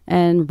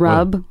 And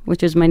Rub,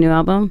 which is my new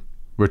album.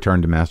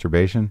 Return to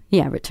masturbation?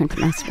 Yeah, return to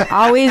masturbation.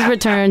 Always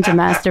return to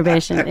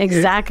masturbation.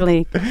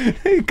 Exactly.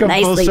 Come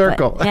full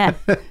circle. Yeah.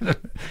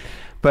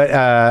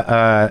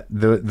 But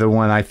the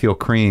one I Feel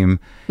Cream,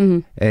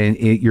 and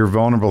your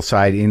vulnerable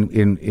side,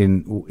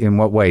 in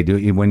what way?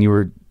 When you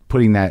were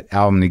putting that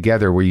album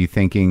together, were you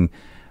thinking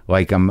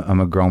like I'm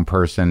a grown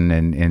person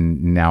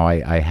and now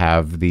I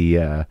have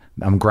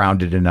I'm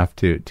grounded enough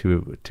to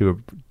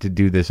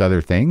do this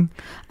other thing?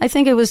 I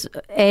think it was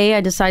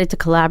I decided to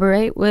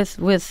collaborate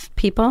with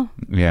people.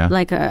 Yeah.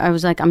 Like I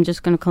was like, I'm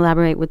just going to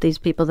collaborate with these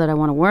people that I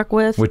want to work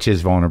with. Which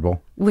is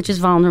vulnerable,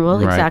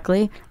 right.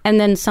 Exactly. And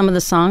then some of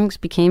the songs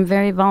became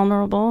very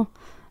vulnerable.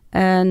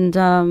 And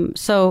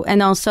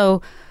and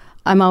also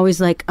I'm always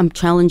like, I'm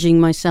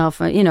challenging myself,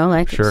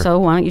 Sure. So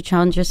why don't you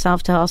challenge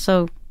yourself to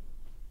also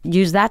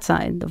use that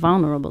side, the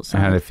vulnerable side.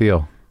 How did it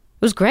feel?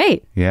 It was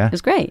great. Yeah? It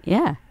was great,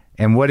 yeah.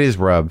 And what is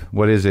Rub?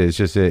 What is it? It's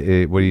just what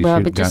do you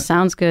Rub, it just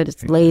sounds good.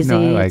 It's lazy.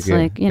 No, it's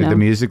like, The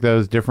music, though,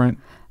 is different?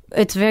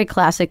 It's very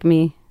classic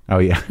me. Oh,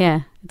 yeah.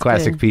 Yeah.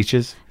 Classic good.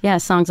 Peaches? Yeah,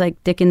 songs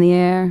like Dick in the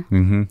Air.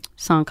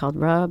 Song called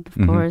Rub,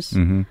 of course.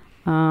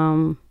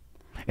 And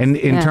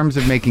in terms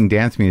of making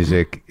dance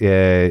music,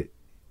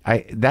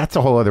 that's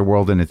a whole other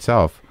world in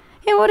itself.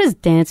 Yeah, what is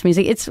dance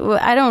music?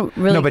 I don't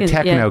really... No, but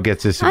techno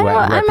gets this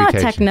reputation. I'm not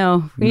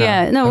techno. No.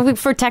 Yeah, no,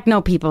 for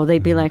techno people,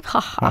 they'd be like, ha,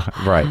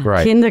 ha.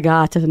 Right.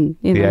 Kindergarten.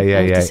 I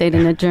have to say it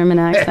in a German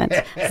accent.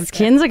 It's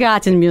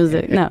kindergarten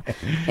music. No,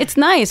 it's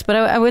nice, but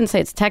I wouldn't say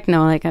it's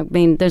techno. Like, I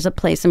mean, there's a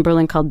place in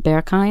Berlin called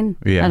Berghain.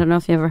 Yeah. I don't know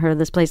if you ever heard of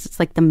this place. It's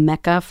like the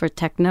Mecca for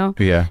techno.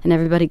 Yeah. And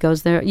everybody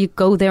goes there. You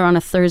go there on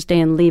a Thursday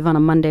and leave on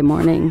a Monday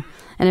morning.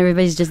 And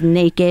everybody's just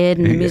naked,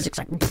 and the music's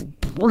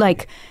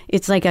like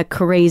it's like a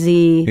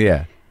crazy...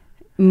 Yeah.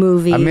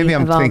 Movie. Maybe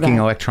I'm thinking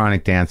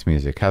electronic dance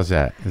music. How's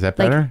that? Is that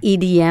better? Like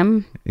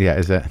EDM. Yeah,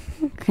 is that?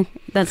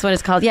 That's what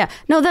it's called. Yeah.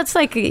 No, that's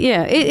like,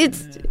 yeah.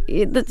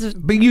 That's,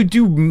 but you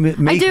do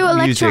make I do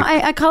electro. music.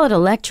 I call it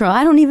electro.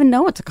 I don't even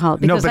know what to call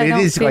it. No, but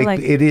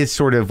it is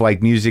sort of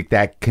like music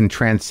that can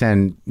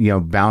transcend,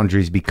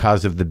 boundaries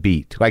because of the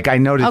beat. Like I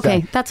noticed.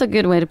 Okay, that's a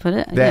good way to put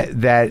it.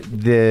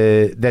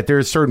 That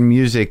there's certain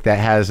music that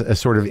has a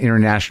sort of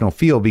international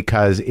feel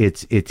because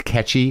it's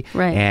catchy,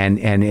 right. and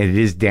it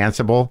is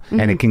danceable,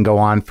 and it can go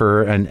on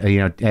for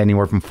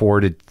anywhere from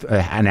 4 to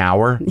an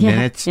hour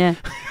minutes. Yeah.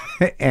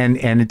 and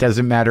it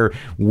doesn't matter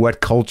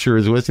what culture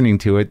is listening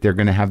to it, they're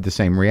going to have the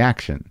same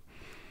reaction.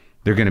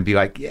 They're going to be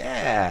like,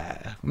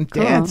 "Yeah, I'm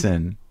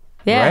dancing."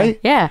 Yeah, right?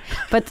 Yeah.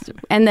 But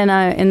and then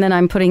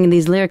I'm putting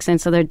these lyrics in,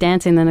 so they're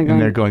dancing. Then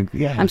they're going,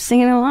 yeah. I'm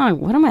singing along.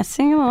 What am I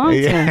singing along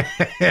to?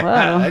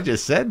 Whoa. I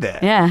just said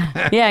that.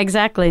 Yeah,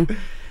 exactly.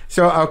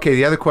 So, okay,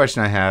 the other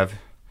question I have: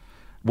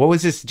 what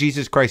was this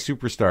Jesus Christ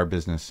Superstar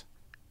business?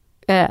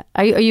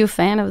 Are you a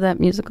fan of that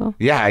musical?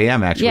 Yeah, I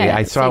am actually. Yeah,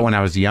 I saw it when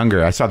I was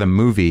younger. I saw the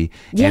movie,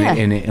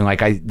 and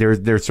like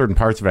there's certain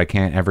parts of it I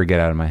can't ever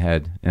get out of my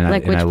head, and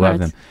I love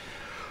them.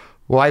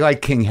 Well, I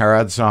like King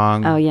Herod's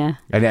song. Oh yeah,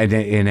 and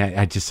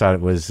I just thought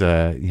it was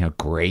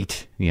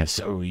great.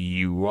 So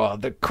you are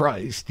the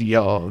Christ,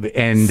 y'all,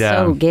 and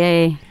so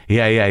gay.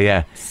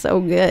 Yeah. So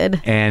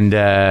good. And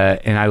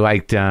I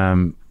liked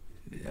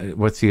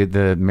what's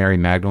the Mary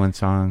Magdalene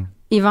song?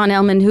 Yvonne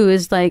Elliman, who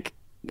is like.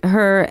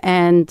 Her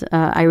and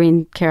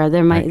Irene Cara,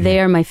 they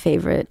are my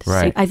favorite.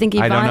 Right. I think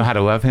Yvonne, I don't know how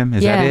to love him.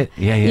 Is that it?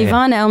 Yeah.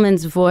 Yvonne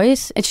Elliman's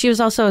voice, and she was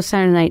also a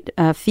Saturday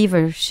Night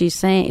Fever. She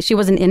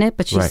wasn't in it,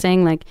 but she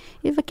sang like,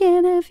 "If I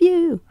can't have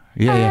you,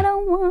 I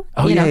don't want."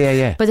 Oh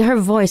yeah. But her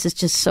voice is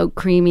just so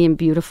creamy and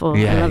beautiful.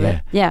 I love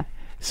it. Yeah.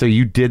 So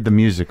you did the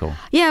musical.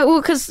 Yeah, well,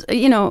 because,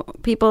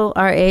 people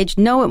our age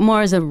know it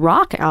more as a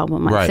rock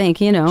album, I think,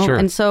 Sure.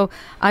 And so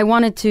I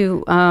wanted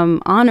to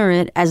honor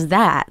it as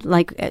that,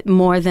 like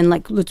more than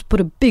like, let's put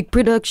a big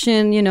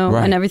production,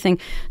 and everything.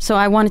 So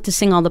I wanted to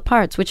sing all the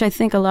parts, which I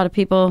think a lot of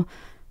people,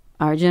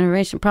 our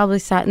generation, probably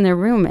sat in their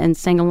room and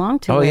sang along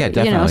to it. Oh, yeah,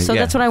 definitely. So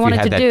that's what I wanted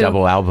to do. You had that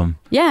double album.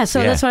 Yeah,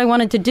 so that's what I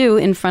wanted to do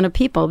in front of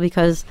people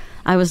because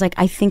I was like,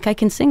 I think I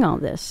can sing all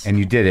this. And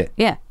you did it.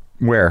 Yeah.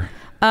 Where?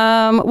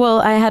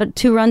 Well, I had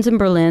 2 runs in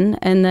Berlin,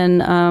 and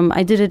then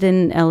I did it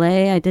in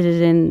LA, I did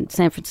it in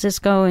San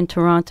Francisco, in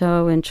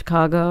Toronto, in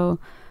Chicago.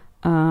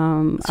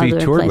 So you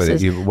toured places. with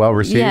it. You well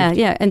received.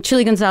 Yeah. And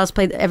Chili Gonzalez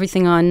played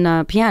everything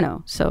on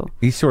piano. So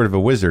he's sort of a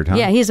wizard, huh?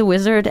 Yeah, he's a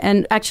wizard.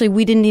 And actually,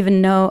 I didn't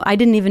even know,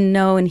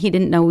 and he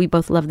didn't know we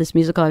both loved this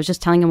musical. I was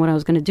just telling him what I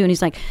was going to do, and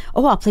he's like,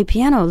 "Oh, I'll play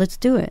piano. Let's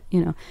do it."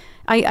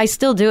 I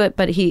still do it,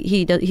 but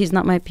he's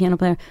not my piano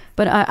player.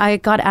 But I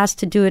got asked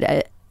to do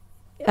it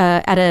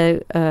at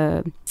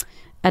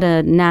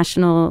a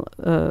national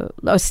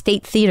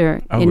state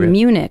theater in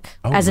Munich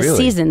as a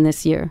season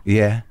this year.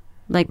 Yeah,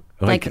 like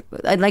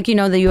that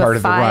you have part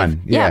of 5. The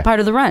run. Yeah, part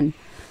of the run.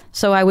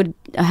 So I would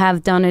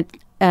have done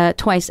it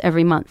twice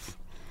every month,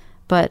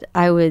 but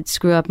I would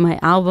screw up my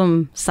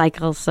album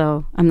cycle,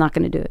 so I'm not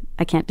going to do it.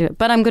 I can't do it,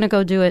 but I'm going to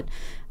go do it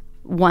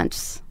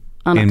once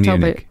on October.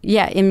 Munich.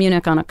 Yeah, in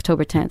Munich on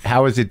October 10th.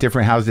 How is it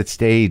different? How is it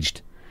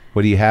staged?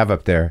 What do you have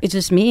up there? It's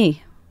just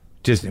me.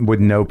 Just with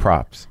no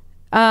props.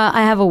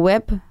 I have a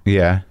whip.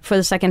 Yeah. For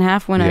the second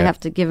half when I have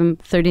to give him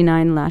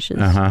 39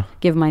 lashes.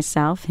 Give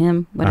myself,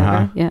 him,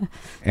 whatever. Yeah.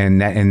 And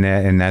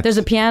that's... There's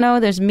a piano.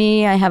 There's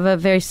me. I have a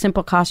very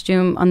simple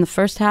costume on the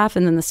first half,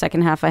 and then the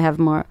second half I have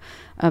more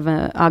of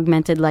an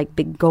augmented, like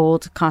big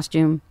gold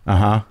costume.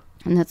 And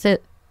that's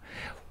it.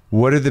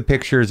 What are the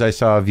pictures I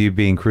saw of you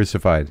being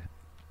crucified?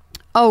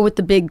 Oh, with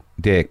the big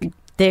dick.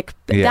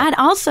 Yeah. That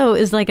also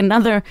is like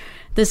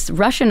this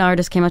Russian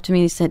artist came up to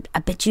me and he said, "I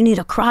bet you need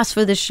a cross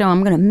for this show.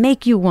 I'm going to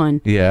make you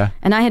one." Yeah.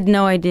 And I had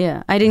no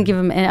idea. I didn't give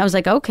him, and I was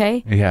like,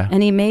 okay. Yeah.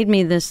 And he made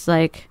me this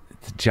like...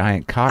 It's a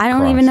giant cock I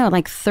don't even know,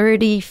 like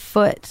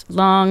 30-foot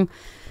long.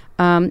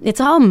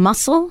 It's all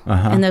muscle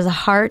and there's a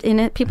heart in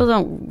it. People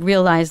don't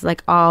realize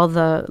like all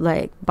the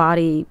like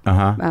body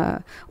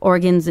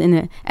organs in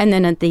it. And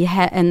then at the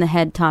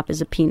head top is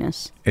a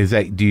penis. Do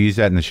you use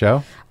that in the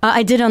show?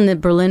 I did on the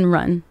Berlin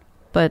run.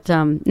 But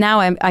now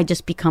I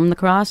just become the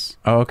cross.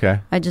 Oh, okay.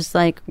 I just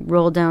like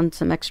roll down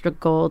some extra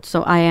gold,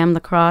 so I am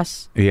the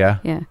cross. Yeah.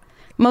 Yeah.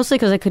 Mostly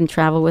because I couldn't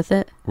travel with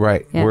it.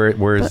 Right. Yeah.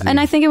 Where is and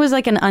I think it was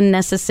like an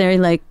unnecessary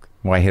like.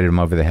 Why hit him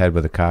over the head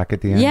with a cock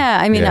at the end? Yeah,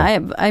 I mean,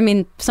 I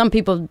mean, some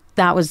people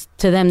that was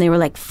to them. They were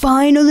like,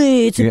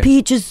 "Finally, it's a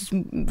Peaches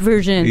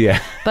version."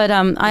 Yeah. But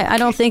I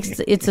don't think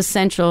it's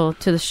essential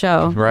to the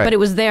show. Right. But it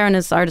was there, and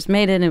this artist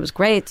made it, and it was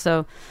great.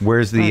 So.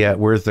 Where's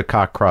the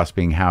cock cross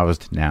being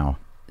housed now?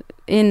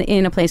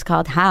 In a place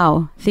called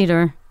How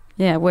Theater,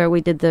 where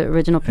we did the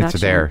original production.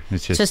 It's there.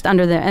 It's just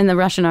under there. And the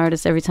Russian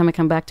artist, every time I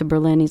come back to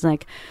Berlin, he's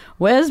like,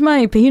 "Where's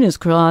my penis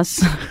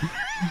cross?"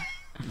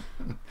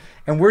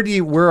 And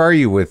where are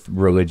you with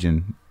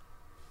religion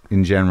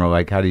in general?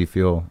 Like, how do you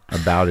feel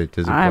about it?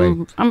 Does it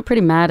play? I'm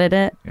pretty mad at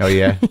it. Oh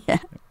yeah. Yeah.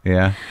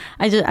 Yeah.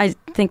 I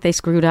think they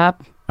screwed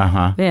up.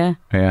 Yeah.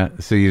 Yeah.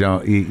 So you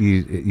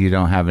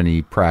don't have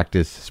any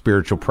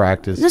spiritual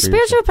practice? The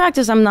spiritual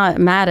practice I'm not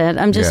mad at.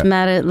 I'm just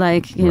mad at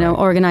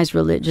organized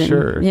religion.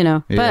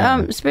 Sure.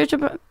 But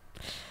spiritual...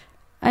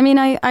 I mean,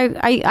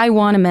 I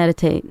want to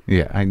meditate.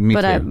 Yeah, me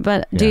too.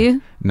 But do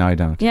you? No, I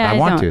don't. Yeah, I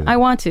want to. I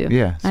want to.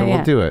 Yeah, so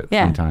we'll do it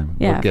sometime.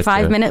 Yeah, we'll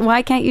 5 minutes.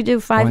 Why can't you do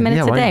 5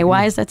 minutes a day?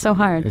 Why is that so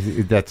hard?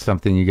 That's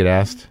something you get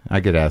asked?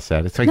 I get asked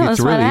that. It's like, it's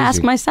really easy. I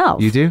ask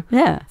myself. You do?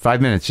 Yeah.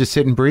 5 minutes. Just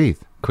sit and breathe.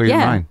 Clear your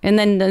mind. And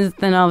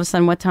then all of a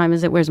sudden, what time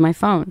is it? Where's my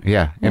phone?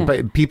 Yeah.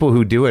 But people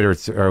who do it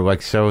are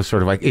like so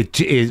sort of like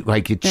it is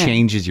like it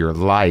changes your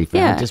life.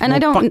 Yeah. And I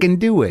don't fucking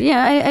do it.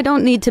 Yeah. I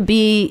don't need to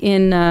be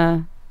in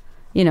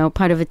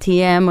part of a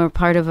TM or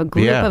part of a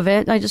group of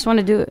it. I just want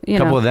to do it. A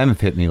couple of them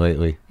have hit me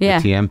lately. Yeah.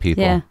 The TM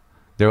people. Yeah.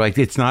 They're like,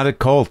 it's not a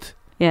cult.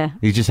 Yeah.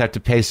 You just have to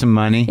pay some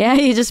money. Yeah,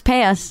 you just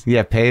pay us.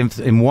 Yeah, pay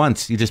them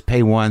once. You just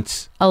pay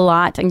once. A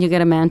lot, and you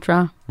get a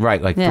mantra.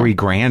 Right, like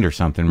 $3,000 or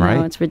something, right?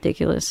 No, it's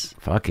ridiculous.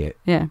 Fuck it.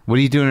 Yeah. What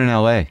are you doing in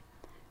LA?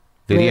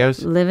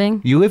 Videos?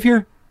 Living. You live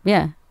here?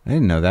 Yeah. I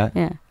didn't know that.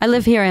 Yeah. I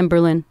live here in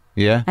Berlin.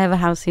 Yeah? I have a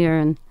house here.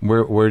 And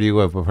Where do you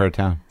live? What part of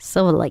town?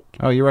 Silver Lake.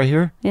 Oh, you're right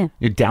here? Yeah.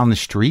 You're down the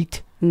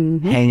street?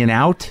 Mm-hmm. Hanging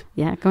out?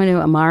 Yeah, going to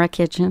Amara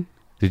Kitchen.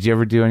 Did you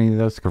ever do any of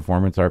those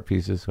performance art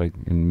pieces, like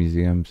in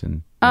museums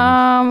and?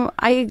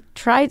 I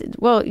tried.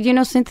 Well,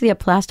 Cynthia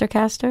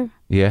Plastercaster.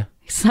 Yeah.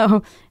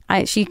 So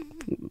she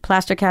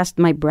plaster cast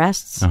my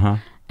breasts,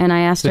 and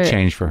I asked her. It's a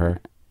change for her.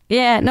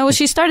 Yeah, no,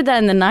 she started that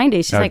in the 90s.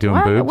 She's like,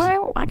 why?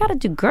 I got to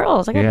do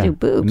girls. I got to do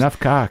boobs. Enough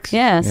cocks.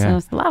 Yeah, so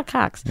it's a lot of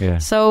cocks. Yeah.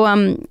 So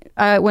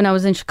when I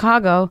was in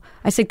Chicago,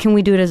 I said, can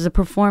we do it as a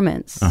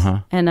performance?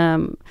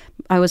 And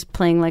I was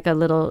playing like a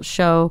little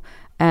show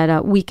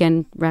at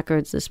Weekend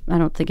Records. I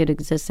don't think it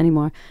exists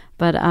anymore.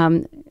 But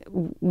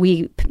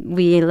we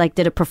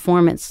did a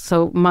performance.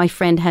 So my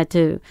friend had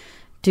to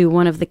do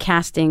one of the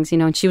castings,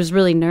 and she was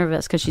really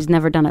nervous because she's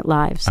never done it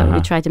live. So we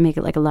tried to make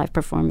it like a live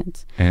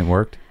performance. And it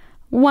worked?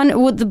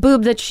 One with the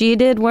boob that she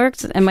did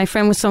worked, and my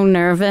friend was so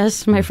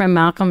nervous. My friend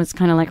Malcolm is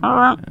kind of like,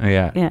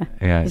 yeah.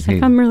 He's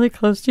like, I'm really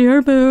close to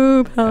your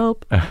boob.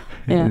 Help.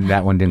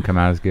 That one didn't come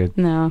out as good.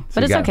 No,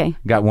 but it's okay.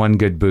 Got one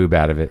good boob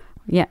out of it.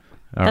 Yeah,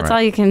 that's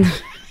all you can.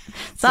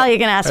 That's all you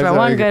can ask for.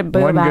 One good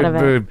boob out of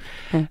it.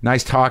 Yeah.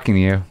 Nice talking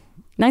to you.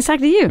 Nice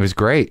talking to you. It was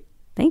great.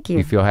 Thank you.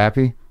 You feel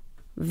happy?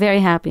 Very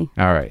happy.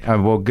 All right.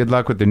 Well, good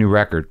luck with the new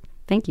record.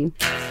 Thank you.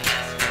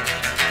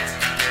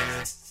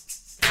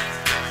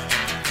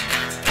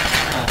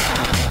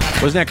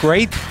 Wasn't that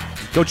great?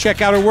 Go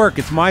check out her work.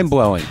 It's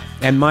mind-blowing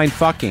and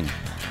mind-fucking.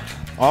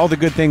 All the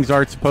good things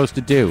art's supposed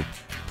to do.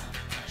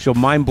 She'll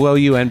mind-blow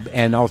you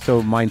and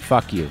also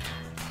mind-fuck you.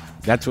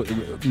 That's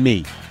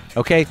me.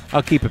 Okay?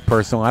 I'll keep it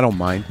personal. I don't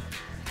mind.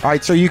 All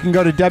right, so you can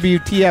go to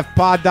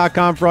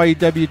WTFpod.com for all your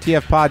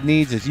WTF pod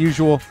needs. As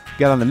usual,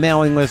 get on the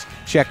mailing list,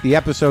 check the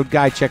episode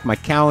guide, check my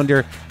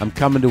calendar. I'm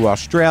coming to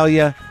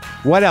Australia.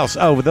 What else?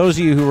 Oh, for those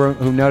of you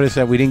who noticed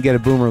that we didn't get a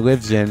Boomer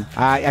Lives In,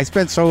 I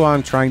spent so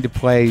long trying to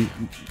play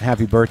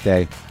Happy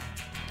Birthday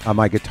on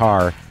my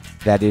guitar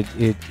that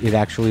it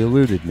actually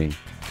eluded me.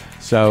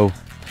 So,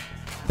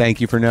 thank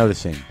you for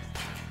noticing.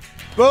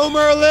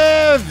 Boomer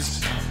Lives!